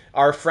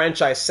our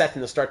franchise set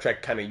in the Star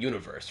Trek kind of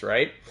universe,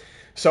 right?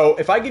 So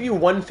if I give you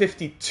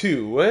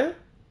 152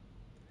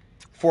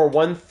 for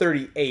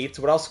 138,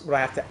 what else would I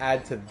have to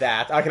add to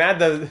that? I can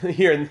add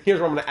here's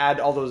where I'm going to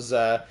add all those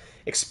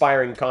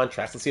expiring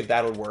contracts. Let's see if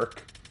that'll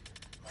work.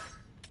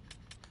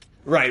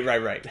 Right.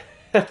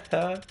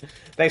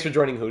 Thanks for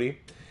joining, Hootie.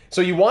 So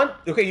you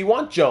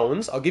want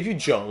Jones. I'll give you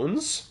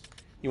Jones.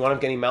 You want him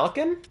getting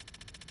Malkin?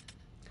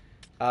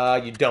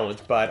 You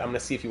don't, but I'm going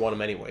to see if you want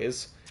him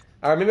anyways.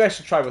 Or maybe I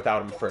should try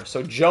without him first.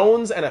 So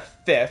Jones and a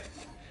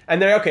 5th.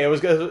 And there, okay, it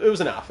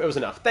was enough.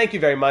 Thank you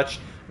very much.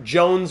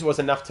 Jones was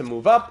enough to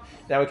move up.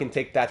 Now we can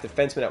take that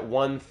defenseman at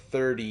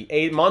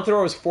 138.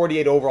 Montador was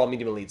 48 overall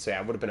medium elite, so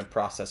yeah, it would have been a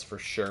process for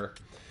sure.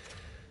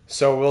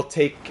 So we'll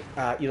take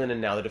Ylönen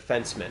now, the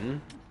defenseman.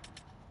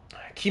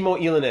 Kimmo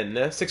Ylönen,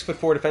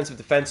 6'4" defensive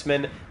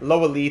defenseman,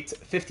 low elite,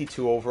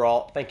 52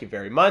 overall. Thank you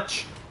very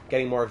much.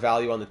 Getting more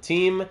value on the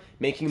team,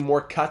 making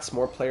more cuts,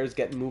 more players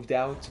get moved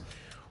out.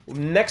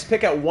 Next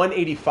pick at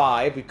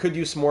 185. We could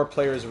use some more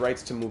players'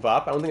 rights to move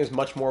up. I don't think there's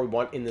much more we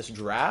want in this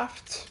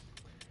draft.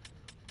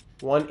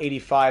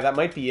 185, that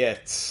might be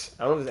it.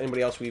 I don't know if there's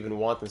anybody else we even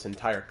want in this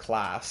entire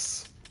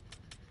class.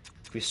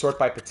 If we sort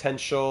by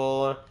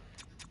potential,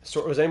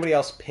 So was anybody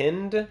else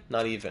pinned?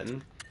 Not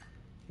even.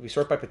 We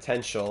sort by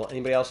potential.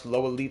 Anybody else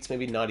low elites?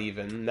 Maybe not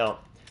even. No.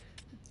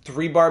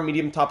 3-bar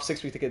medium top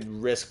 6 we think at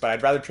risk, but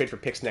I'd rather trade for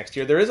picks next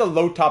year. There is a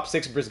low top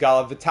 6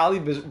 Brizgalov.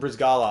 Vitaly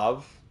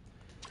Brizgalov.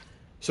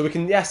 So we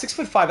can, yeah,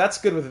 6'5", that's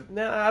good with,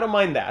 nah, I don't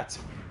mind that.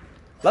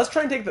 Let's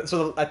try and take, at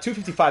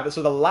 255,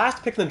 so the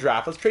last pick in the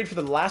draft, let's trade for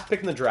the last pick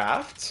in the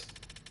draft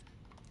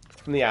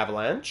from the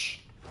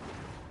Avalanche.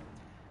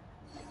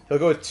 He'll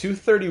go at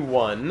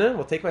 231.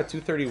 We'll take him at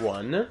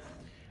 231.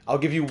 I'll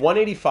give you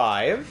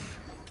 185.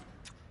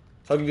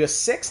 So I'll give you a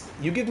 6th.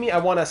 You give me, I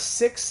want a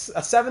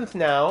 7th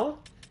now.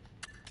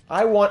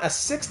 I want a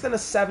 6th and a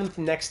 7th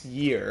next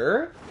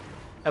year.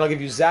 And I'll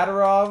give you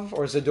Zadorov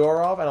or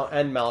Zadorov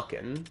and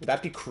Malkin. Would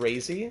that be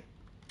crazy?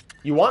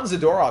 You want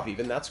Zadorov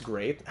even. That's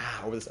great.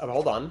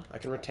 Hold on. I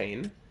can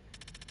retain.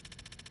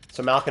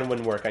 So Malkin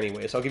wouldn't work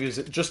anyway. So I'll give you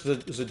just the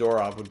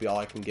Zadorov would be all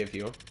I can give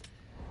you.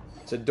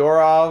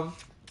 Zadorov,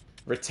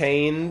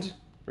 retained,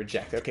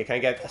 rejected. Okay, can I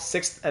get a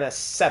 6th and a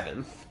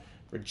 7th?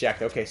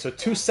 Rejected. Okay, so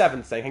 2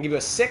 7ths then. Can I give you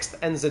a 6th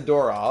and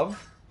Zadorov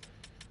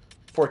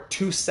for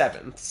 2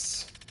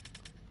 7ths?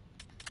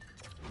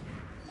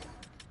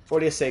 What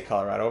do you say,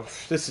 Colorado?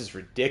 This is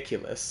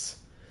ridiculous.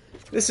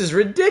 This is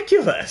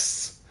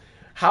ridiculous.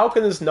 How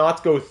can this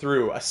not go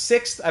through? A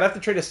 6th, I'd have to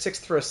trade a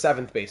 6th for a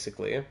 7th,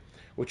 basically,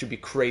 which would be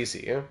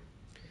crazy.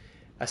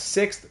 A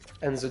 6th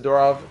and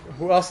Zadorov.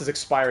 Who else is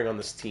expiring on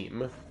this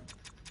team?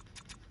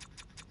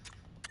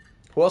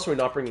 Who else are we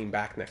not bringing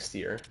back next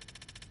year?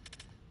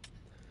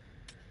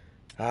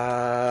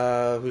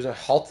 Who's a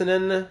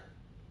Haltinen?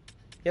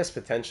 He has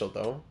potential,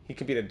 though. He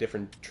could be in a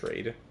different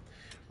trade.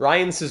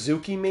 Ryan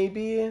Suzuki,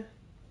 maybe?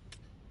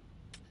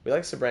 We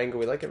like Sabrango.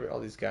 We like all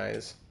these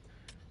guys.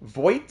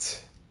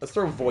 Voigt? Let's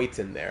throw Voigt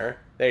in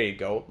there. There you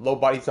go. Low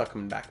body. He's not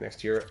coming back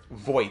next year.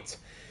 Voigt.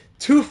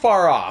 Too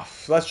far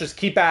off. Let's just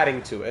keep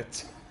adding to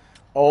it.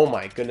 Oh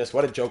my goodness.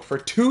 What a joke. For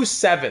 2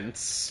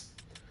 7ths.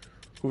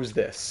 Who's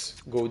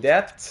this?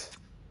 Godet.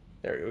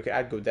 There we go. We can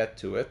add Godet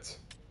to it.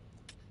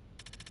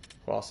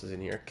 Who else is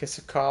in here?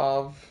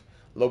 Kisakov.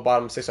 Low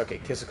bottom 6. Okay,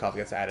 Kisakov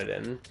gets added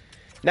in.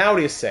 Now what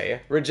do you say?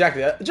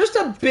 Rejected. Just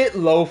a bit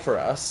low for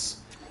us.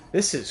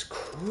 This is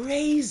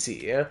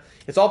crazy.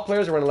 It's all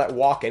players we're going to let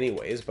walk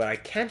anyways, but I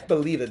can't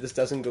believe that this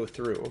doesn't go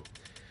through.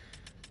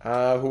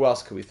 Who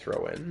else could we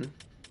throw in?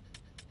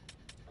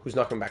 Who's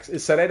not coming back?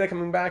 Is Sareda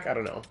coming back? I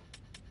don't know.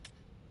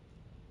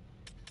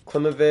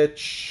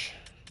 Klimovich.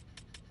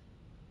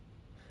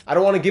 I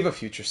don't want to give a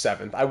future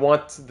 7th. I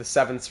want the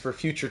 7ths for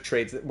future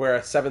trades where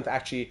a 7th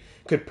actually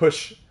could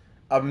push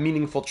a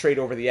meaningful trade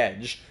over the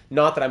edge.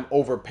 Not that I'm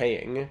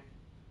overpaying.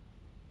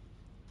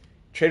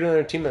 Trade with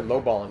another team and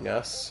lowballing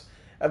us.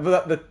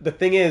 The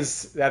thing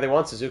is, yeah, they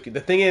want Suzuki.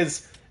 The thing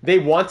is, they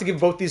want to give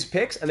both these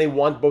picks, and they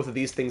want both of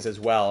these things as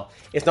well.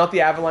 It's not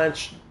the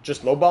Avalanche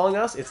just lowballing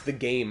us. It's the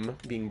game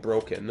being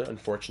broken,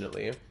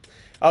 unfortunately.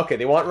 Okay,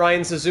 they want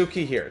Ryan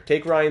Suzuki here.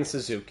 Take Ryan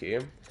Suzuki.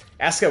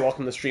 Eska,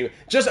 welcome to the stream.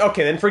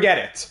 Okay, then forget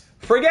it.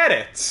 Forget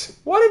it.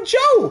 What a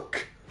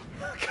joke.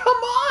 Come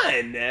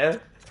on.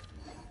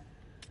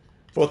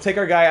 We'll take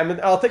our guy.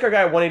 I'll take our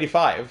guy at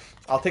 185.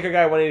 I'll take our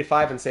guy at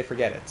 185 and say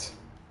forget it.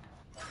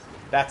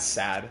 That's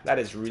sad. That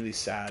is really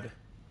sad.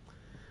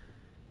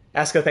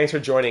 Eska, thanks for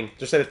joining.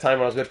 Just at a time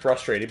when I was a bit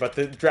frustrated, but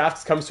the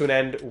draft comes to an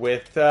end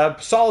with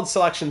solid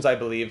selections, I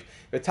believe.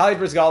 Vitaly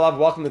Brizgalov,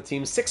 welcome to the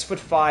team.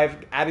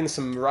 6'5", adding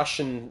some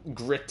Russian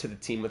grit to the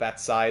team with that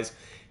size.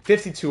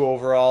 52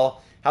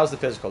 overall. How's the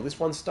physical? At least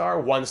 1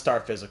 star? 1 star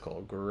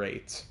physical.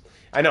 Great.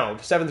 I know,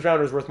 7th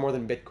rounder is worth more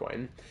than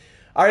Bitcoin.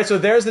 All right, so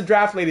there's the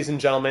draft, ladies and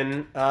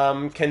gentlemen.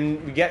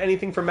 Can we get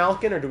anything for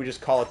Malkin, or do we just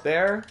call it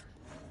there?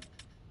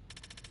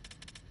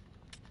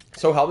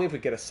 So help me if we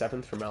get a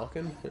 7th for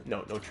Malkin.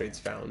 No trades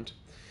found.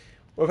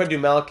 What if I do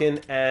Malkin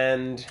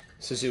and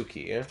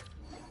Suzuki?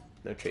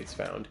 No trades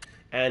found.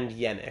 And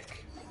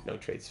Yannick. No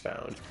trades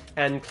found.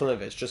 And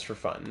Klimovich, just for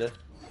fun.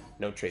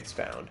 No trades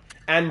found.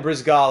 And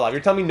Brizgalov. You're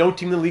telling me no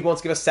team in the league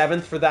wants to give a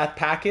 7th for that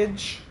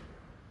package?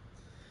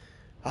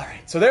 All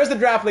right, so there's the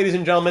draft, ladies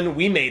and gentlemen.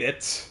 We made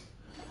it.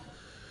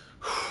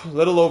 A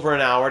little over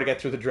an hour to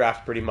get through the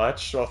draft, pretty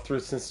much. Well,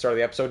 through since the start of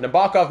the episode.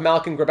 Nabokov,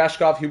 Malkin,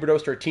 Grabeshkov, Huberdeau,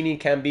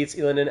 Startini, Kambits,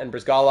 Ilanin, and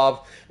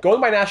Brizgalov.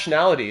 Going by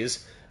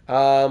nationalities,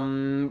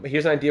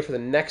 here's an idea for the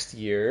next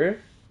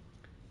year.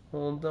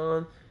 Hold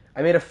on.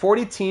 I made a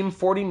 40-team,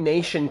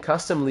 40-nation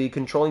custom league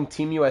controlling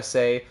Team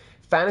USA.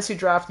 Fantasy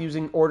draft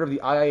using order of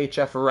the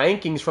IIHF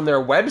rankings from their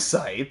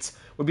website.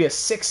 Would be a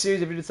 6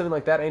 series if you did something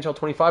like that. NHL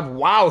 25.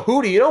 Wow,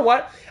 Hootie. You know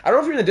what? I don't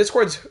know if you're in the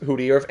Discord's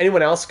Hootie or if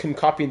anyone else can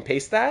copy and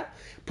paste that.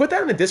 Put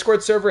that in the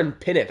Discord server and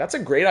pin it. That's a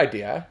great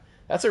idea.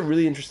 That's a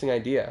really interesting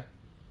idea.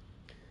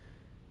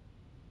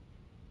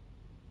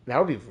 That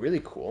would be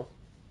really cool.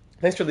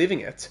 Thanks for leaving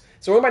it.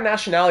 So going by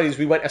nationalities,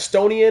 we went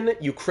Estonian,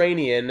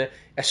 Ukrainian,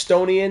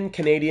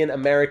 Canadian,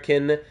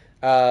 American,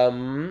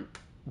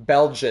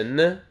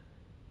 Belgian,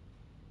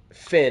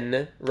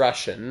 Finn,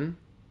 Russian.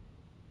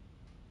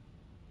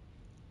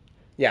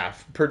 Yeah,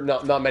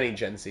 not many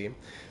Gen Z.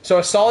 So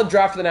a solid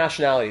draft for the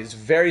nationalities.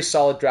 Very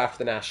solid draft for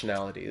the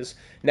nationalities.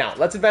 Now,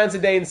 let's advance the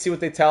day and see what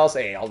they tell us.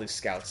 Hey, all these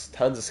scouts.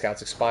 Tons of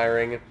scouts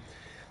expiring.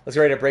 Let's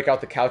get ready to break out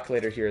the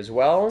calculator here as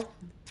well.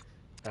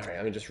 All right,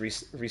 let me just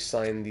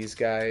re-sign these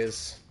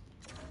guys.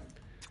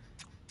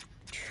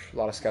 A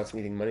lot of scouts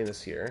needing money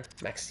this year.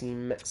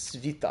 Maxim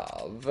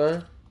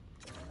Svitov.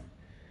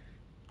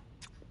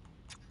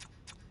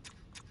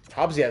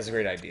 Hobbsy has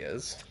great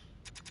ideas.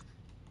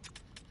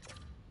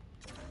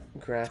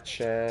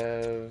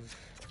 Grachev.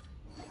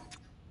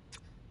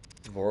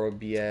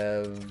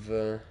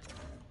 Vorobiev.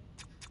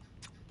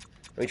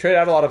 We traded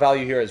out a lot of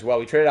value here as well.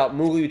 We traded out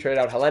Mugli, we traded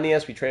out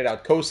Hellenius, we traded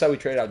out Kosa, we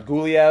traded out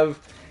Guliev.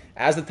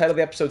 As the title of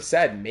the episode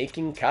said,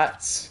 making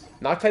cuts.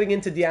 Not cutting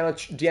into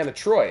Deanna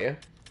Troy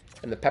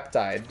and the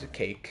peptide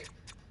cake.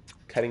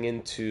 Cutting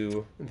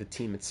into the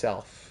team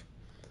itself.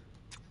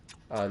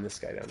 And this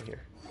guy down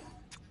here.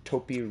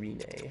 Topi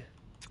Rene.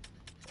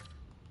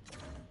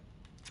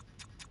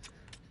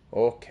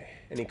 Okay.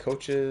 Any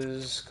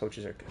coaches?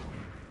 Coaches are good.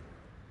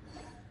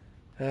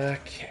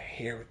 Okay,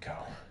 here we go.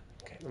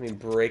 Okay, let me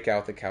break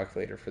out the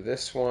calculator for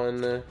this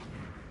one.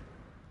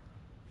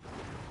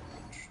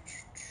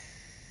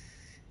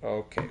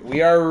 Okay,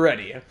 we are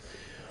ready.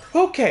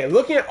 Okay,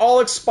 looking at all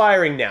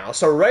expiring now.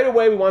 So right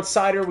away, we want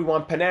Sider, we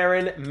want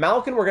Panarin.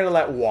 Malkin, we're going to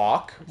let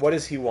walk. What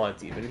does he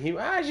want even? He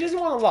doesn't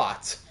want a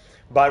lot.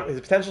 But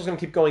his potential is going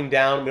to keep going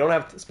down. We don't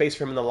have space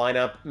for him in the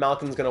lineup.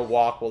 Malkin's going to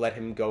walk. We'll let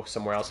him go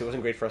somewhere else. He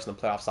wasn't great for us in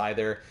the playoffs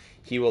either.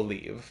 He will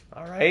leave.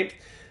 All right.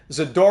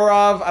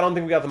 Zadorov, I don't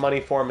think we got the money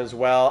for him as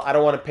well. I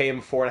don't want to pay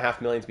him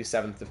 $4.5 million to be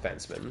 7th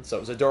defenseman.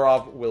 So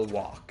Zadorov will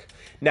walk.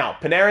 Now,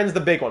 Panarin's the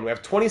big one. We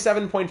have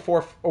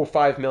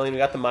 $27.405 million. We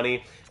got the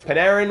money.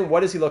 Panarin,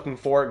 what is he looking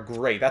for?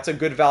 Great. That's a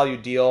good value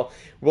deal.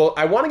 Well,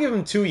 I want to give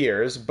him 2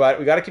 years, but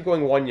we got to keep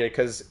going 1 year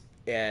because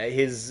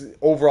his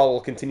overall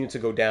will continue to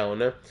go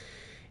down.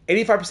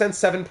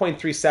 85%,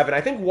 7.37. I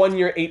think 1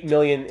 year, $8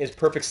 million is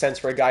perfect sense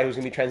for a guy who's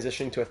going to be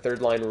transitioning to a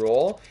third line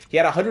role. He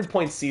had a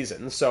 100-point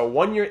season, so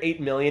 1 year, $8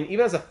 million,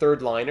 even as a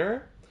third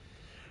liner.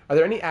 Are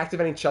there any active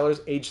NHLers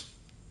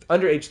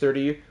under age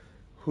 30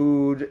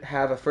 who'd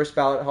have a first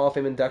ballot Hall of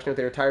Fame induction if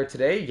they retired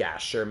today? Yeah,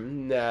 sure.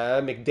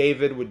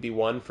 McDavid would be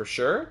one for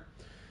sure.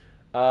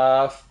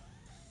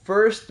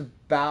 First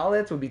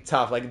ballot would be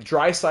tough. Like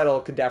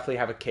Draisaitl could definitely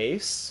have a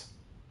case.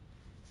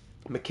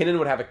 McKinnon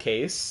would have a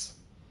case.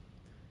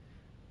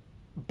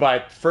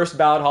 But first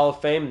ballot Hall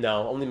of Fame,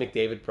 no. Only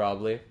McDavid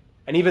probably.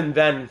 And even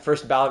then,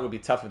 first ballot would be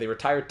tough if they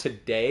retired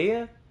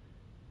today.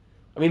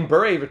 I mean,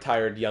 Bure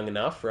retired young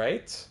enough,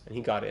 right? And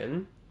he got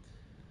in.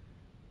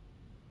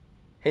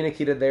 Hey,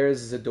 Nikita,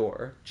 there's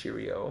Zador.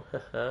 Cheerio.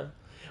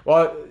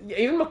 Well,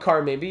 even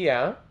Makar maybe,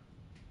 yeah.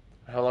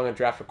 How long a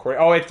draft recording?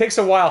 Oh, it takes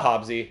a while,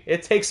 Hobbsy.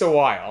 It takes a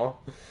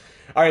while.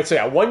 All right, so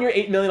yeah, 1 year,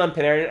 $8 million on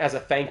Panarin as a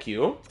thank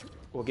you.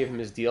 We'll give him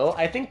his deal.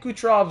 I think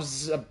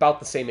Kucherov's about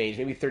the same age,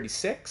 maybe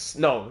 36.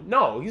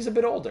 No, he's a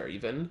bit older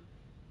even.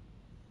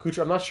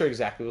 Kucherov, I'm not sure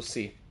exactly. We'll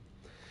see.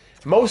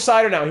 Mo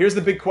Sider now. Here's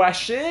the big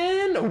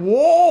question.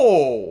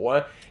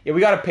 Whoa! Yeah, we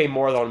got to pay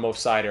more though on Mo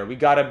Sider. We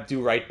got to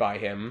do right by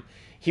him.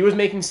 He was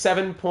making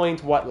 7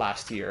 point what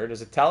last year?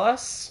 Does it tell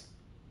us?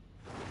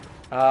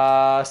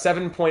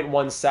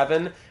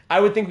 7.17. I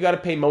would think we got to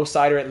pay Mo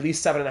Sider at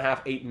least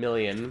 $7.5, $8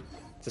 million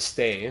to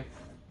stay.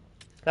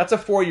 That's a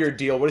 4-year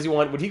deal. What does he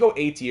want? Would he go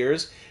 8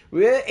 years?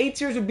 8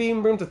 years would be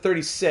room to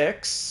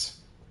 36.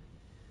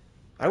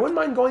 I wouldn't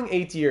mind going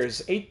 8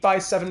 years. 8 by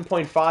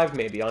 7.5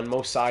 maybe on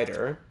Mo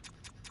Sider.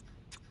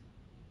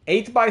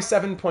 8 by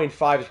 7.5 is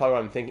probably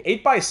what I'm thinking.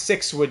 8 by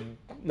 6 would...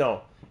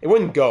 No, it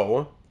wouldn't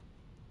go.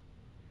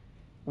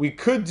 We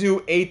could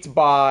do 8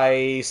 by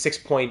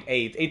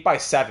 6.8. 8 by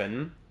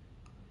 7.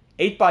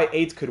 8 by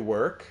 8 could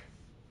work.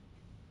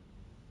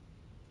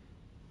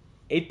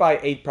 8 by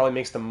 8 probably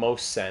makes the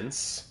most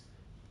sense.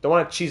 Don't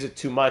want to cheese it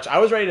too much. I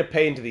was ready to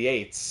pay into the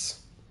 8s.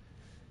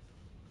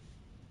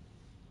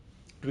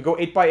 Do we go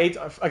 8 by 8?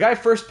 A guy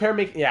first pair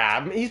make...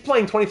 Yeah, he's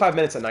playing 25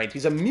 minutes a night.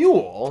 He's a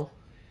mule.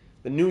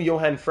 The new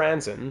Johan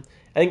Franzen.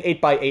 I think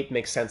 8 by 8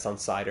 makes sense on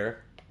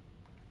Sider.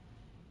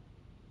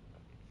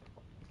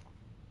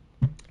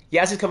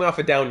 Yes, he's coming off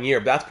a down year,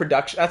 but that's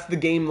production. That's the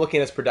game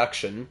looking at as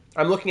production.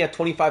 I'm looking at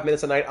 25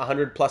 minutes a night,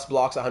 100 plus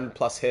blocks, 100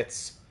 plus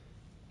hits,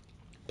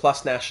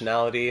 plus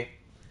nationality.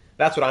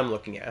 That's what I'm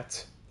looking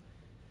at.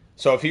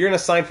 So if you're going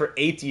to sign for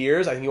 8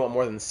 years, I think you want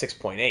more than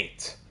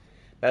 6.8.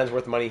 Man's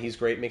worth money. He's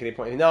great. Make it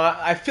 8.8. No,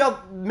 I felt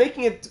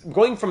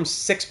going from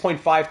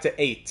 6.5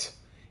 to 8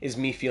 is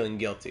me feeling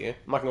guilty. I'm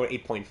not going to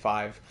go to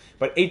 8.5,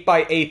 but 8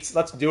 by 8.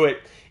 Let's do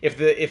it. If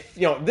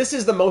this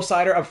is the Mo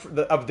Sider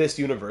of this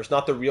universe,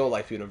 not the real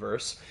life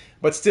universe,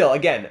 but still,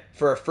 again,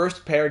 for a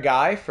first pair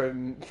guy, for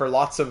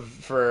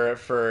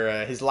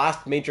his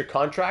last major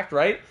contract,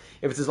 right?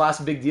 If it's his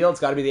last big deal, it's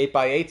got to be the 8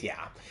 by 8.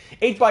 Yeah,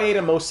 8 by 8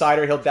 and Mo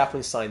Sider. He'll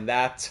definitely sign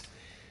that.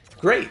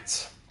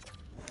 Great.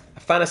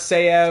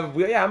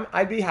 Afanaseyev,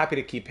 I'd be happy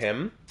to keep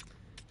him.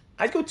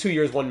 I'd go 2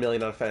 years, $1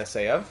 million on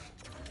Afanaseyev.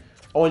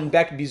 Owen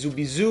Beck, bisou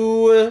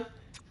bisou.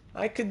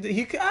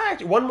 He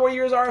could, one more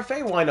year as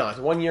RFA, why not?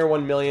 1 year,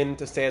 1 million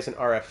to stay as an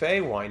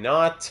RFA, why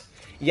not?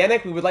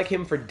 Yannick, we would like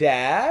him for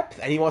depth,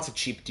 and he wants a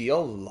cheap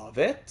deal, love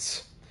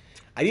it.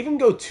 I'd even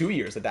go 2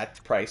 years at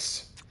that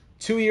price.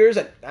 2 years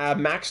at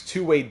max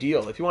two-way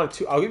deal. If you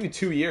want I'll give you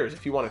 2 years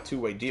if you want a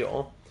two-way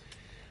deal.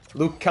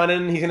 Luke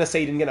Cunnin, he's gonna say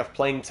he didn't get enough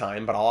playing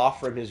time, but I'll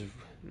offer him his.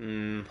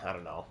 I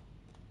don't know.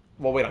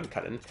 We'll wait on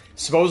Cunnin.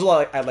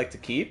 Svozil, I'd like to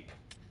keep.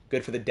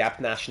 Good for the depth,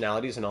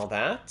 nationalities, and all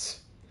that.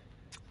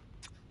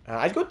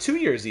 I'd go 2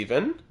 years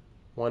even.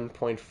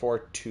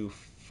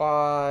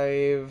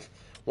 1.425.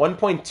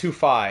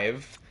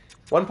 1.25.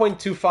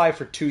 1.25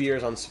 for 2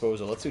 years on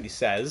Svozil. Let's see what he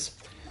says.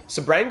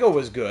 Sabrango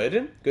was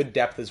good. Good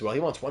depth as well. He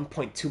wants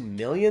 1.2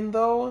 million,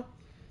 though.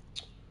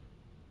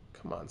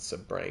 Come on,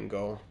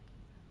 Sabrango.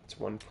 It's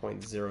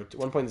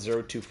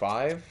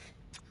 1.025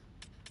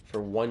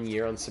 for 1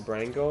 year on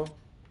Sabrango.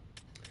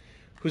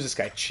 Who's this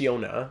guy?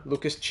 Chiona.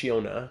 Lucas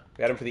Chiona.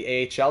 We had him for the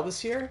AHL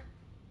this year?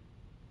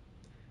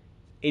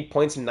 8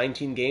 points in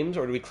 19 games?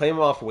 Or do we claim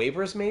him off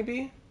waivers,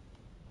 maybe?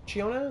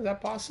 Chiona? Is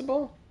that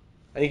possible?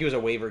 I think he was a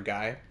waiver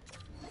guy.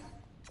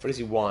 What does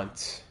he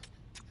want?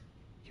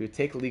 He would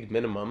take league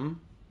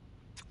minimum.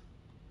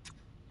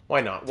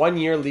 Why not? 1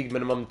 year league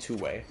minimum,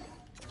 two-way.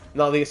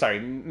 No, sorry,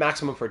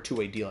 maximum for a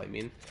two-way deal, I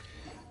mean.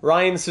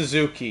 Ryan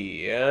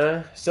Suzuki.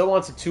 Still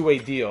wants a two-way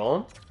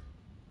deal.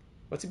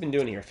 What's he been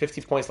doing here?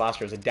 50 points last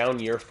year. It was a down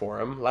year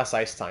for him. Less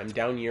ice time.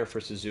 Down year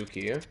for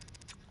Suzuki.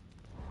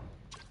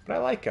 But I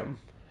like him.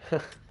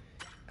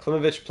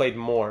 Klimovich played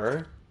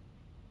more.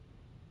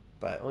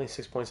 But only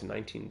 6 points in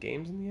 19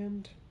 games in the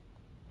end.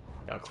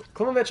 Now,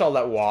 Klimovich I'll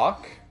let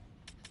walk.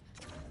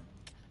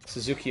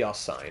 Suzuki I'll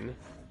sign.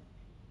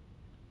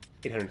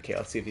 800k.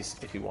 Let's see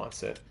if he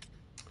wants it.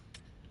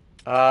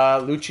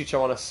 Lucic I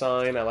want to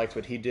sign. I liked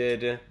what he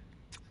did.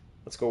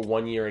 Let's go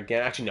 1 year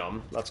again. Actually,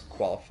 no. Let's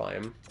qualify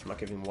him. I'm not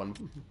giving 1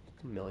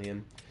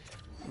 million.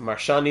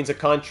 Marchand needs a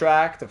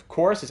contract, of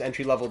course. His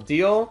entry-level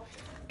deal.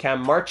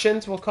 Cam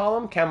Marchant, we'll call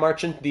him. Cam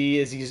Marchant,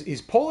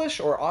 he's Polish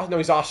or... No,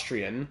 he's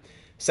Austrian.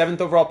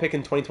 7th overall pick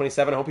in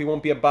 2027. I hope he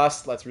won't be a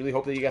bust. Let's really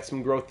hope that he gets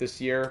some growth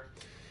this year.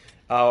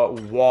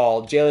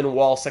 Wall. Jalen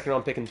Wall, 2nd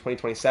round pick in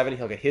 2027.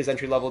 He'll get his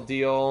entry-level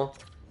deal.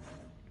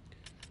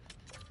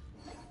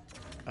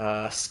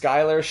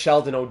 Skyler,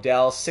 Sheldon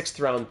Odell,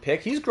 6th round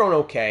pick. He's grown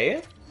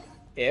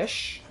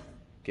okay-ish.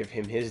 Give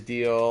him his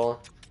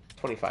deal.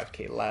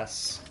 25k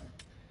less.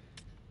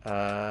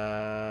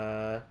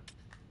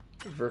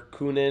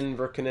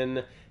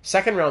 Verkunen,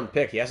 2nd round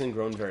pick. He hasn't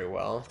grown very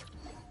well.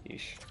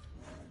 Yeesh.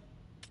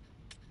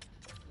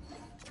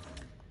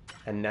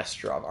 And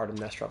Nestrov, Artem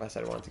Nestrov. I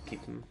said I wanted to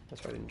keep him.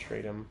 That's why I didn't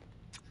trade him.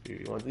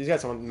 These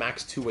guys want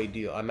max two-way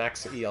deal,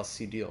 max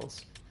ELC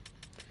deals.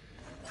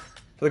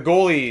 For the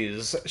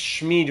goalies,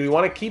 Schmid. Do we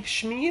want to keep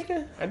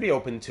Schmid? I'd be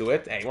open to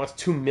it. Hey, he wants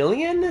 2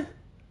 million?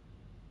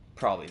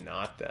 Probably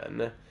not,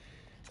 then.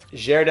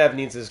 Zherdev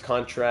needs his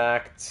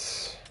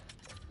contract.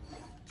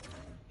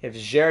 If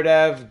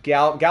Zherdev...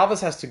 Galvis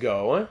has to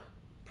go.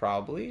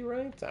 Probably,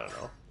 right? I don't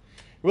know.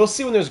 We'll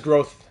see when there's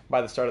growth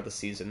by the start of the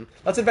season.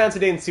 Let's advance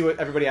today and see what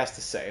everybody has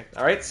to say.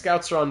 All right,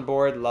 scouts are on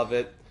board. Love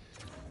it.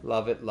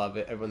 Love it, love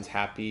it. Everyone's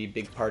happy.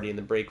 Big party in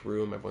the break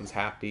room. Everyone's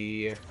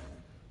happy.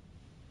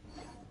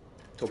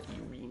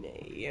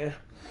 Tokirine.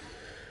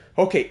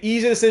 Okay,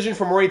 easy decision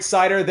for Moritz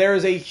Seider. There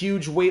is a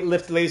huge weight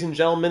lift, ladies and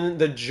gentlemen.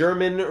 The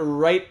German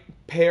first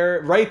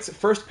pair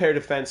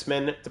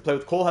defenseman to play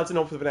with Cole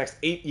Hudson for the next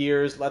 8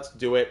 years. Let's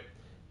do it.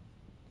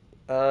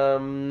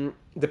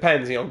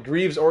 Depends,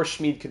 Greaves or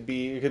Schmid could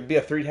be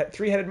a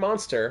three-headed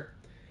monster.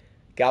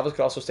 Galvis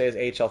could also stay as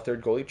AHL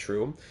third goalie,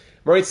 true.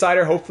 Moritz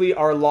Seider, hopefully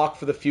our lock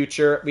for the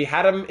future. We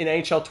had him in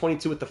NHL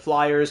 22 with the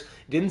Flyers.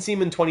 Didn't see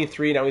him in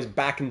 23. Now he's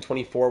back in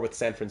 24 with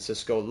San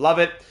Francisco. Love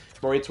it.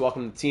 Moritz,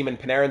 welcome to the team. And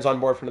Panarin's on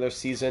board for another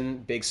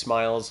season. Big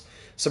smiles.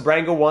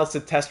 Sabrango wants to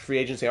test free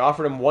agency. I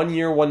offered him 1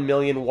 year, 1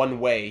 million,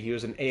 one way. He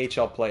was an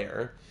AHL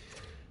player.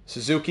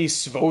 Suzuki,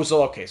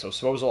 Svozil. Okay, so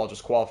Svozil, I'll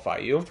just qualify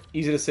you.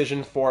 Easy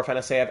decision for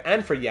Fanaseyev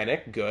and for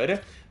Yannick.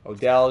 Good.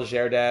 Odell,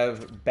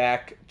 Zherdev,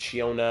 Beck,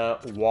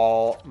 Chiona,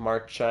 Wall,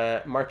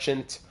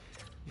 Marchant,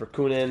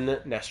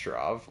 Verkunen,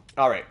 Nesterov.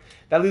 All right.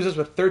 That leaves us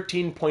with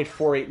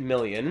 13.48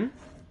 million.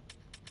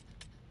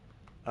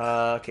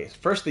 Okay,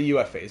 first the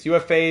UFAs.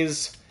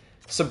 UFAs,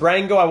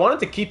 Sabrango, I wanted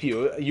to keep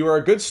you. You were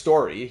a good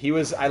story.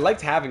 I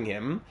liked having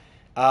him.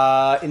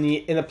 In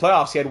the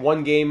playoffs, he had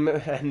one game,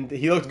 and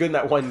he looked good in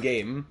that one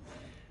game.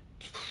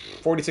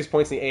 46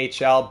 points in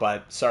the AHL,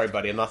 but sorry,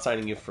 buddy, I'm not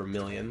signing you for $1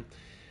 million.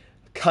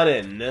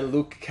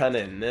 Luke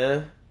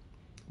Cunnin,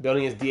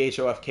 building his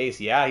DHOF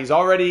case. Yeah, he's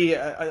already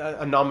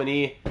a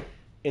nominee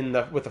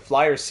with the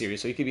Flyers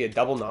series, so he could be a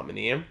double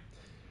nominee.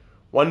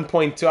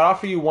 1.2. I'll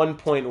offer you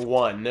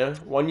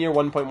 1.1. 1 year,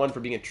 1.1 for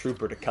being a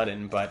trooper to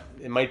Cunnin, but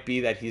it might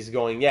be that he's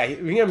going. Yeah, we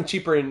can get him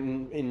cheaper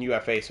in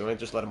UFA, so we might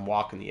just let him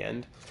walk in the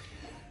end.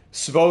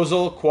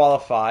 Svozil,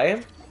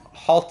 qualify.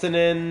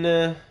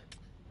 Haltinen,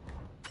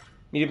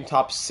 medium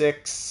top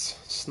 6.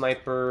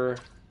 Sniper.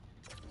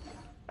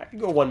 I could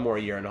go 1 more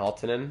year on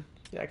Haltinen.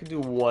 Yeah, I could do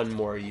 1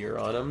 more year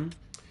on him.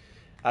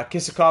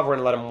 Kisakov, we're going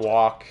to let him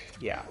walk.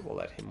 Yeah, we'll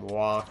let him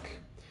walk.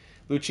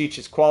 Lucic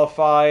is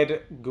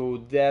qualified.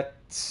 Goudet,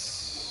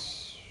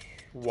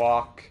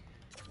 walk.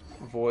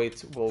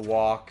 Voigt will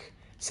walk.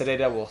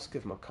 Sededa, we'll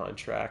give him a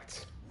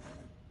contract.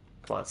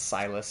 Come on,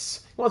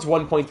 Silas. He wants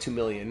 1.2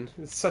 million.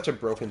 It's such a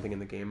broken thing in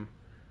the game.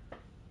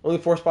 Only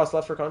 4 spots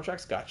left for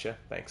contracts? Gotcha.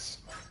 Thanks.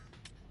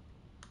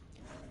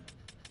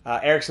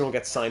 Eriksson will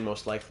get signed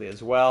most likely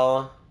as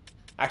well.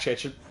 Actually,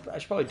 I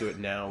should probably do it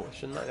now.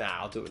 Shouldn't I? Nah,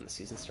 I'll do it when the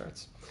season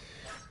starts.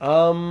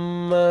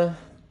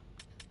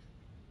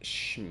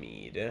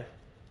 Schmid.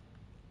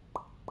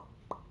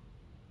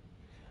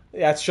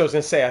 Yeah, that's what I was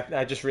going to say.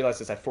 I just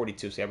realized it's at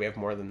 42, so yeah, we have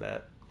more than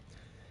that.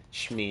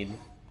 Schmid.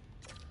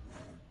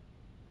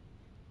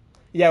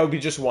 Yeah, it would be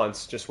just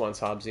once,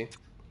 Hobbsy.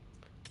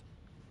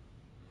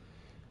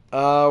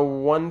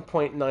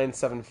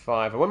 1.975.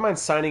 I wouldn't mind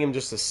signing him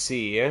just to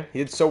see. He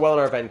did so well in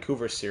our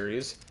Vancouver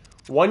series.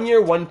 1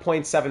 year,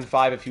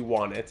 1.75 if you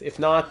want it. If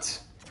not,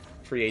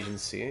 free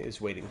agency is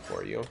waiting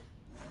for you.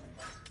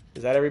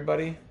 Is that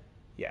everybody?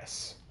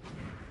 Yes.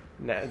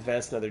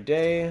 Advance another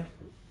day.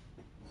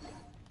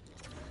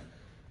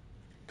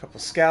 Couple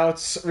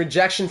scouts.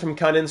 Rejection from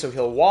Cunnin, so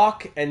he'll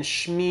walk. And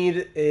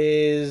Schmid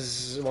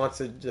wants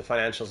the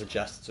financials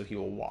adjusted, so he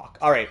will walk.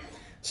 All right.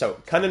 So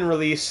Cunnin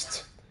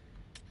released,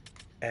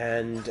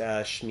 and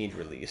Schmid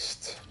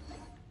released.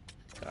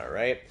 All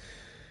right.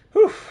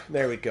 Whew.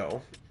 There we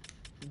go.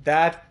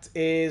 That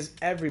is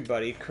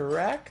everybody,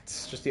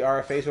 correct? Just the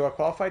RFAs who are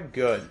qualified?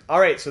 Good. All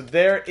right. So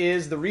there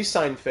is the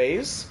re-sign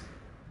phase.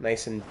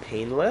 Nice and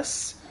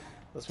painless.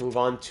 Let's move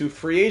on to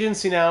free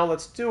agency now.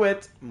 Let's do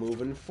it.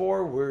 Moving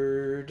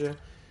forward.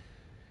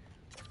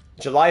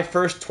 July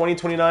 1st,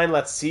 2029.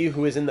 Let's see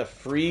who is in the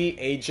free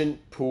agent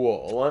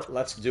pool.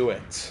 Let's do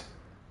it.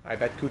 I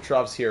bet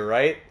Kutrov's here,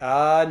 right?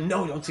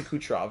 No, don't see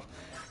Kucherov.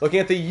 Looking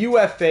at the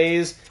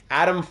UFAs,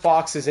 Adam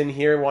Fox is in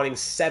here wanting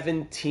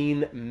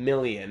 17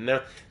 million.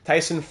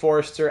 Tyson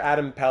Forster,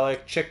 Adam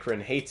Pelech,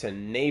 Chikrin,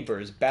 Hayton,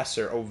 Neighbors,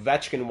 Besser,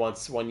 Ovechkin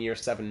wants 1 year,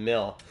 7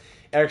 mil.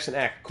 Eriksson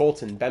Ek,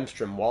 Colton,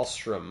 Bemstrom,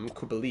 Wallstrom,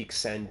 Kubalik,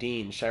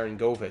 Sandin, Sharon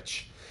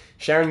Govich.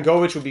 Sharon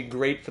Govich would be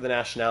great for the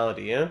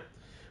nationality, eh?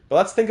 But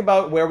let's think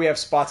about where we have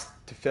spots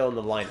to fill in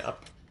the lineup.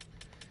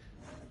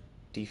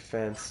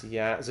 Defense,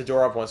 yeah.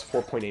 Zadorov wants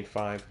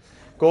 4.85.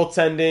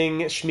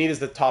 Goaltending, Schmid is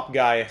the top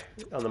guy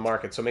on the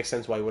market, so it makes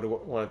sense why he would have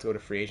wanted to go to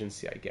free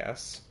agency, I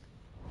guess.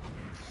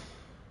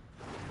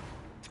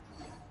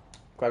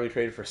 Glad we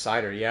traded for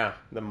Sider, yeah.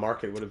 The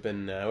market would have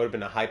been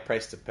a high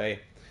price to pay.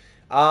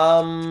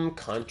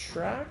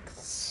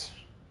 Contracts?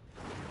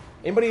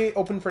 Anybody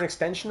open for an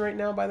extension right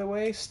now, by the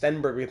way?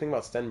 Stenberg, what do you think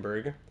about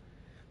Stenberg?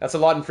 That's a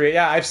lot in free.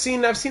 Yeah, I've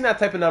seen that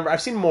type of number.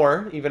 I've seen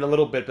more, even a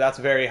little bit, but that's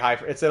very high.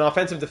 It's an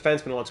offensive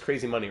defenseman who wants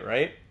crazy money,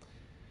 right?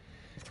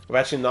 We've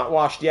actually not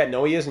washed yet.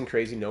 No, he isn't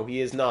crazy. No, he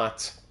is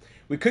not.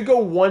 We could go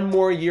 1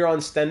 more year on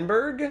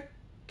Stenberg,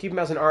 keep him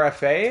as an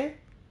RFA,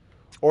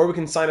 or we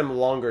can sign him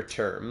longer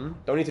term.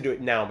 Don't need to do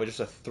it now, but just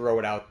to throw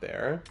it out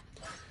there.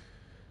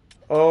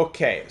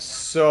 Okay,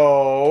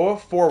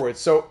 so forward.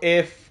 So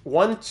if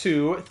 1,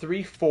 2,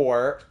 3,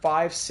 4,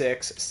 5,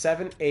 6,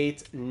 7,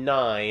 8,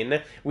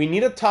 9, we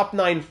need a top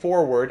 9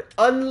 forward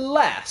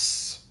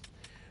unless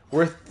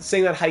we're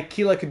saying that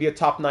Haikila could be a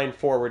top 9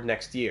 forward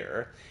next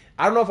year.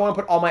 I don't know if I want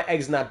to put all my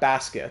eggs in that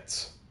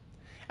basket.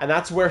 And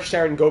that's where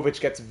Sharon Govich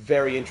gets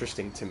very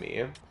interesting to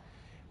me.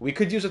 We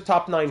could use a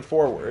top 9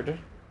 forward. It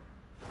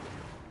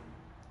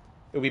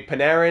would be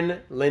Panarin,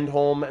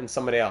 Lindholm, and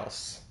somebody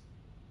else.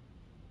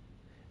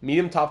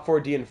 Medium top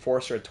 4D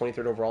enforcer at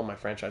 23rd overall in my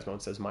franchise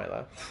mode, says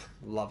Mila.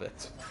 Love it.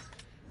 So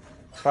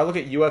if I look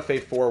at UFA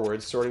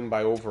forwards, sorting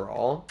by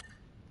overall.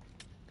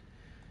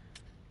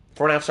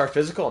 4.5-star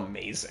physical,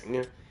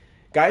 amazing.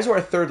 Guys who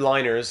are third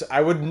liners,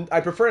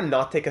 I prefer to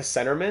not take a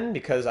centerman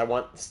because I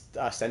want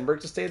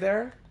Stenberg to stay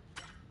there.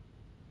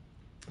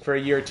 For a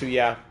year or two,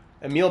 yeah.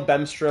 Emil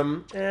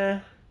Bemstrom,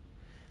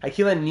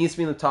 Akila needs to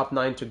be in the top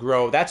 9 to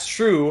grow. That's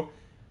true.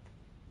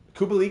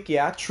 Kubalik,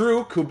 yeah,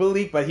 true,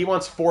 Kubalik, but he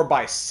wants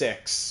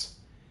 4x6.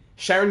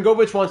 Sharon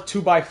Govich wants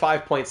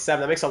 2x5.7.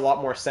 That makes a lot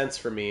more sense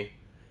for me,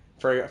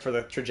 for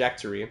the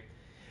trajectory.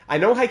 I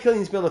know Haikila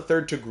needs to be on the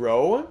 3rd to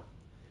grow,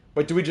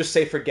 but do we just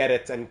say forget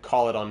it and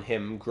call it on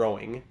him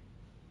growing?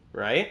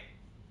 Right?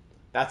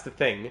 That's the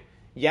thing.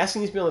 Yes, he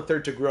needs to be on the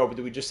 3rd to grow, but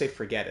do we just say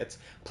forget it?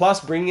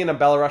 Plus, bringing in a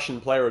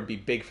Belarusian player would be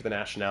big for the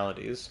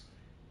nationalities.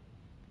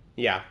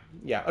 Yeah,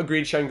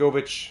 agreed, Sharon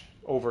Govich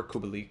over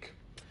Kubalik.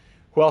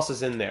 Who else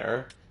is in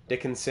there?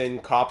 Dickinson,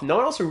 Kopp. No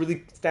one else who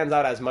really stands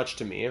out as much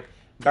to me.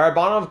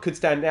 Barabanov could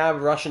stand out.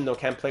 Russian, though,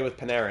 can't play with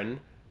Panarin.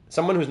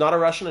 Someone who's not a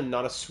Russian and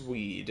not a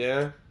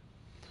Swede.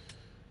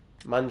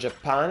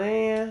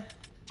 Manjapane.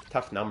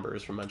 Tough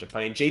numbers from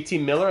Manjapane.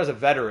 JT Miller as a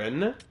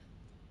veteran.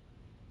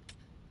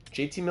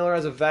 JT Miller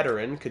as a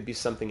veteran could be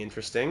something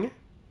interesting.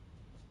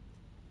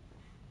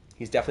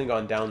 He's definitely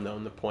gone down, though,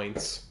 in the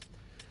points.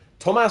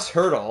 Tomas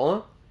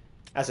Hertl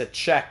as a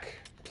Czech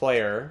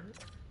player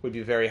would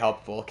be very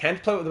helpful.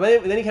 Can't play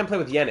with, then he can't play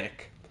with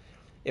Yannick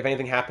if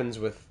anything happens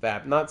with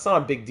that. It's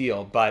not a big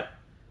deal, but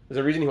there's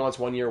a reason he wants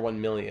 1 year, 1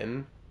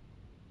 million.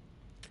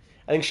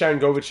 I think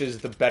Sharangovich is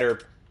the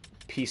better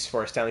piece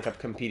for a Stanley Cup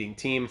competing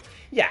team.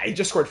 Yeah, he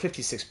just scored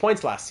 56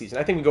 points last season.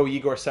 I think we go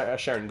Igor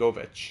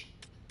Sharangovich.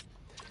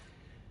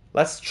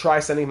 Let's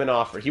try sending him an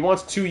offer. He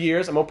wants 2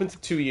 years. I'm open to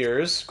 2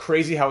 years.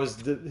 Crazy how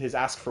his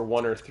ask for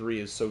 1 or 3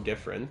 is so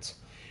different.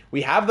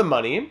 We have the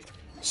money,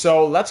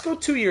 so let's go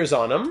 2 years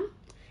on him.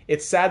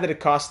 It's sad that it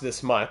costs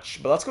this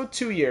much, but let's go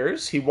 2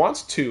 years. He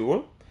wants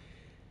 2.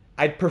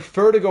 I'd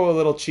prefer to go a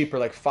little cheaper,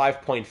 like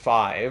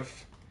 5.5,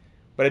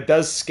 but it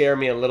does scare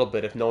me a little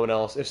bit if no one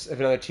else, if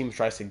another team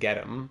tries to get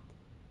him.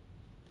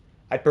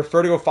 I'd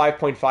prefer to go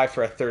 5.5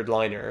 for a third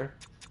liner.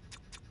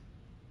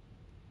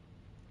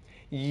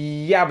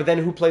 Yeah, but then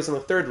who plays on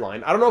the third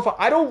line? I don't know if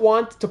I don't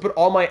want to put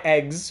all my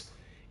eggs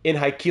in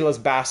Haikila's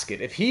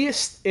basket.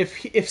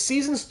 If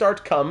season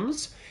start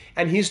comes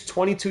and he's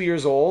 22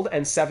 years old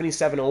and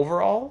 77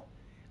 overall,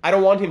 I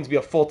don't want him to be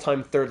a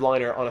full-time third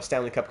liner on a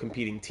Stanley Cup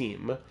competing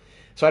team.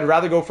 So I'd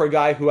rather go for a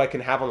guy who I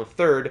can have on the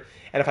third,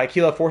 and if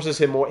Haikila forces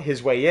him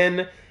his way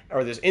in,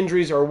 or there's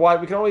injuries or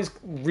what, we can always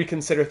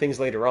reconsider things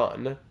later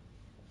on.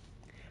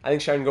 I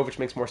think Sharangovich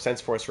makes more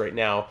sense for us right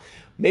now.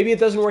 Maybe it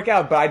doesn't work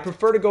out, but I'd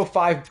prefer to go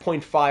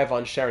 5.5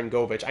 on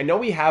Sharangovich. I know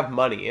we have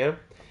money,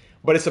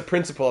 but it's a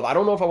principle of I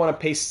don't know if I want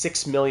to pay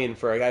 $6 million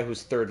for a guy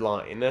who's third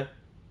line.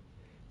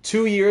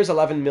 2 years,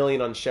 $11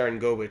 million on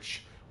Sharangovich.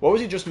 What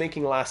was he just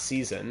making last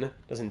season?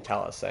 Doesn't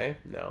tell us, eh?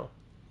 No.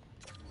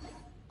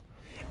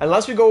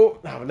 Unless we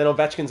go... Oh, then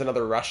Ovechkin's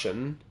another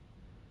Russian.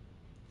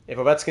 If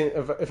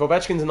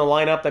Ovechkin's in the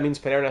lineup, that means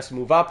Panarin has to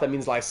move up. That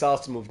means Lysell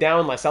has to move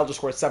down. Lysell just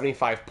scored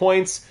 75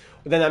 points.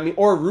 Then that means,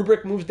 or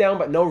Rubric moves down,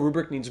 but no,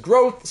 Rubric needs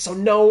growth. So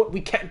no,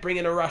 we can't bring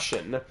in a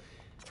Russian.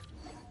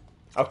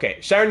 Okay,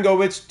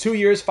 Sharangovich, 2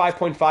 years,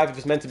 5.5. If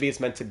it's meant to be,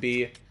 it's meant to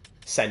be.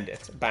 Send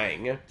it.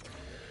 Bang.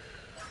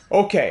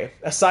 Okay,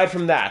 aside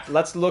from that,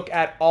 let's look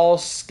at all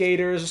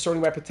skaters,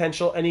 sorting by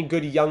potential. Any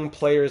good young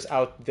players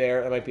out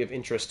there that might be of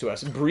interest to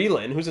us?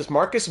 Brelin, who's this?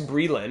 Marcus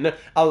Brelin,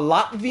 a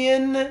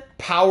Latvian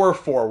power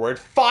forward,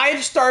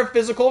 5-star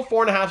physical,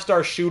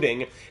 4.5-star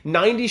shooting,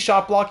 90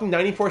 shot blocking,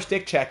 94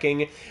 stick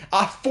checking,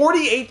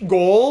 48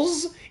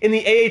 goals in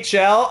the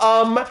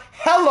AHL.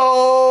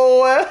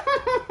 Hello!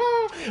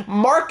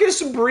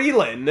 Marcus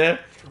Brelin,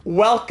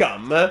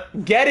 welcome.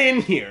 Get in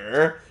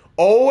here.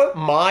 Oh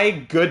my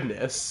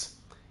goodness.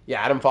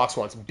 Yeah, Adam Fox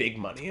wants big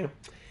money.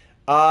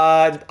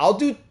 I'll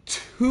do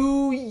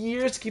 2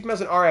 years to keep him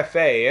as an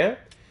RFA.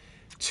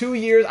 2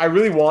 years, I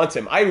really want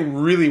him. I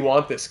really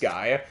want this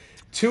guy.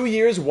 2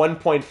 years,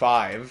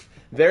 1.5.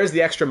 There's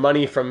the extra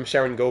money from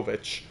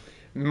Sharangovich.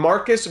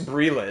 Marcus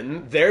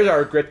Brelin. There's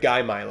our grit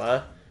guy,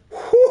 Mila.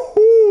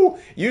 Woo-hoo!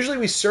 Usually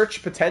we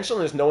search potential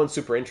and there's no one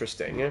super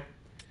interesting.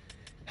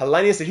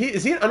 Hellenius,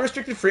 is he an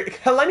unrestricted free...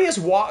 Hellenius,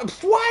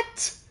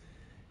 what?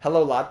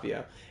 Hello,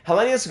 Latvia.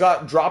 Hellenius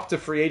got dropped to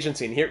free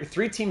agency, and here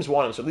 3 teams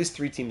want him, so at least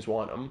 3 teams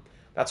want him.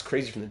 That's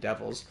crazy from the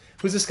Devils.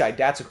 Who's this guy?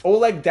 Datsuk.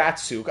 Oleg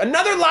Datsuk.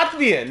 Another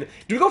Latvian!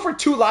 Do we go for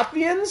 2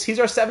 Latvians? He's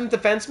our 7th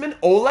defenseman.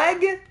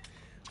 Oleg?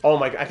 Oh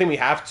my god, I think we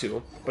have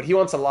to. But he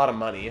wants a lot of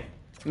money.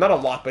 Not a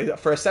lot, but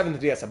for a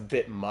 7th D, that's a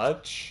bit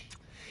much.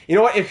 You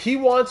know what? If he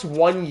wants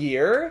 1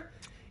 year,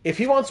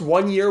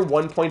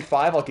 1.5,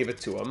 I'll give it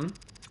to him.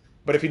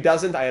 But if he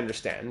doesn't, I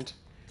understand.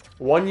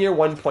 1 year,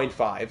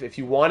 1.5. If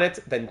you want it,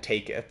 then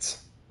take it.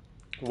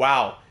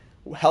 Wow.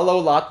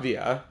 Hello,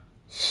 Latvia.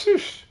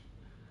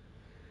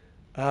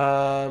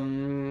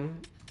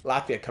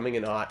 Latvia coming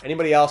in hot.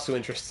 Anybody else who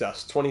interests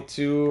us?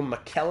 22,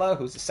 Makela.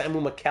 Who's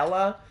Samu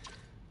Makela?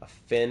 A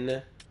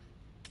Finn.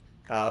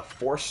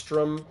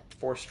 Forstrom.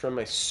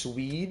 A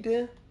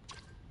Swede.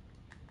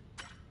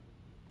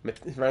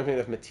 Reminds me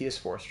of Matthias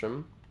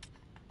Forstrom.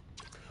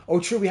 Oh,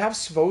 true. We have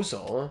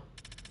Svozil.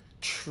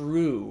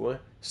 True.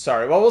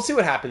 Sorry. Well, we'll see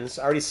what happens.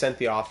 I already sent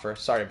the offer.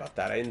 Sorry about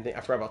that. I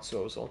forgot about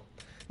Svozil.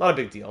 Not a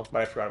big deal,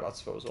 but I forgot about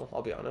Svozil,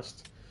 I'll be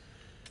honest.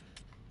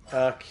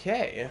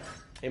 Okay.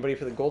 Anybody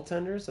for the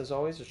goaltenders, as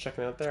always? Just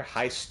checking out there.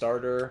 High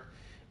starter.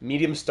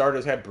 Medium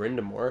starters had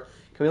Brindamore.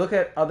 Can we look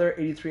at other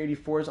 83,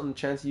 84s on the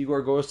chance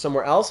Igor goes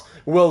somewhere else?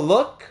 We'll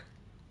look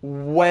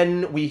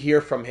when we hear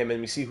from him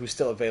and we see who's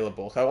still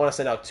available. I want to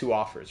send out 2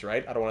 offers,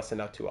 right? I don't want to send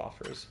out 2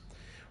 offers.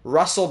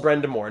 Russell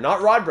Brindamore.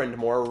 Not Rod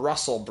Brindamore,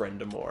 Russell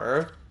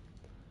Brindamore.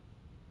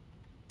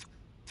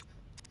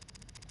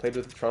 Played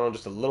with Toronto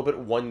just a little bit,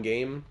 1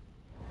 game.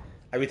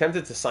 I'd be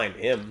tempted to sign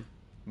him,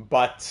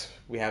 but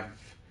we have...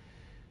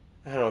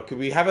 I don't know, could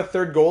we have a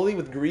third goalie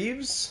with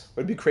Greaves?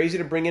 Would it be crazy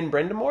to bring in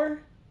Brindamore?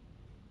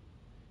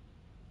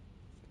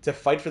 To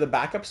fight for the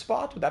backup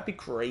spot? Would that be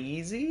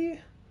crazy?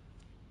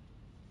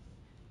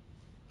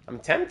 I'm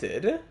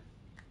tempted.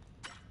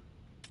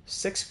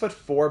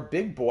 6'4",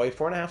 big boy,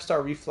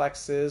 4.5-star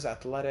reflexes,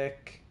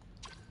 athletic.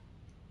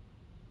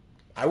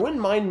 I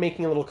wouldn't mind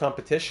making a little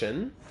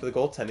competition for the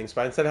goaltending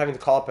spot instead of having to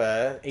call up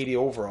a 80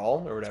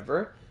 overall or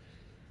whatever.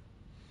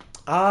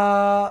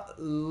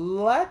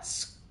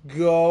 Let's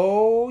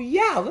go...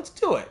 Yeah, let's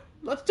do it.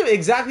 Let's do it.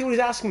 Exactly what he's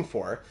asking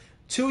for.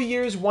 2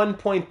 years,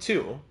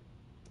 1.2.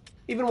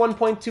 Even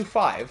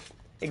 1.25.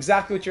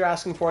 Exactly what you're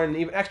asking for, and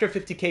even extra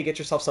 50K, get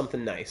yourself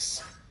something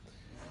nice.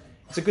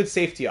 It's a good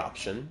safety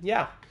option.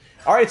 Yeah.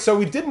 All right, so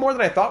we did more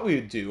than I thought we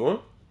would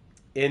do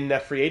in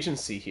free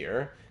agency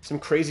here. Some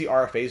crazy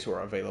RFAs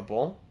were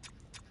available.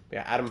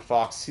 Yeah, Adam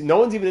Fox. No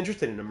one's even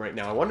interested in him right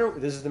now. I wonder,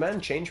 does his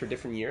demand change for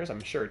different years?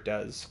 I'm sure it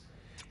does.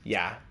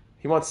 Yeah.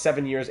 He wants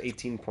 7 years,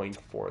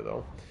 18.4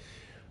 though.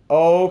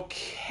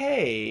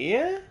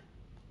 Okay.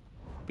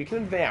 We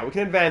can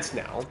advance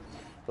now.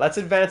 Let's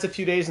advance a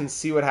few days and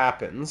see what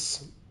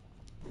happens.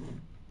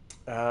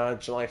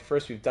 July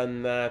 1st, we've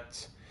done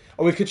that.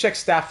 Oh, we could check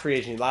staff free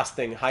agency. Last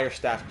thing, hire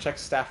staff. Check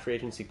staff free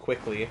agency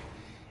quickly.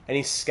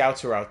 Any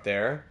scouts are out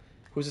there.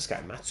 Who's this guy?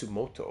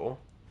 Matsumoto.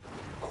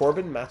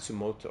 Corbin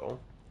Matsumoto.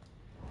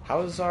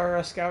 How's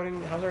our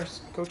scouting? How's our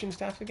coaching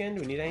staff again?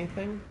 Do we need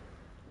anything?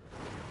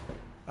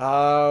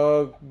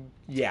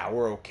 Yeah,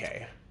 we're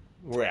okay.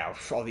 We're out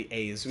for all the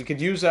A's. We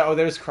could use. Oh,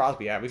 there's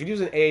Crosby. Yeah, we could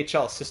use an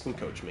AHL assistant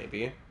coach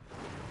maybe.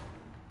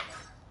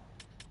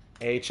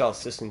 AHL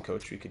assistant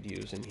coach we could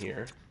use in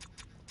here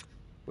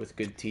with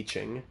good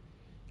teaching.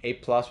 A+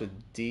 with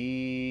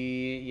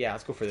D. Yeah,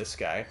 let's go for this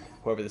guy.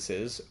 Whoever this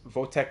is.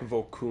 Votek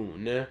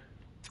Vokun.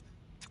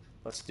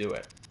 Let's do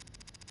it.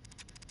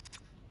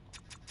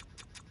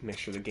 Make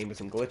sure the game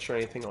doesn't glitch or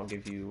anything. I'll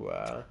give you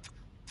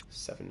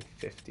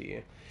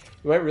 750.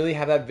 We might really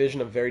have that vision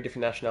of very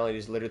different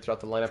nationalities littered throughout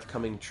the lineup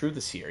coming true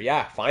this year.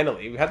 Yeah,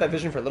 finally. We had that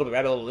vision for a little bit. We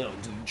had a little,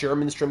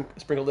 German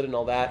sprinkled in and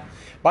all that.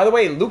 By the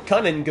way, Luke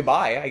Cunnin,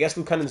 goodbye. I guess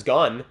Luke Cunnin's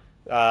gone.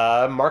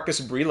 Marcus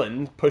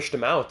Breland pushed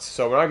him out,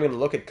 so we're not going to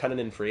look at Cunnin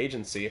in free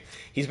agency.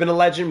 He's been a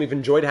legend. We've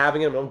enjoyed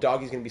having him. I know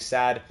Doggy's going to be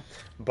sad,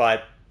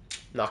 but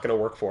not going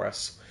to work for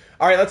us.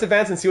 All right, let's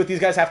advance and see what these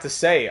guys have to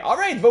say. All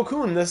right,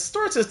 Vokun, the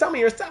store says, tell me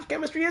your staff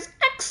chemistry is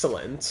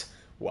excellent.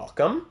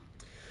 Welcome.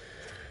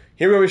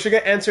 Here we go. We should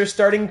get answers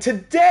starting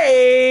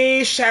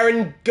today.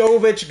 Sharon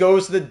Govich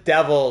goes to the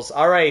Devils.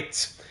 All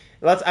right.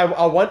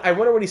 I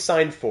wonder what he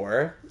signed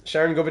for.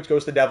 Sharon Govich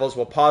goes to the Devils.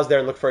 We'll pause there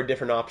and look for a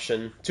different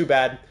option. Too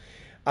bad.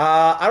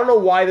 I don't know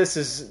why this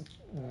is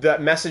the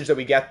message that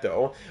we get,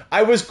 though.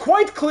 I was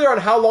quite clear on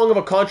how long of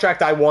a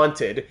contract I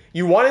wanted.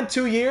 You wanted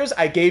 2 years?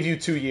 I gave you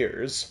 2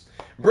 years.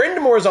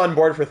 Brindamore's on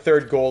board for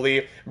third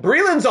goalie.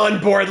 Breland's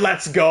on board.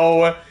 Let's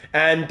go.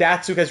 And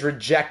Datsuk has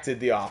rejected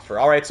the offer.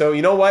 All right, so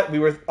you know what? We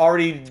were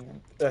already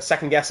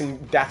second-guessing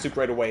Datsuk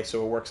right away,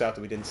 so it works out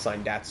that we didn't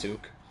sign Datsuk.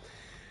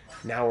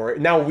 Now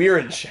we're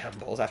in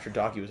shambles after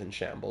Doggy was in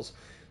shambles.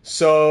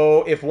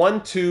 So if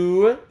 1,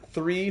 2,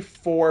 3,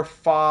 4,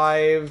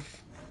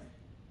 5,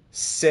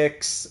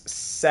 6,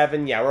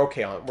 7, yeah, we're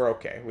okay. We're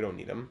okay. We don't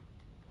need him.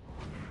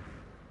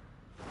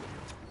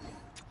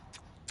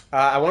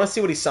 I want to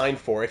see what he signed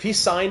for. If he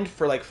signed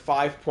for like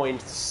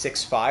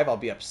 5.65, I'll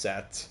be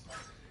upset.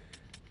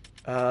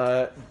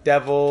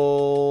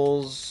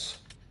 Devils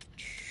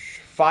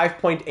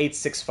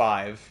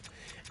 5.865.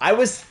 I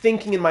was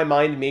thinking in my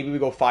mind maybe we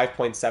go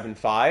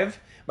 5.75,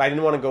 but I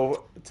didn't want to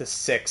go to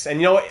 6.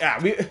 And you know what?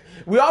 Yeah,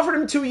 we offered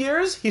him 2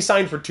 years. He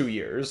signed for 2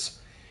 years.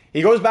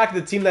 He goes back to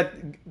the team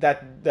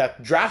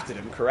that drafted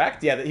him,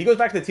 correct? Yeah, he goes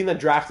back to the team that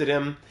drafted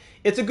him.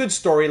 It's a good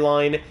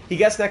storyline. He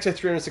gets an extra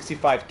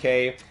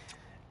 $365K.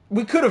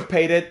 We could have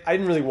paid it. I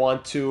didn't really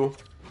want to,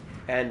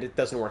 and it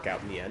doesn't work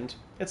out in the end.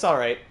 It's all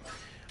right.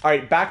 All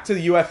right, back to the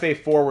UFA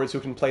forwards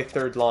who can play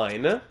third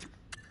line.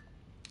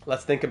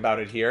 Let's think about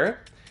it here.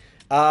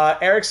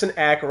 Eriksson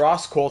Ek,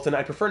 Ross Colton.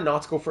 I prefer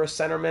not to go for a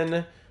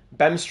centerman.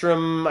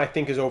 Bemstrom, I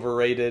think, is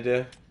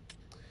overrated.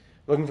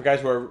 Looking for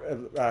guys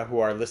who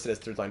are listed as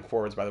third line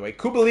forwards, by the way.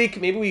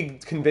 Kubalik, maybe we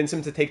convince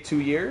him to take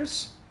 2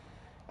 years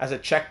as a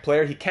Czech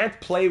player. He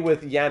can't play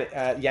with Jan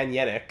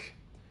Jenik.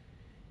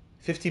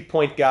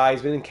 50-point guy.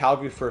 He's been in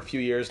Calgary for a few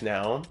years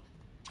now.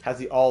 Has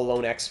the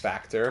all-alone X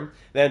factor.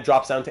 Then it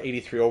drops down to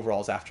 83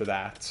 overalls after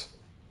that.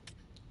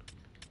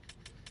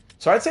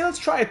 So I'd say let's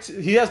try it.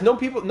 He has no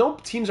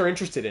teams are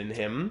interested in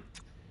him.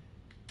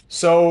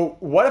 So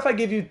what if I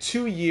give you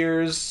 2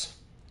 years?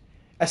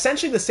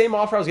 Essentially the same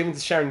offer I was giving to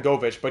Sharon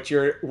Govich, but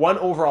you're 1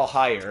 overall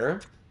higher.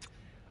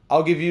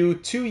 I'll give you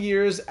 2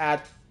 years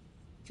at...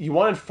 You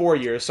wanted 4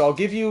 years, so I'll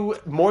give you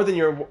more than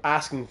you're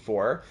asking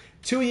for.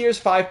 2 years,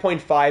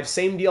 5.5,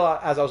 same deal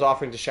as I was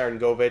offering to Sharon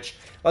Govich.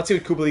 Let's see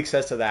what Kubalik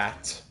says to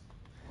that.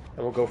 And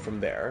we'll go from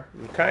there.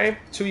 Okay?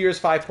 2 years,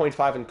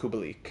 5.5 in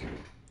Kubalik.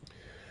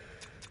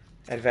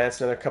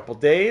 Advance another couple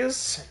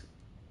days.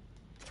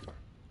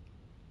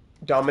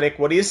 Dominic,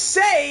 what do you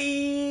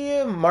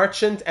say?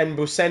 Marchant and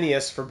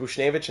Busenius for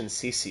Bushnevich and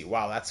Ceci.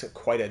 Wow, that's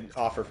quite an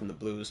offer from the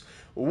Blues.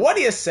 What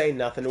do you say?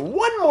 Nothing.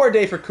 1 more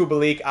day for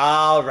Kubalik.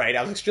 All right,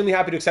 I was extremely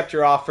happy to accept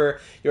your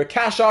offer. Your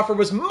cash offer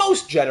was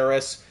most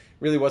generous.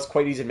 Really was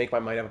quite easy to make my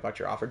mind up about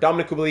your offer.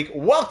 Dominic Kubalik,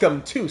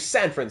 welcome to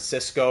San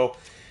Francisco.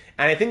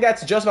 And I think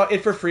that's just about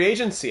it for free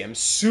agency. I'm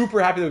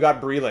super happy that we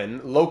got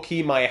Breland.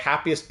 Low-key, my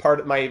happiest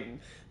part,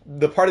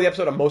 the part of the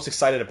episode I'm most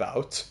excited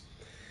about.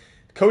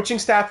 Coaching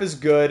staff is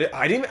good.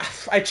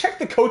 I checked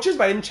the coaches,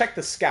 but I didn't check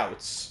the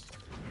scouts.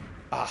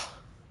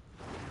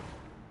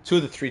 2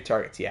 of the 3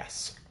 targets,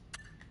 yes.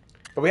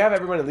 But we have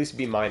everyone at least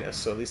B-,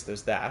 so at least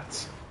there's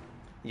that.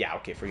 Yeah,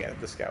 okay, forget it.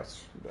 The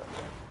scouts.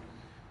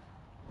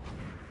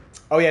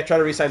 Oh yeah, try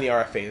to re-sign the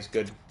RFA is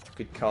good.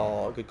 Good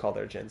call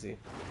there, Gen Z.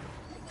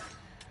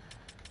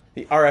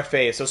 The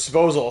RFA. So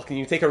Svozil, can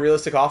you take a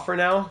realistic offer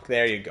now?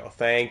 There you go.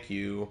 Thank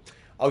you.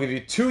 I'll give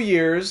you 2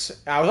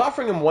 years. I was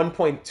offering him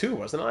 1.2,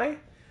 wasn't I?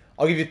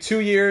 I'll give you 2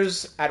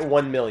 years at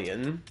 1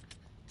 million.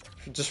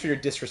 Just for your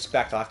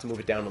disrespect, I'll have to move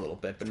it down a little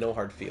bit, but no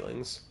hard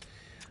feelings.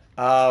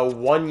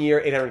 1 year,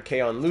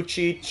 800k on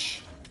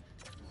Lucic.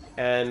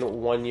 And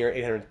 1 year,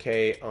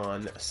 800k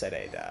on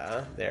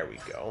Sereda. There we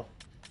go.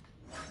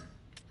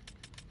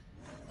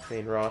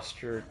 Main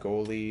roster,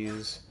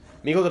 goalies.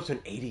 Mikola's up to an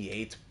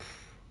 88.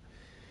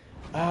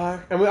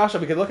 And we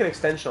could look at an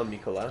extension on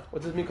Mikola.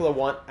 What does Mikola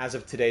want as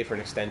of today for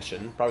an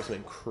extension? Probably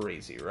something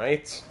crazy,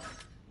 right?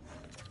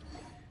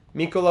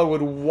 Mikola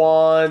would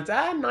want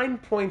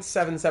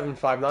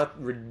 9.775.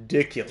 Not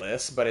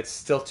ridiculous, but it's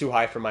still too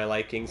high for my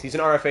likings. He's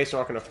an RFA, so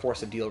I'm not going to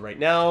force a deal right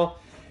now.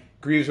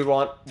 Greaves would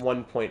want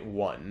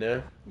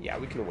 1.1. Yeah,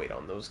 we can wait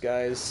on those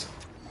guys.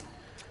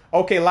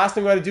 Okay, last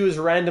thing we got to do is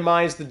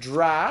randomize the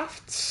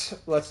draft.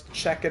 Let's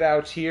check it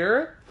out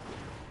here.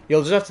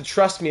 You'll just have to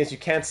trust me as you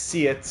can't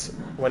see it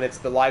when it's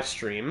the live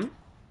stream.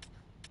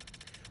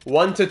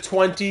 1 to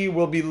 20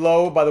 will be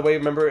low. By the way,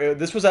 remember,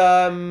 this was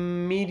a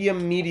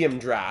medium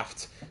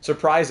draft.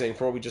 Surprising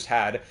for what we just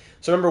had.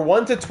 So remember,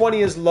 1 to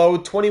 20 is low,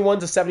 21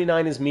 to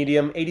 79 is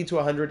medium, 80 to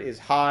 100 is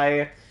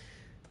high.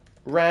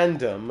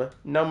 Random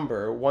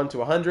number 1 to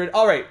 100.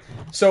 All right,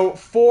 so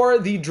for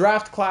the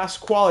draft class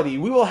quality,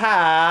 we will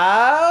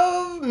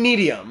have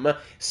medium,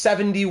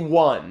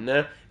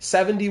 71.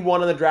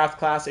 71 in the draft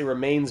class, it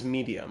remains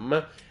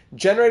medium.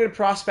 Generated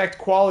prospect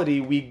quality,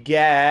 we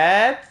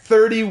get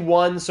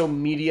 31, so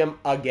medium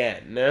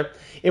again.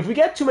 If we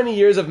get too many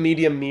years of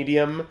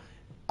medium,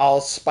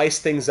 I'll spice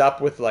things up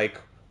with like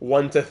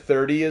 1 to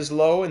 30 is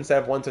low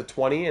instead of 1 to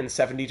 20, and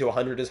 70 to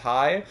 100 is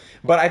high.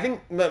 But I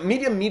think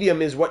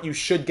medium is what you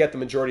should get the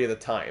majority of the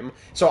time.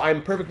 So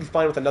I'm perfectly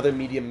fine with another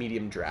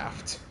medium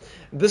draft.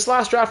 This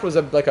last draft was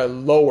like a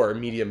lower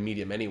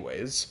medium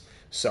anyways.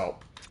 So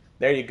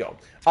there you go.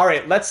 All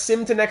right, let's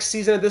sim to next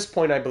season at this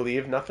point, I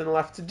believe. Nothing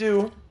left to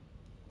do.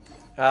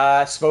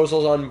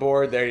 Svozil's on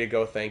board. There you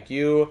go. Thank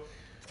you.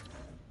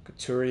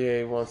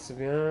 Couturier wants to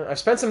be...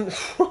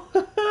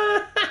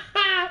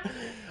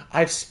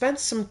 I've spent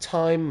some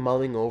time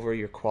mulling over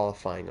your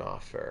qualifying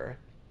offer.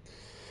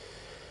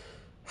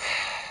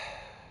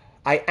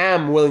 I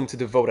am willing to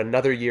devote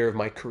another year of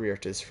my career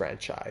to this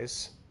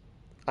franchise.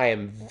 I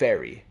am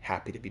very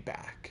happy to be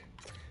back.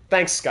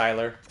 Thanks,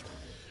 Skylar.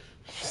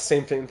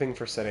 Same thing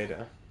for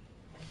Sereda.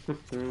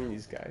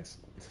 These guys.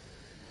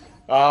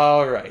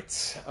 All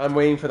right. I'm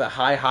waiting for the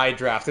high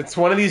draft. It's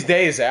one of these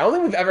days. I don't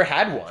think we've ever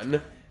had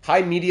one.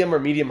 High, medium, or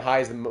medium high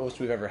is the most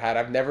we've ever had.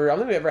 I don't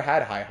think we've ever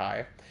had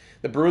high.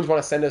 The Bruins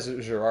want to send us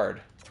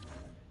Gerard.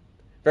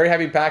 Very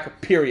happy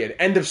back, period.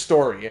 End of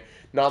story.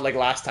 Not like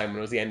last time when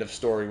it was the end of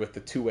story with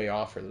the two-way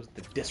offer. It was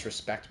the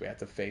disrespect we had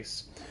to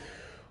face.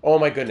 Oh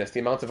my goodness,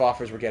 the amount of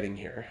offers we're getting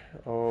here.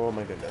 Oh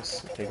my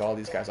goodness. Take all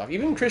these guys off.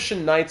 Even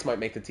Christian Knights might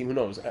make the team. Who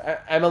knows?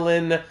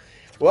 Emmeline.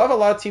 We'll have a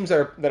lot of teams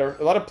that are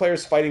a lot of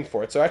players fighting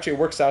for it. So actually it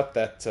works out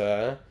that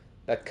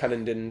that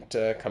Cunnin didn't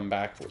come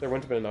back. There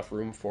wouldn't have been enough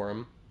room for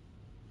him.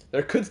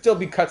 There could still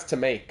be cuts to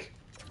make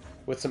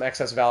with some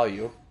excess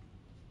value.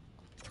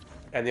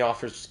 And the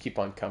offers just keep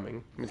on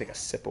coming. Let me take a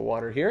sip of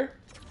water here.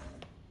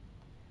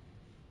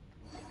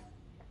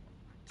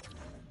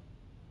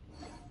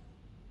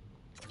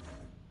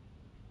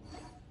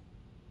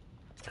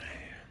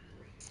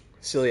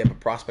 Silly, a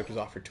prospect was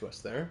offered to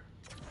us there.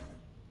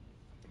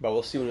 But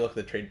we'll see when we look at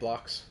the trade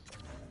blocks.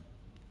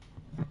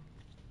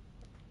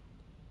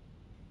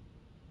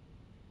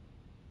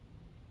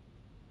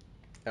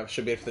 That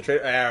should be it for the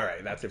trade. All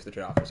right, that's it for the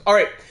trade offers. All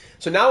right,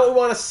 so now what we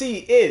want to see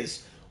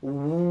is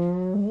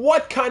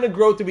what kind of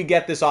growth do we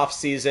get this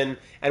offseason,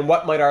 and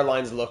what might our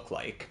lines look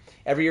like?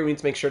 Every year we need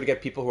to make sure to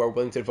get people who are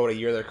willing to devote a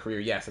year of their career.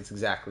 Yes, that's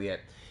exactly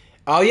it.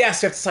 Oh,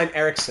 yes, you have to sign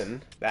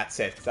Eriksson. That's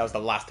it. That was the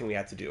last thing we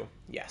had to do.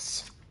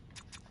 Yes.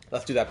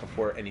 Let's do that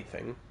before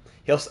anything.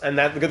 And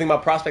the good thing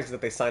about prospects is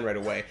that they sign right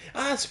away.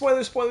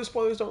 Spoilers.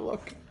 Don't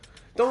look.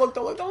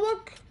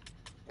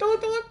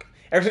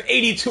 Eriksson,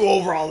 82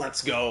 overall.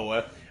 Let's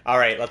go. All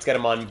right, let's get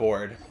him on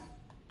board.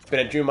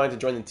 Been a dream of mine to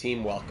join the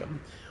team.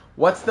 Welcome.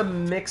 What's the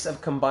mix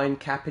of combined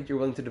cap hit you're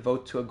willing to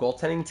devote to a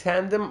goaltending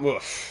tandem?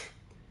 Oof.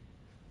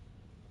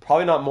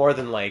 Probably not more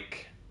than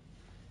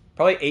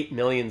probably 8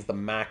 million's the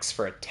max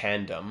for a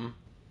tandem.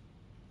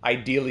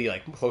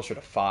 Ideally, closer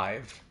to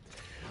 5.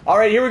 All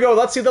right, here we go.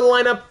 Let's see the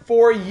lineup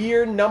for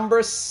year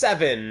number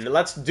 7.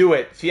 Let's do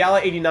it.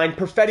 Fiala 89.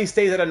 Perfetti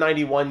stays at a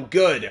 91.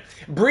 Good.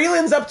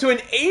 Breland's up to an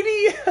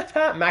 80.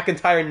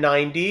 McIntyre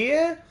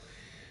 90.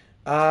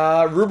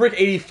 Rubric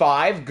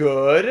 85.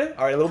 Good.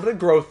 All right, a little bit of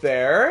growth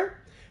there.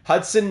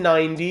 Hudson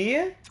 90.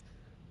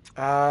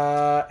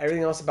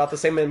 Everything else about the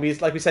same. And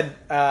like we said,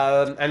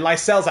 and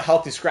Lysel's a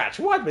healthy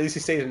scratch. What? But at least he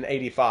stays at an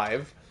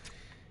 85.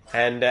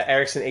 And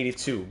Eriksson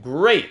 82.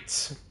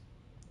 Great.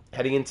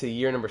 Heading into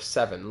year number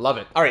 7. Love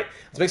it. All right,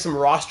 let's make some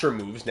roster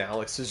moves now,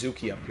 like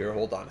Suzuki up here.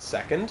 Hold on a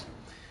second.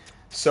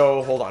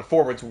 So, hold on.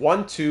 Forwards,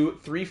 1, 2,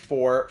 3,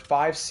 4,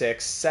 5,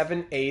 6,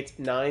 7, 8,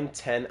 9,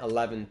 10,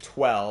 11,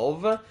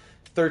 12,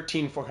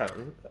 13,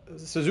 14.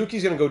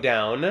 Suzuki's going to go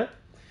down.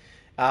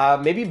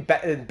 Maybe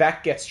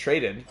Beck gets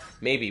traded.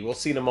 Maybe. We'll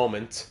see in a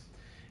moment.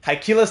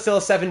 Haikila's still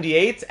a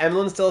 78.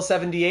 Emlin's still a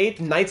 78.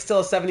 Knight's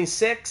still a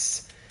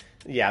 76.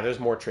 Yeah, there's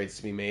more trades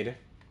to be made.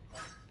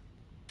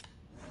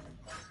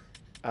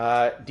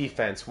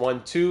 Defense.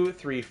 1, 2,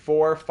 3,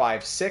 4,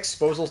 5, 6.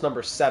 Sposel's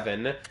number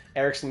 7.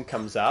 Eriksson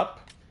comes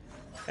up.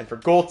 And for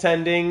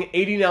goaltending,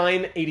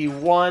 89,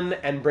 81,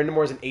 and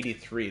Brindamore's an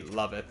 83.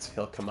 Love it.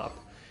 He'll come up.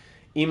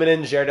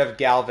 Emanin, Zherdev,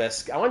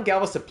 Galvis. I want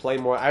Galvis to play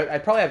more.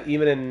 I'd probably have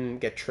Emanin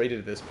get traded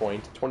at this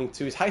point.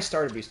 22. He's high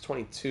starter, but he's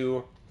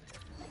 22.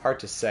 Hard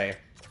to say.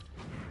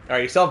 All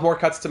right, you still have more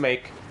cuts to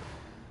make.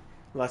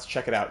 Let's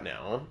check it out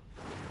now.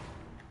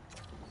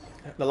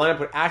 The lineup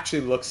would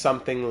actually look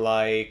something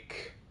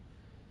like...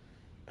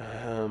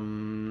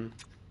 hold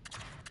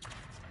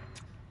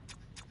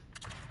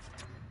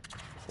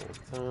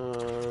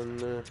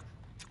on.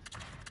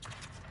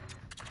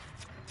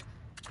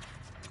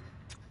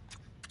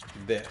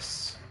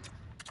 This.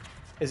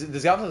 Does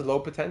Galvis have low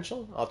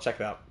potential? I'll check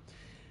it out.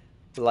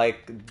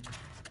 Like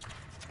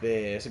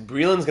this.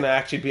 Breland's going to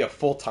actually be a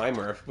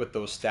full-timer with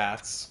those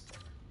stats.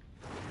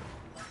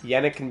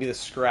 Yannick can be the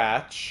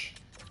scratch.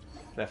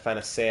 And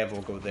Afanaseyev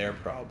will go there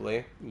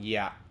probably.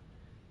 Yeah.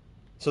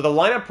 So the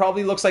lineup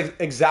probably looks like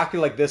exactly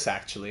like this,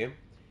 actually.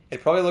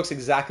 It probably looks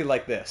exactly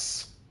like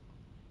this.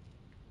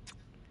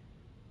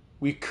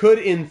 We could,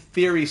 in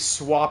theory,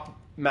 swap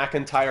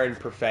McIntyre and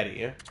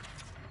Perfetti.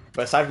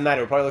 But aside from that,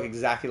 it would probably look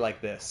exactly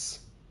like this.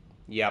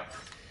 Yep.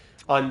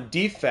 On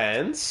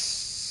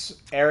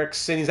defense,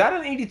 Eriksson, he's at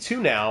an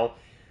 82 now.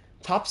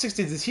 Top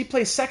 60, does he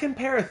play second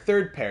pair or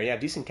third pair? Yeah,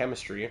 decent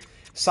chemistry.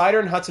 Sider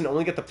and Hudson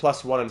only get the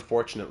 +1,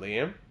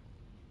 unfortunately.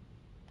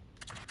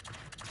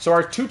 So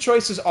our two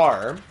choices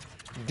are,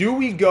 do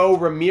we go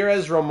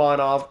Ramirez,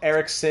 Romanov,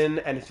 Eriksson,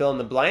 and fill in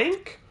the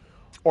blank?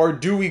 Or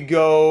do we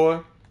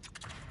go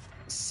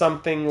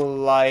something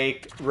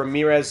like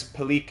Ramirez,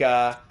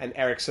 Pelika, and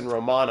Eriksson,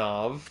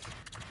 Romanov,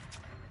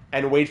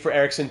 and wait for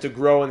Eriksson to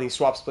grow and he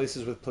swaps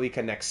places with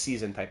Pelika next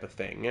season type of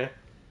thing?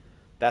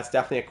 That's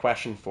definitely a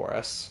question for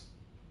us.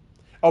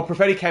 Oh,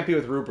 Perfetti can't be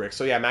with Rubric,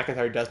 so yeah,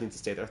 McIntyre does need to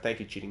stay there.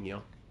 Thank you, Cheating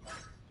Heel.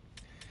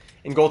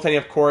 In goaltending,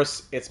 of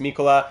course, it's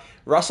Mikkola.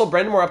 Russell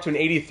Brendamore up to an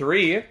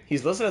 83.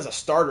 He's listed as a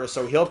starter,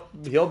 so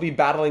he'll be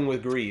battling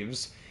with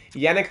Greaves.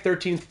 Yannick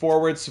 13th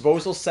forward,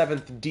 Svozil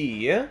 7th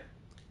D.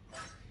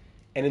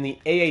 And in the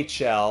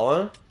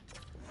AHL,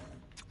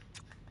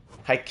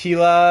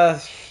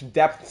 Haikila,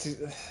 depth,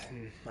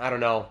 I don't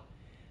know.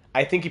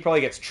 I think he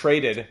probably gets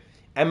traded.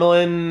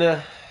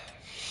 Emelin,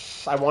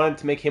 I wanted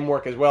to make him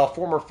work as well.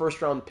 Former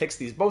first-round picks.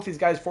 Both these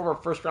guys, former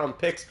first-round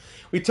picks.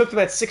 We took them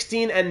at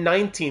 16 and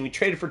 19. We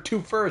traded for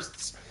 2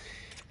 firsts.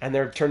 And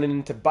they're turning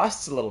into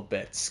busts a little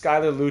bit.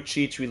 Skylar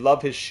Lucic, we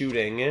love his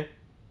shooting.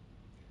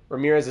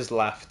 Ramirez is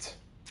left.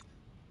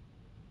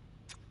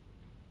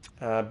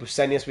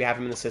 Busenius, we have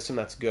him in the system.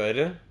 That's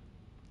good.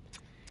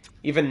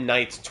 Even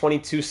Knight,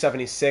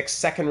 2276,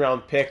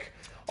 second-round pick.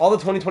 All the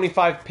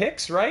 2025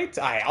 picks, right?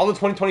 Aye, all the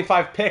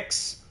 2025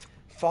 picks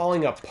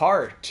falling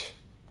apart.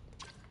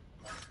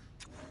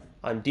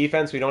 On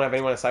defense, we don't have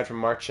anyone aside from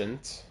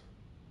Marchant.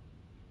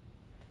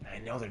 I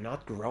know they're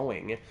not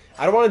growing.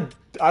 I don't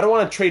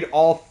want to trade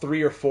all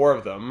 3 or 4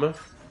 of them.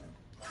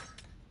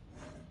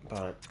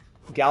 But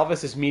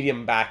Galvis is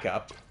medium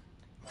backup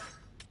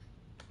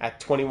at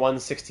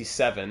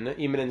 2167.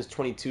 Emanin's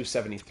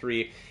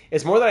 2273.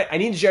 It's more that I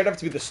need Zherdev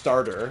to be the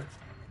starter.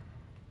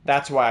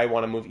 That's why I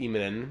want to move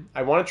Emanin.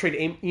 I want to trade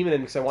Emanin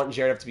because I want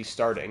Zherdev to be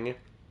starting.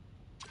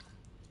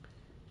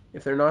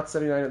 If they're not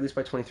 79, at least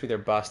by 23, they're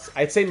busts.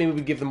 I'd say maybe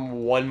we give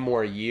them 1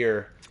 more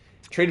year.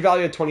 Trade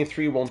value at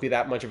 23 won't be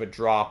that much of a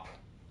drop.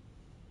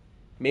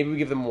 Maybe we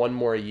give them 1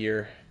 more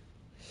year.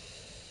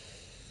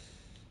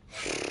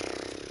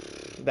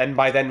 Then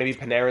by then, maybe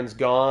Panarin's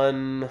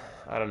gone.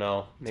 I don't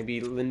know.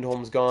 Maybe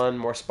Lindholm's gone.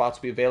 More spots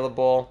will be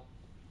available.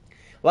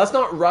 Let's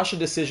not rush a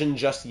decision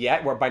just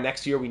yet, where by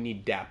next year we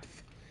need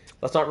depth.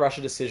 Let's not rush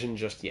a decision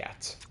just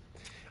yet.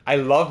 I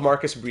love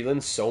Marcus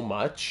Breland so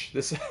much.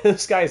 This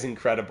guy is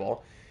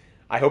incredible.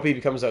 I hope he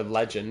becomes a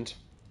legend.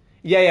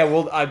 Yeah.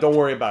 Well, don't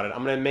worry about it.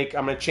 I'm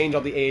gonna change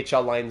all the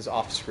AHL lines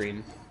off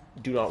screen.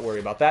 Do not worry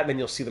about that. Then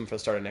you'll see them for the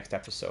start of next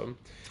episode.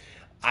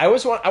 I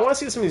want to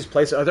see some of these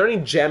places. Are there any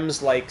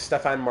gems like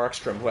Stefan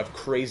Markstrom who have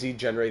crazy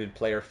generated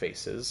player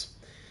faces?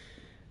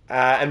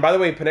 And by the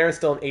way, Panarin's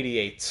still an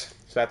 88, so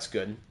that's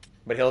good.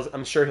 But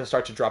I'm sure he'll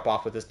start to drop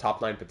off with his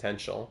top 9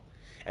 potential.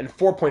 And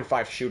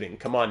 4.5 shooting.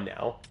 Come on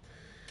now.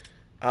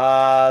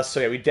 So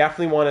yeah, we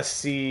definitely want to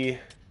see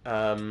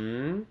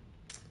Breland.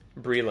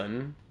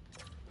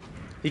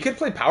 He could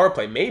play power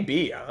play,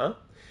 maybe, huh?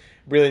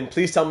 Breland,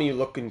 please tell me you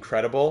look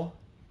incredible.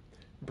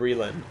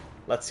 Breland,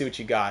 let's see what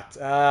you got.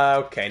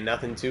 Okay,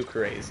 nothing too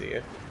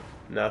crazy.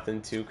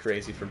 Nothing too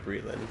crazy for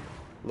Breland.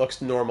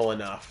 Looks normal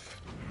enough.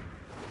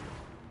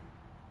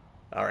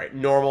 All right,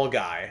 normal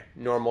guy,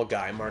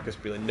 Marcus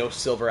Breland. No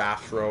silver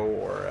afro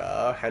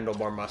or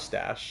handlebar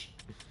mustache.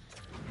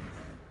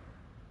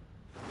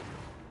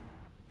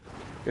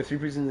 Your 3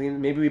 preseasons.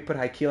 Maybe we put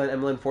Haikila and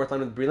Emlyn fourth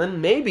line with Breland.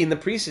 Maybe in the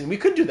preseason we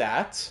could do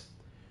that.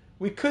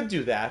 We could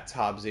do that,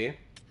 Hobbsy.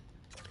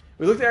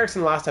 We looked at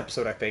Erickson last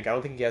episode, I think. I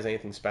don't think he has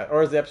anything special.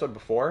 Or is the episode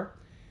before?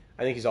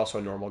 I think he's also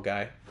a normal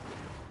guy.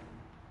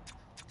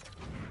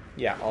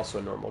 Yeah, also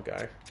a normal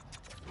guy.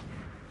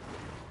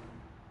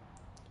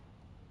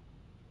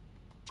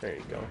 There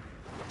you go.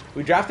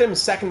 We drafted him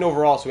second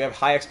overall, so we have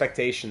high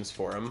expectations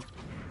for him.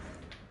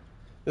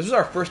 This was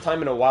our first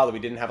time in a while that we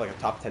didn't have like a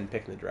top 10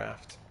 pick in the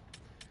draft.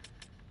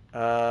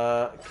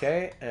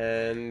 Okay,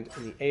 and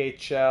in the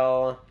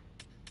AHL...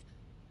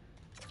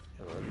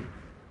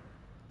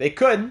 They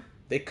could.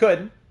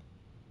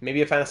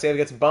 Maybe if Anastasio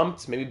gets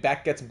bumped, maybe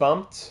Beck gets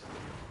bumped.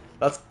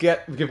 Let's give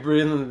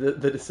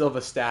Breland the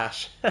Silva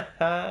stash. Oops,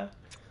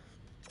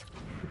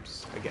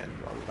 again,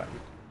 wrong button.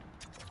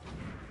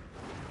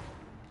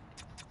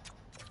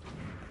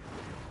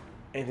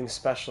 Anything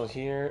special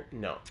here?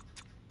 No.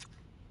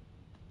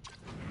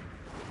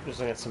 Just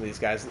looking at some of these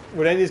guys.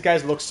 Would any of these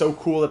guys look so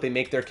cool that they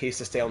make their case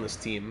to stay on this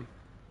team?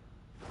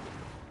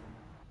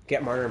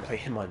 Get Marner and play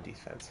him on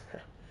defense.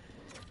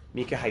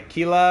 Mika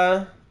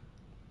Haikila.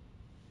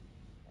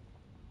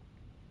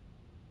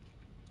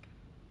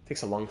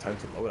 Takes a long time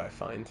to load, I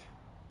find.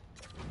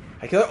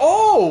 Haikila.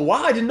 Oh,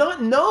 wow, I did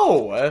not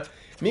know.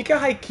 Mika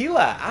Haikila,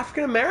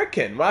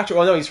 African-American. Well,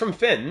 actually, no, he's from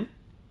Finn.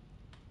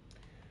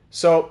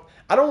 So,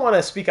 I don't want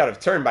to speak out of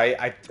turn, but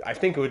I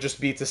think it would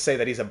just be to say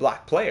that he's a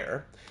black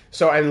player.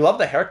 So, I love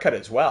the haircut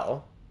as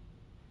well.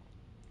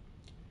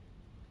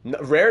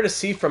 Rare to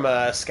see from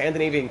a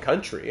Scandinavian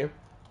country.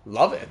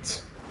 Love it.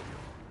 So,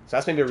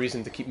 that's maybe a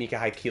reason to keep Mika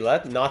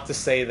Haikila. Not to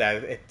say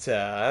that it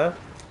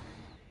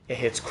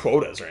hits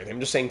quotas or anything. I'm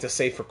just saying to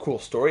say for cool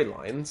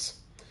storylines.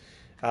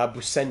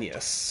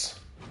 Busenius.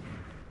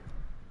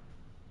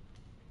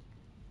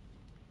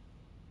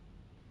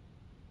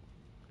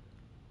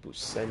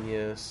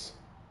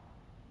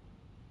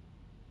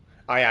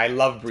 I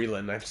love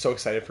Breland. I'm so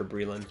excited for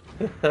Breland.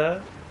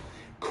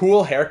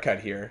 Cool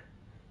haircut here.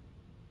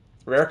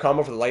 Rare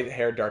combo for the light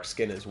hair, dark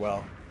skin as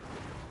well.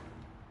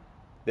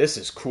 This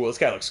is cool. This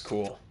guy looks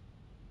cool.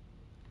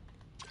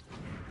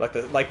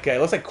 It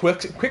looks like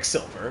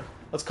Quicksilver.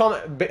 Let's call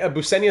him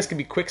Busenius can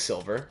be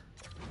Quicksilver.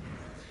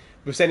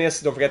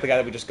 Busenius, don't forget the guy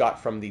that we just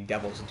got from the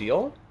Devils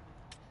deal.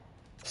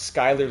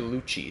 Skylar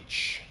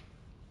Lucic.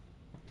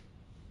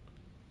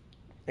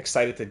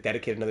 Excited to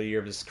dedicate another year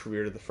of his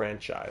career to the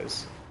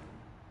franchise.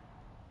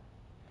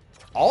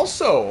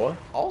 Also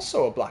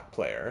a black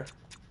player.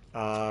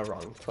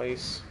 Wrong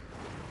place.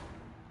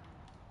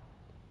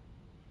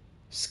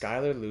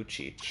 Skylar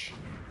Lucic.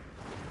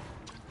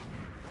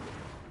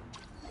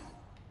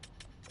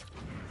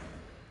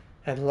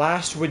 And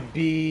last would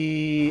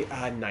be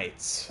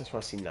Knights. I just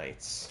want to see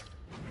Knights.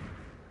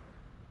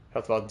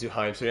 How about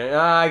Duheim? So,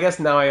 I guess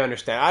now I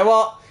understand. I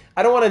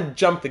don't want to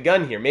jump the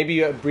gun here. Maybe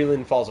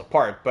Breland falls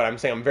apart, but I'm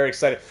saying I'm very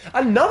excited.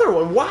 Another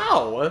one!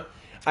 Wow!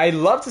 I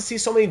love to see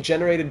so many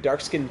generated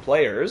dark-skinned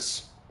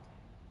players.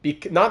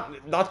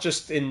 Not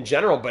just in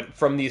general, but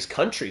from these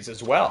countries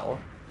as well.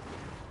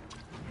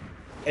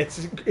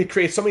 It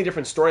creates so many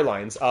different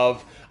storylines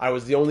of I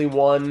was the only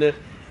one.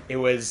 It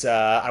was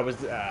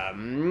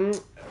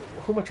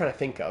who am I trying to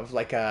think of?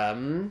 Like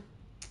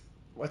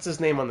what's his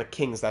name on the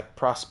Kings? That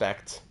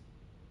prospect.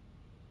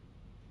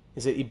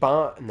 Is it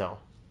Iban? No,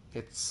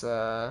 it's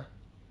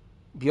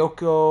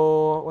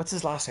Bioko. What's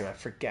his last name? I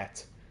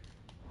forget.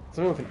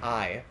 Something with an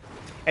I.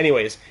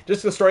 Anyways,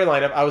 just the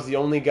storyline of I was the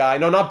only guy.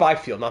 No, not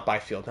Byfield.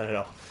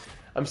 No.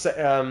 I'm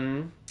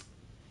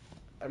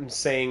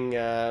saying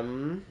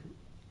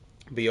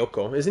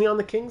Bioko. Isn't he on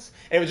the Kings?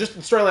 And it was just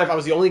the storyline of I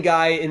was the only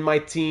guy in my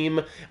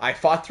team. I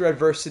fought through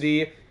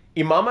adversity.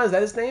 Imama, is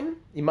that his name?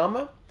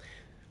 Imama?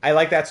 I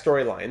like that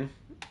storyline.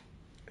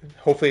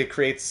 Hopefully it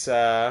creates...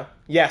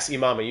 yes,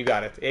 Imama, you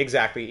got it.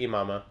 Exactly,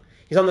 Imama.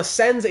 He's on the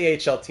Sens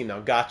AHL team now.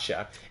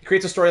 Gotcha. It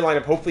creates a storyline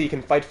of hopefully he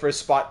can fight for his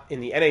spot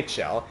in the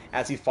NHL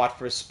as he fought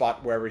for his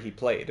spot wherever he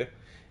played.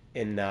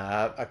 In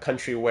a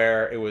country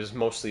where it was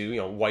mostly,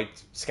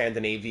 white,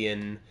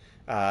 Scandinavian,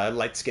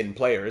 light-skinned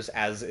players,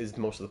 as is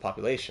most of the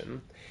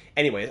population.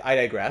 Anyways, I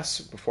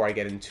digress before I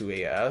get into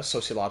a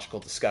sociological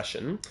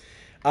discussion.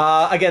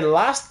 Again,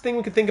 last thing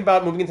we could think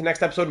about moving into the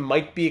next episode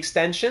might be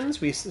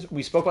extensions. We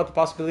spoke about the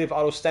possibility of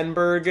Otto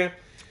Stenberg.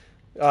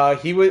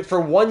 He would, for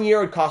 1 year,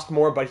 it would cost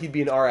more, but he'd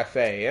be an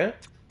RFA.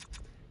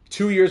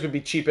 2 years would be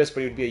cheapest,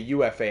 but he would be a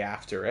UFA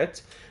after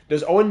it.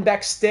 Does Owen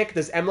Beck stick?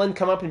 Does Emlyn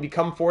come up and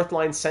become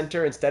fourth-line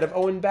center instead of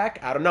Owen Beck?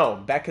 I don't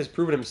know. Beck has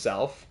proven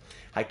himself.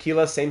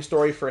 Haikila, same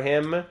story for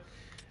him.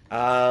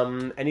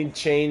 Any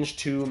change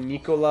to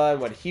Mikola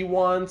and what he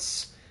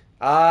wants?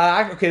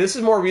 Okay, this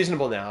is more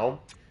reasonable now.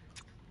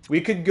 We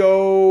could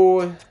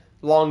go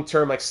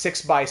long-term, like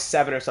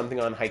 6x7 or something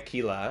on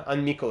Haikila.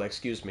 On Mikola,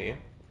 excuse me.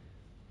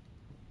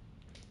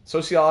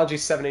 Sociology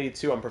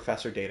 782 on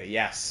Professor Data.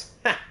 Yes.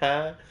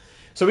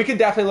 So we could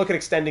definitely look at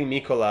extending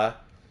Mikola.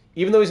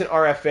 Even though he's an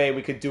RFA,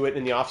 we could do it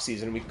in the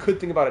offseason. We could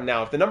think about it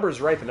now. If the number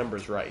is right, the number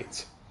is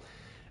right.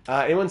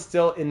 Anyone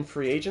still in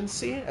free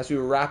agency as we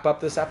wrap up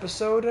this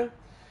episode?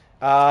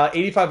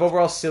 85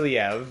 overall,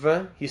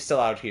 Silyev. He's still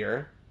out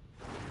here.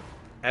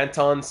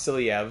 Anton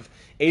Silyev.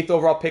 8th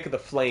overall pick of the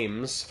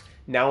Flames.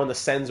 Now in the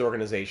Sens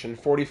organization.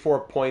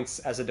 44 points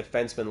as a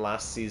defenseman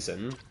last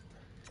season.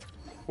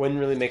 Wouldn't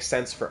really make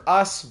sense for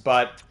us,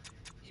 but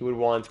he would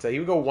want... he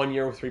would go 1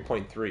 year with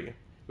 3.3.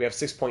 We have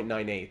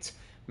 6.98.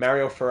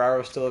 Mario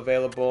Ferraro still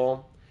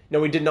available.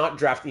 No, we did not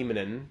draft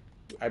Emanin.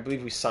 I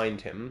believe we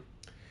signed him.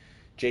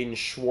 Jaden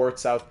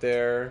Schwartz out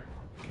there.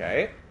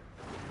 Okay.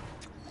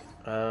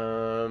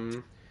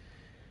 Then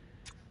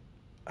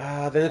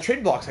the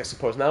trade blocks, I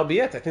suppose. And that'll be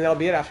it. I think that'll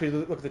be it after we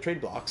look at the trade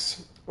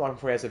blocks. Long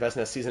before he has the best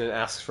next season and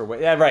asks for...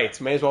 Yeah, right.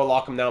 May as well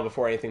lock him now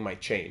before anything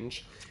might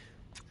change.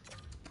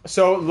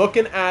 So,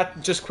 looking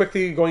at... Just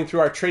quickly going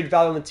through our trade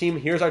value on the team.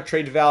 Here's our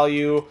trade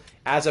value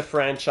as a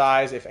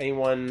franchise. If you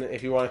want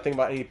to think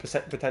about any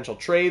potential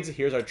trades,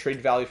 here's our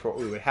trade value for what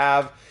we would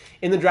have.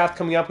 In the draft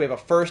coming up, we have a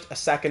first, a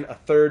second, a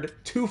third,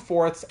 2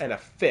 fourths, and a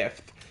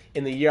 5th.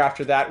 In the year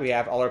after that, we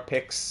have all our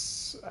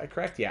picks.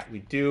 Correct? Yeah, we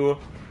do.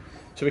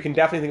 So we can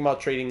definitely think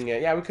about trading.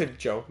 Yeah, we could,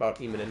 Joe, about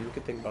Emanin. We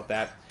could think about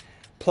that.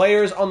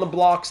 Players on the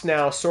blocks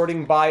now,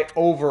 sorting by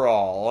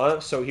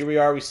overall. So here we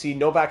are. We see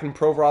Novak and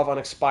Provorov on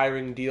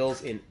expiring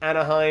deals in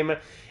Anaheim.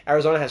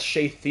 Arizona has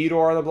Shea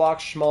Theodore on the block.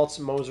 Schmaltz,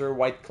 Moser,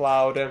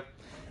 Whitecloud.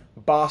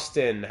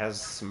 Boston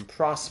has some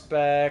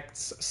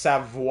prospects.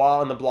 Savoie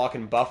on the block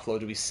in Buffalo.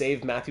 Do we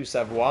save Matthew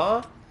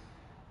Savoie?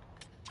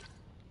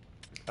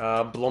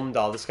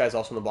 Blomdahl. This guy's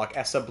also on the block.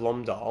 Essa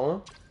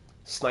Blomdahl.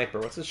 Sniper.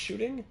 What's his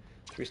shooting?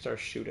 3-star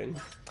shooting.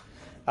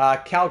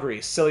 Calgary.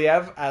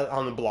 Silyev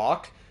on the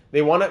block.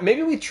 They want to...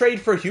 Maybe we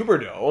trade for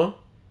Huberdeau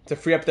to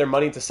free up their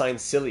money to sign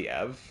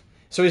Silyev.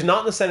 So he's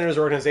not in the Senators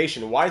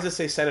organization. Why does it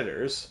say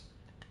Senators?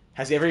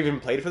 Has he ever even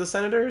played for the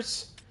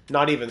Senators?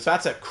 Not even. So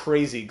that's a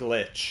crazy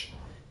glitch.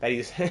 That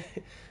he's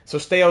so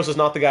Steos is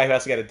not the guy who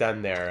has to get it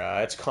done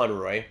there. It's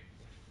Conroy.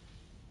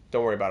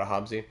 Don't worry about it,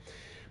 Hobbsy.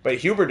 But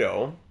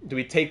Huberdeau, do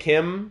we take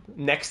him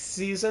next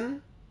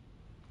season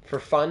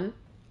for fun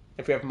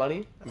if we have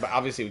money? But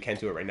obviously we can't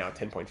do it right now.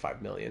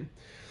 10.5 million.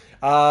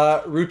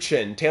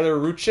 Ruchin, Taylor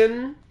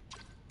Ruchin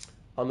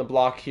on the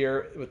block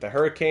here with the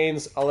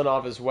Hurricanes.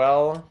 Ulanov as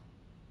well.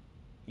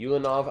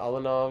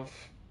 Ulanov.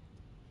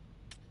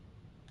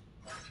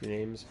 A few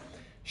names.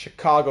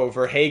 Chicago,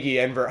 Verhage,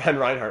 and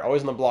Reinhardt,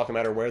 always on the block no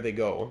matter where they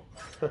go.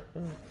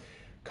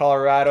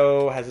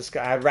 Colorado has this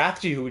guy,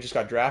 Rathje, who just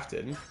got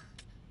drafted.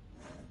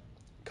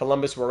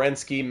 Columbus,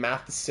 Werenski,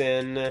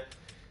 Matheson,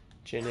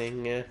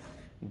 Jennings,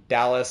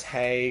 Dallas,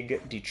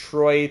 Haig,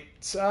 Detroit,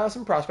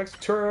 some prospects.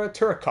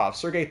 Turikov,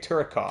 Sergei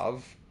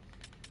Turikov.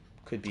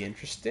 Could be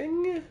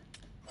interesting.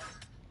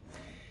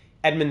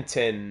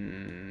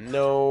 Edmonton,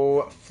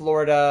 no.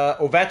 Florida,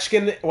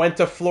 Ovechkin went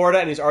to Florida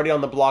and he's already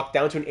on the block,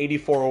 down to an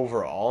 84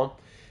 overall.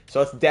 So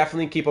let's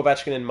definitely keep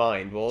Ovechkin in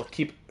mind. We'll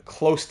keep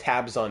close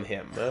tabs on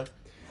him.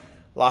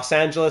 Los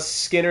Angeles,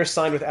 Skinner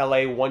signed with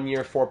LA, 1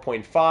 year,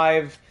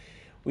 4.5.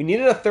 We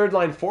needed a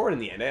third-line forward in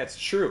the end. It's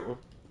true.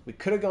 We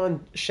could have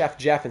gone Chef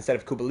Jeff instead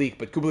of Kubalik,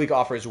 but Kubalik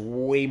offers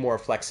way more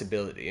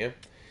flexibility.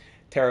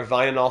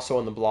 Teravainen also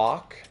on the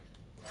block.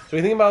 So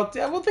we think about...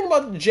 Yeah, we'll think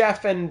about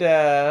Jeff and...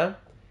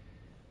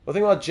 We'll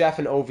think about Jeff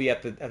and Ovi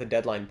at the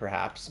deadline,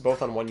 perhaps.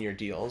 Both on 1 year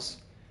deals.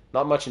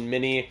 Not much in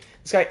mini.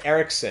 This guy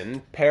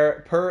Eriksson,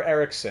 Per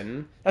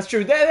Eriksson. That's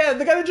true. The guy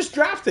that just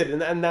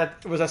drafted, and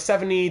that was a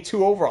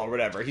 72 overall or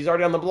whatever. He's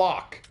already on the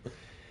block.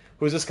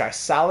 Who's this guy?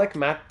 Salak?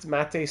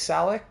 Mate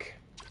Salak?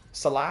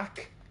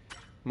 Salak?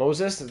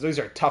 Moses? These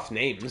are tough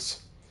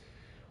names.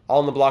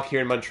 All on the block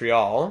here in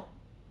Montreal.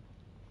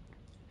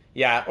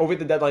 Yeah, over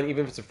the deadline,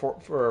 even if it's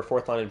for a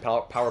fourth line in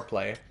power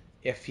play.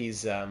 If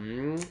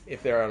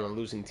they're on a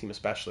losing team,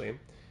 especially.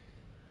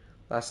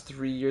 Last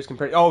 3 years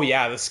compared... Oh,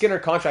 yeah, the Skinner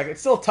contract. It's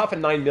still tough at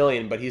 $9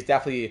 million, but he's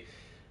definitely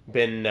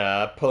been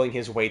pulling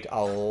his weight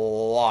a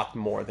lot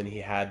more than he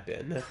had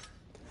been.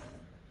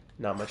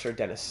 Not much. Or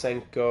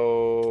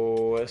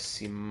Denisenko,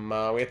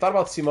 Simar. We had thought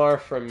about Simar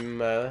from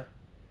the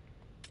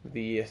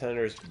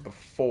Senators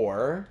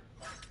before.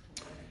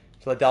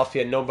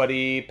 Philadelphia,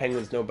 nobody.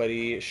 Penguins,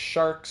 nobody.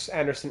 Sharks,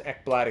 Anderson,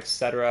 Ekblad,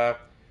 etc.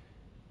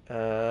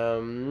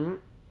 Hobbsy.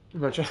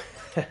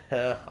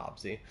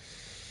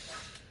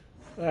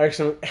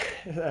 Eriksson,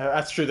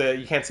 that's true. That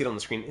you can't see it on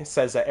the screen. It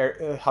says that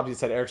Hobbsy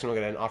said Eriksson will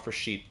get an offer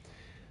sheet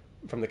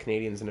from the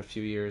Canadians in a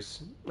few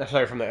years.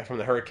 Sorry, from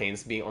the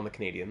Hurricanes being on the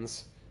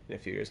Canadians in a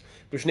few years.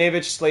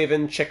 Bushnevich,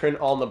 Slavin, Chikrin,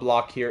 all on the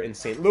block here in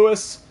St.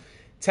 Louis.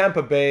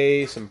 Tampa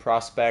Bay, some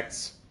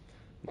prospects.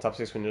 Top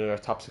 6, we need a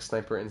top 6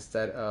 sniper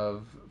instead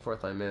of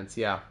fourth line minutes.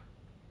 Yeah.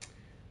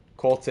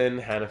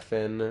 Colton,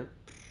 Hannafin.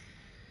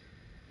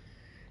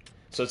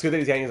 So it's good that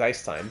he's getting his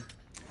ice time.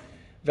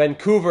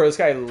 Vancouver, this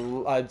guy,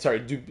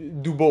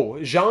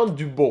 Dubeau. Jean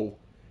Dubeau.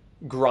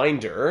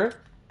 Grinder.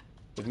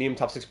 With medium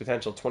top 6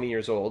 potential, 20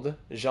 years old.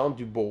 Jean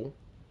Dubeau.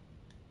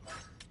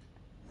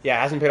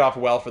 Yeah, hasn't paid off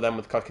well for them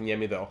with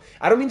Kotkaniemi, though.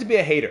 I don't mean to be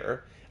a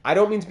hater.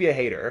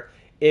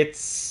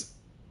 It's...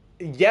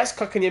 yes,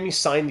 Kotkaniemi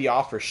signed the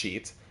offer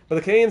sheet, but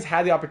the Canadiens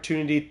had the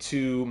opportunity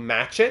to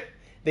match it.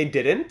 They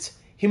didn't.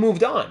 He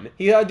moved on.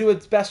 He got to do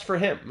what's best for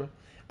him.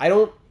 I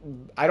don't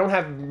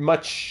have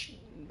much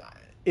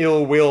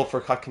ill will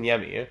for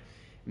Kotkaniemi.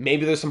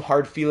 Maybe there's some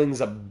hard feelings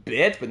a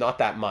bit, but not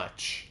that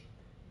much.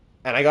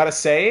 And I gotta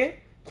say,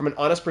 from an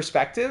honest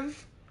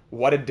perspective,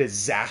 what a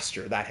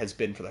disaster that has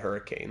been for the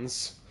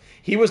Hurricanes.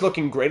 He was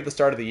looking great at the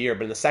start of the year,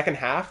 but in the second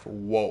half,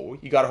 whoa,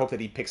 you gotta hope that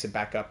he picks it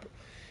back up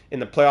in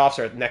the playoffs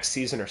or next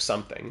season or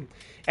something.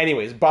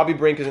 Anyways, Bobby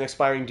Brink is an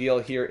expiring deal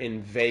here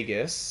in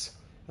Vegas.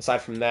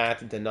 Aside from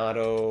that,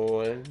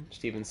 Donato,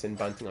 Stevenson,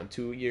 Bunting on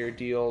 2-year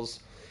deals.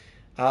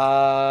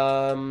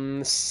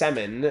 Semin,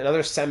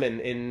 another Semin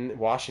in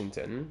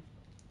Washington.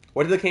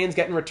 What did the Canes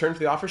get in return for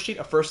the offer sheet?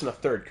 A first and a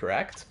third,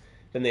 correct?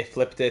 Then they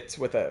flipped it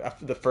with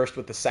the first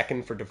with the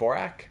second for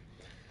Dvorak.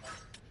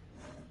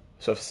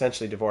 So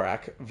essentially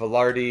Dvorak.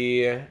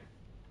 Velarde.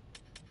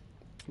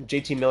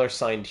 JT Miller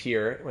signed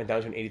here. Went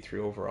down to an 83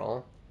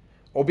 overall.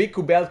 Obi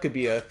Kubel could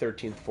be a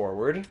 13th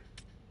forward.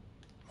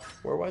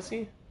 Where was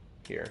he?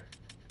 Here.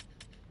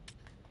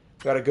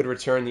 Got a good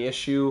return. The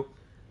issue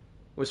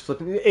was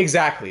flipping.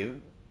 Exactly.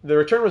 The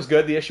return was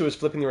good. The issue was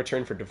flipping the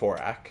return for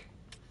Dvorak.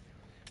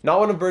 Not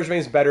one of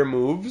Bergevin's better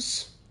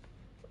moves.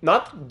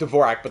 Not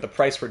Dvorak, but the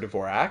price for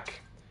Dvorak.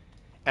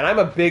 And I'm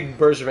a big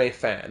Bergevin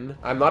fan.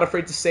 I'm not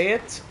afraid to say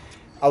it.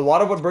 A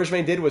lot of what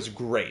Bergevin did was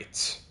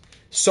great.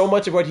 So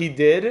much of what he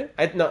did,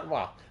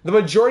 the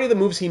majority of the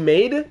moves he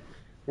made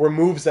were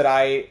moves that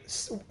I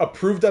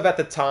approved of at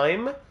the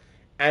time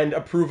and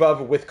approve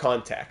of with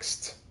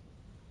context.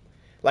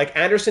 Like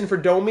Anderson for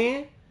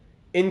Domi,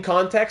 in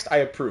context, I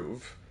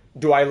approve.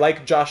 Do I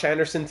like Josh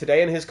Anderson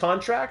today in his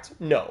contract?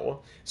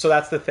 No. So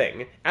that's the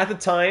thing. At the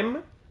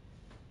time,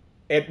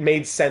 it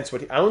made sense.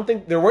 I don't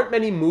think there weren't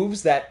many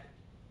moves that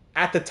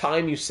at the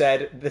time you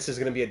said this is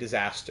going to be a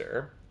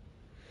disaster.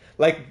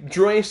 Like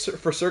Drouin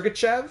for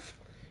Sergachev,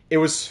 it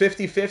was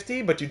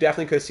 50-50, but you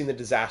definitely could have seen the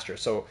disaster.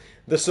 So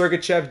the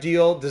Sergachev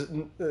deal,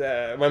 when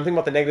I'm thinking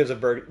about the negatives of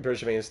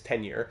Bergevin's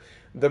tenure,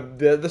 the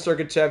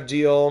Sergachev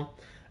deal,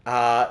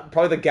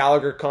 probably the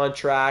Gallagher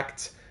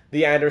contract,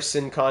 the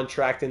Anderson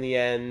contract in the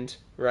end,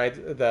 right?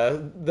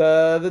 The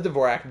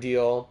Dvorak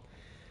deal.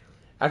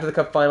 After the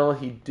Cup final,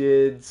 he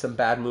did some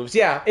bad moves.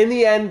 Yeah, in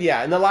the end,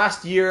 yeah. In the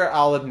last year,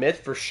 I'll admit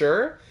for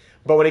sure.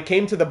 But when it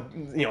came to the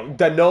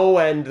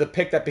Danault and the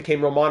pick that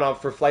became Romanov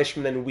for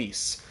Fleischmann and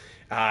Weiss,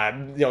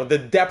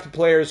 the depth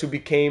players who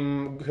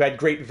had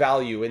great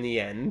value in the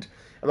end.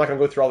 I'm not going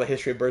to go through all the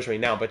history of Bergevin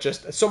now, but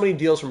just so many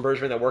deals from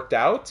Bergevin that worked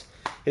out.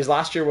 His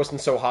last year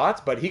wasn't so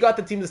hot, but he got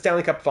the team to the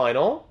Stanley Cup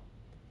final,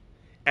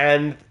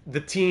 and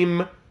the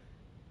team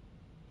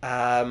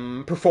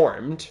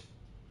performed.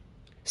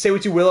 Say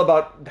what you will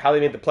about how they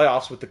made the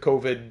playoffs with the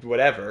COVID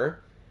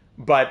whatever,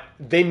 but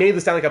they made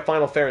the Stanley Cup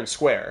final fair and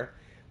square.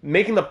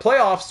 Making the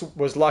playoffs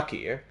was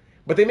lucky,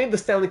 but they made the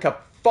Stanley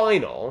Cup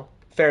final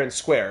fair and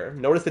square.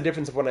 Notice the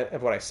difference of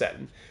what I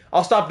said.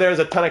 I'll stop there.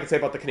 There's a ton I can say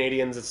about the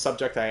Canadiens. It's a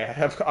subject I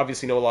have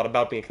obviously know a lot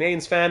about being a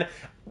Canadiens fan.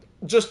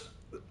 Just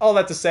all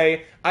that to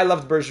say, I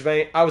loved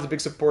Bergevin. I was a big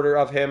supporter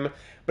of him.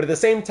 But at the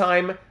same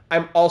time,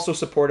 I'm also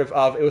supportive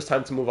of it was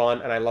time to move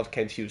on, and I love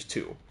Kent Hughes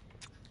too.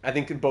 I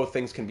think both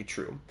things can be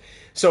true.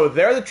 So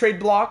there are the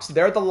trade blocks,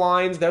 there are the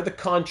lines, there are the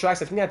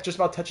contracts. I think that just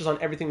about touches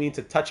on everything we need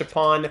to touch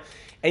upon.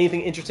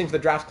 Anything interesting for the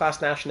draft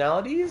class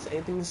nationalities?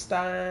 Anything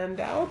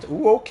stand out?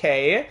 Ooh,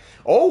 okay.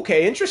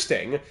 Okay,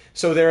 interesting.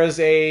 So there is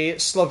a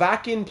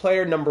Slovakian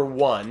player number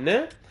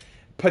 1,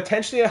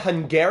 potentially a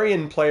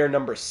Hungarian player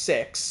number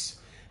 6,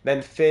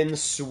 then Finn,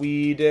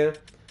 Swede,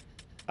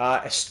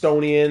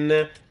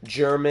 Estonian,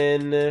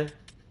 German. Where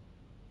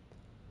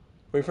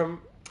are you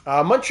from?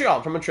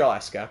 Montreal, from Montreal,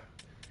 Eska.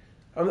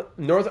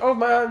 North. Oh,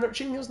 my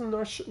cheating news in the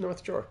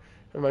North Shore.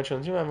 I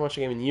haven't watched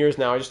a game in years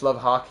now. I just love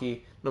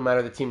hockey. No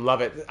matter the team,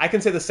 love it. I can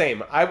say the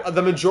same.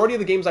 The majority of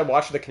the games I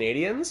watch are the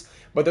Canadiens,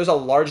 but there's a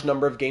large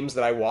number of games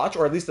that I watch,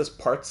 or at least there's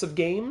parts of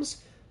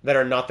games that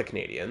are not the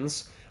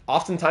Canadiens.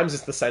 Oftentimes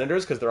it's the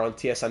Senators because they're on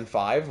TSN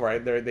 5,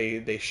 right?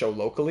 They show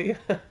locally.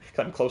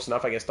 I'm close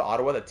enough, I guess, to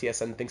Ottawa that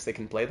TSN thinks they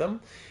can play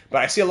them.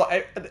 But I see a lot.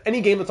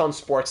 Any game that's on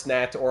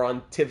Sportsnet or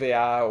on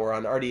TVA or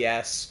on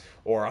RDS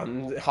or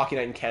on Hockey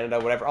Night in Canada,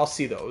 whatever, I'll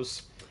see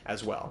those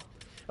as well.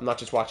 I'm not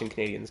just watching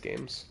Canadiens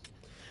games.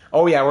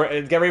 Oh yeah,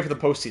 we're get ready for the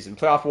postseason.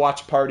 Playoff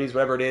watch parties,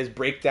 whatever it is,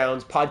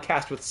 breakdowns,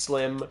 podcast with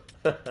Slim.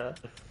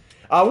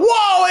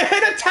 Whoa, an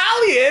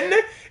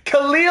Italian!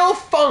 Khalil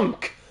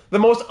Funk! The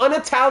most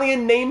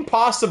un-Italian name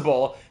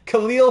possible.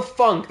 Khalil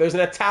Funk. There's an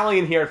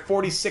Italian here at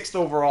 46th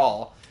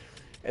overall.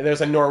 And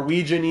there's a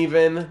Norwegian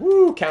even.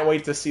 Woo, can't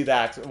wait to see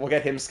that. We'll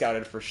get him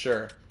scouted for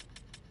sure.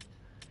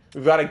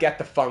 We've got to get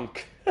the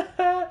Funk.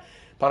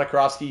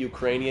 Ponikarovsky,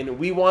 Ukrainian.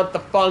 We want the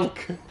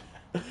Funk.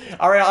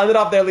 All right, I'll end it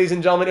off there, ladies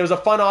and gentlemen. It was a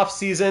fun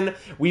off-season.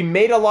 We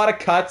made a lot of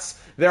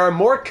cuts. There are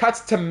more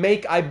cuts to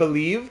make, I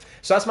believe.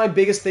 So that's my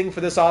biggest thing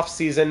for this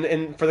off-season.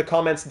 And for the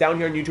comments down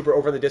here on YouTube or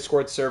over in the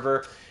Discord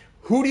server,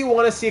 who do you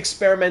want to see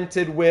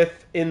experimented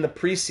with in the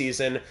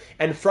preseason?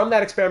 And from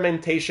that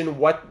experimentation,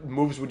 what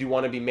moves would you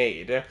want to be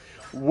made?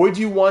 Would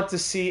you want to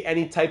see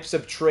any types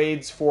of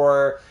trades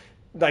for,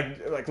 like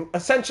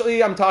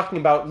essentially, I'm talking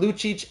about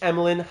Lucic,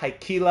 Emelin,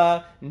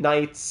 Haikila,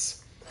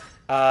 Knights,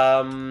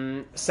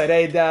 Sereda,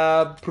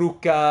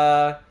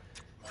 Pruka,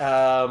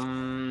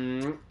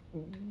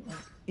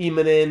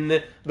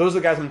 Imanin. Those are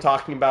the guys I'm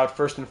talking about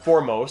first and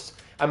foremost.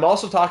 I'm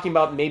also talking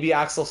about maybe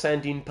Axel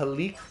Sandin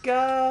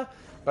Palika,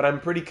 but I'm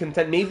pretty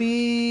content.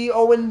 Maybe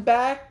Owen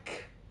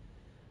Beck.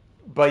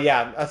 But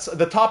yeah, that's,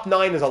 the top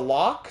 9 is a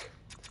lock,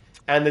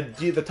 and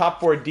the top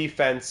 4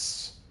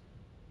 defense.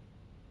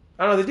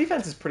 I don't know. The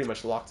defense is pretty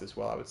much locked as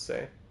well, I would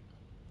say.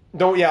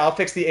 I'll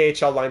fix the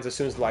AHL lines as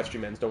soon as the live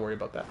stream ends. Don't worry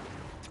about that.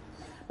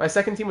 My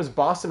second team was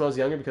Boston when I was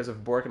younger because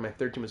of Bork, and my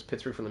third team was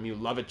Pittsburgh from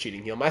Lemieux. Love a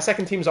cheating heel. My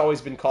second team's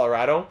always been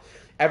Colorado.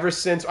 Ever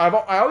since, I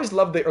always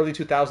loved the early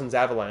 2000s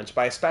Avalanche,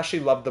 but I especially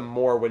loved them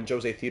more when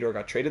Jose Theodore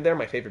got traded there,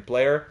 my favorite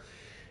player.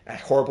 A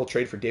horrible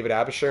trade for David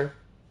Abisher.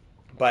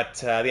 But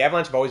the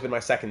Avalanche have always been my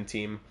second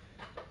team.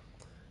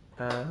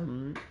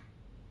 Yeah,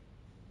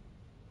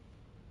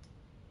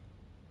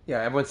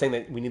 everyone's saying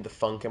that we need the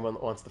funk.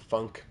 Everyone wants the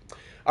funk.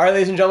 All right,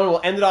 ladies and gentlemen,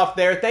 we'll end it off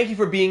there. Thank you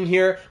for being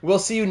here. We'll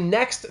see you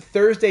next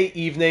Thursday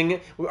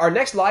evening. Our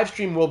next live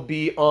stream will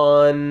be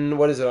on,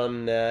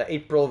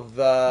 April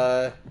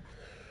the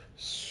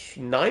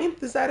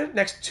 9th? Is that it?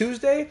 Next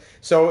Tuesday?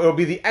 So it'll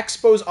be the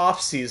Expos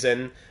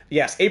off-season.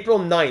 Yes, April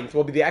 9th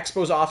will be the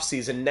Expos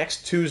off-season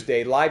next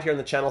Tuesday, live here on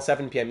the channel,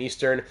 7 p.m.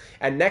 Eastern.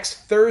 And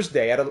next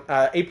Thursday, at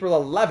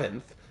April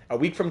 11th, a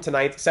week from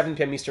tonight, 7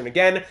 p.m. Eastern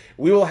again,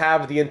 we will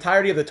have the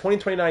entirety of the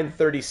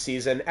 2029-30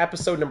 season,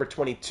 episode number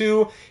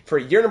 22, for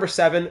year number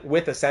 7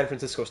 with the San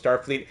Francisco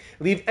Starfleet.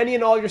 Leave any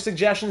and all your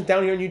suggestions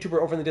down here on YouTube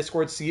or over in the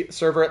Discord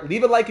server.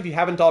 Leave a like if you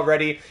haven't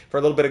already for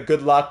a little bit of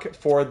good luck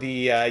for the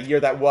year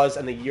that was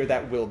and the year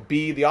that will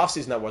be. The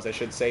offseason that was, I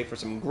should say, for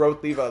some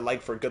growth. Leave a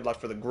like for good luck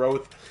for the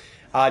growth.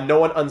 No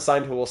one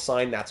unsigned who will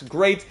sign, that's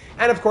great.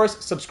 And of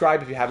course,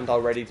 subscribe if you haven't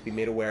already to be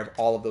made aware of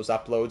all of those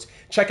uploads.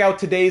 Check out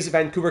today's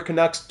Vancouver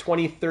Canucks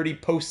 2030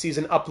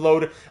 postseason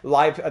upload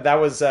live. That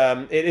was,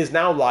 it is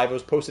now live. It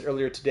was posted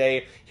earlier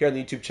today here on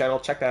the YouTube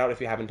channel. Check that out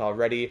if you haven't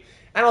already.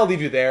 And I'll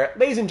leave you there.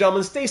 Ladies and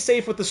gentlemen, stay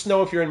safe with the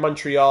snow if you're in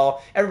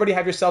Montreal. Everybody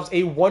have yourselves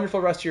a wonderful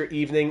rest of your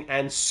evening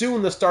and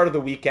soon the start of the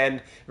weekend.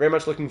 Very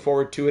much looking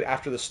forward to it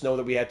after the snow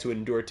that we had to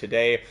endure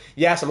today.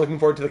 Yes, I'm looking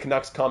forward to the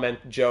Canucks comment,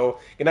 Joe.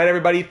 Good night,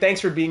 everybody.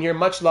 Thanks for being here.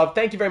 Much love.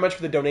 Thank you very much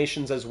for the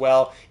donations as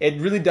well. It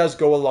really does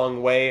go a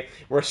long way.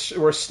 We're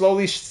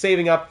slowly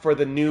saving up for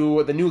the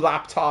new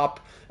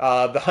laptop,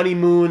 the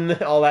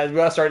honeymoon, all that. We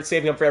gotta start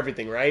saving up for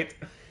everything, right?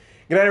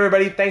 Good night,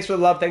 everybody. Thanks for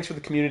the love. Thanks for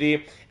the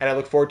community. And I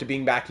look forward to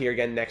being back here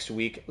again next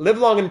week. Live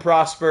long and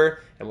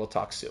prosper, and we'll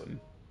talk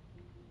soon.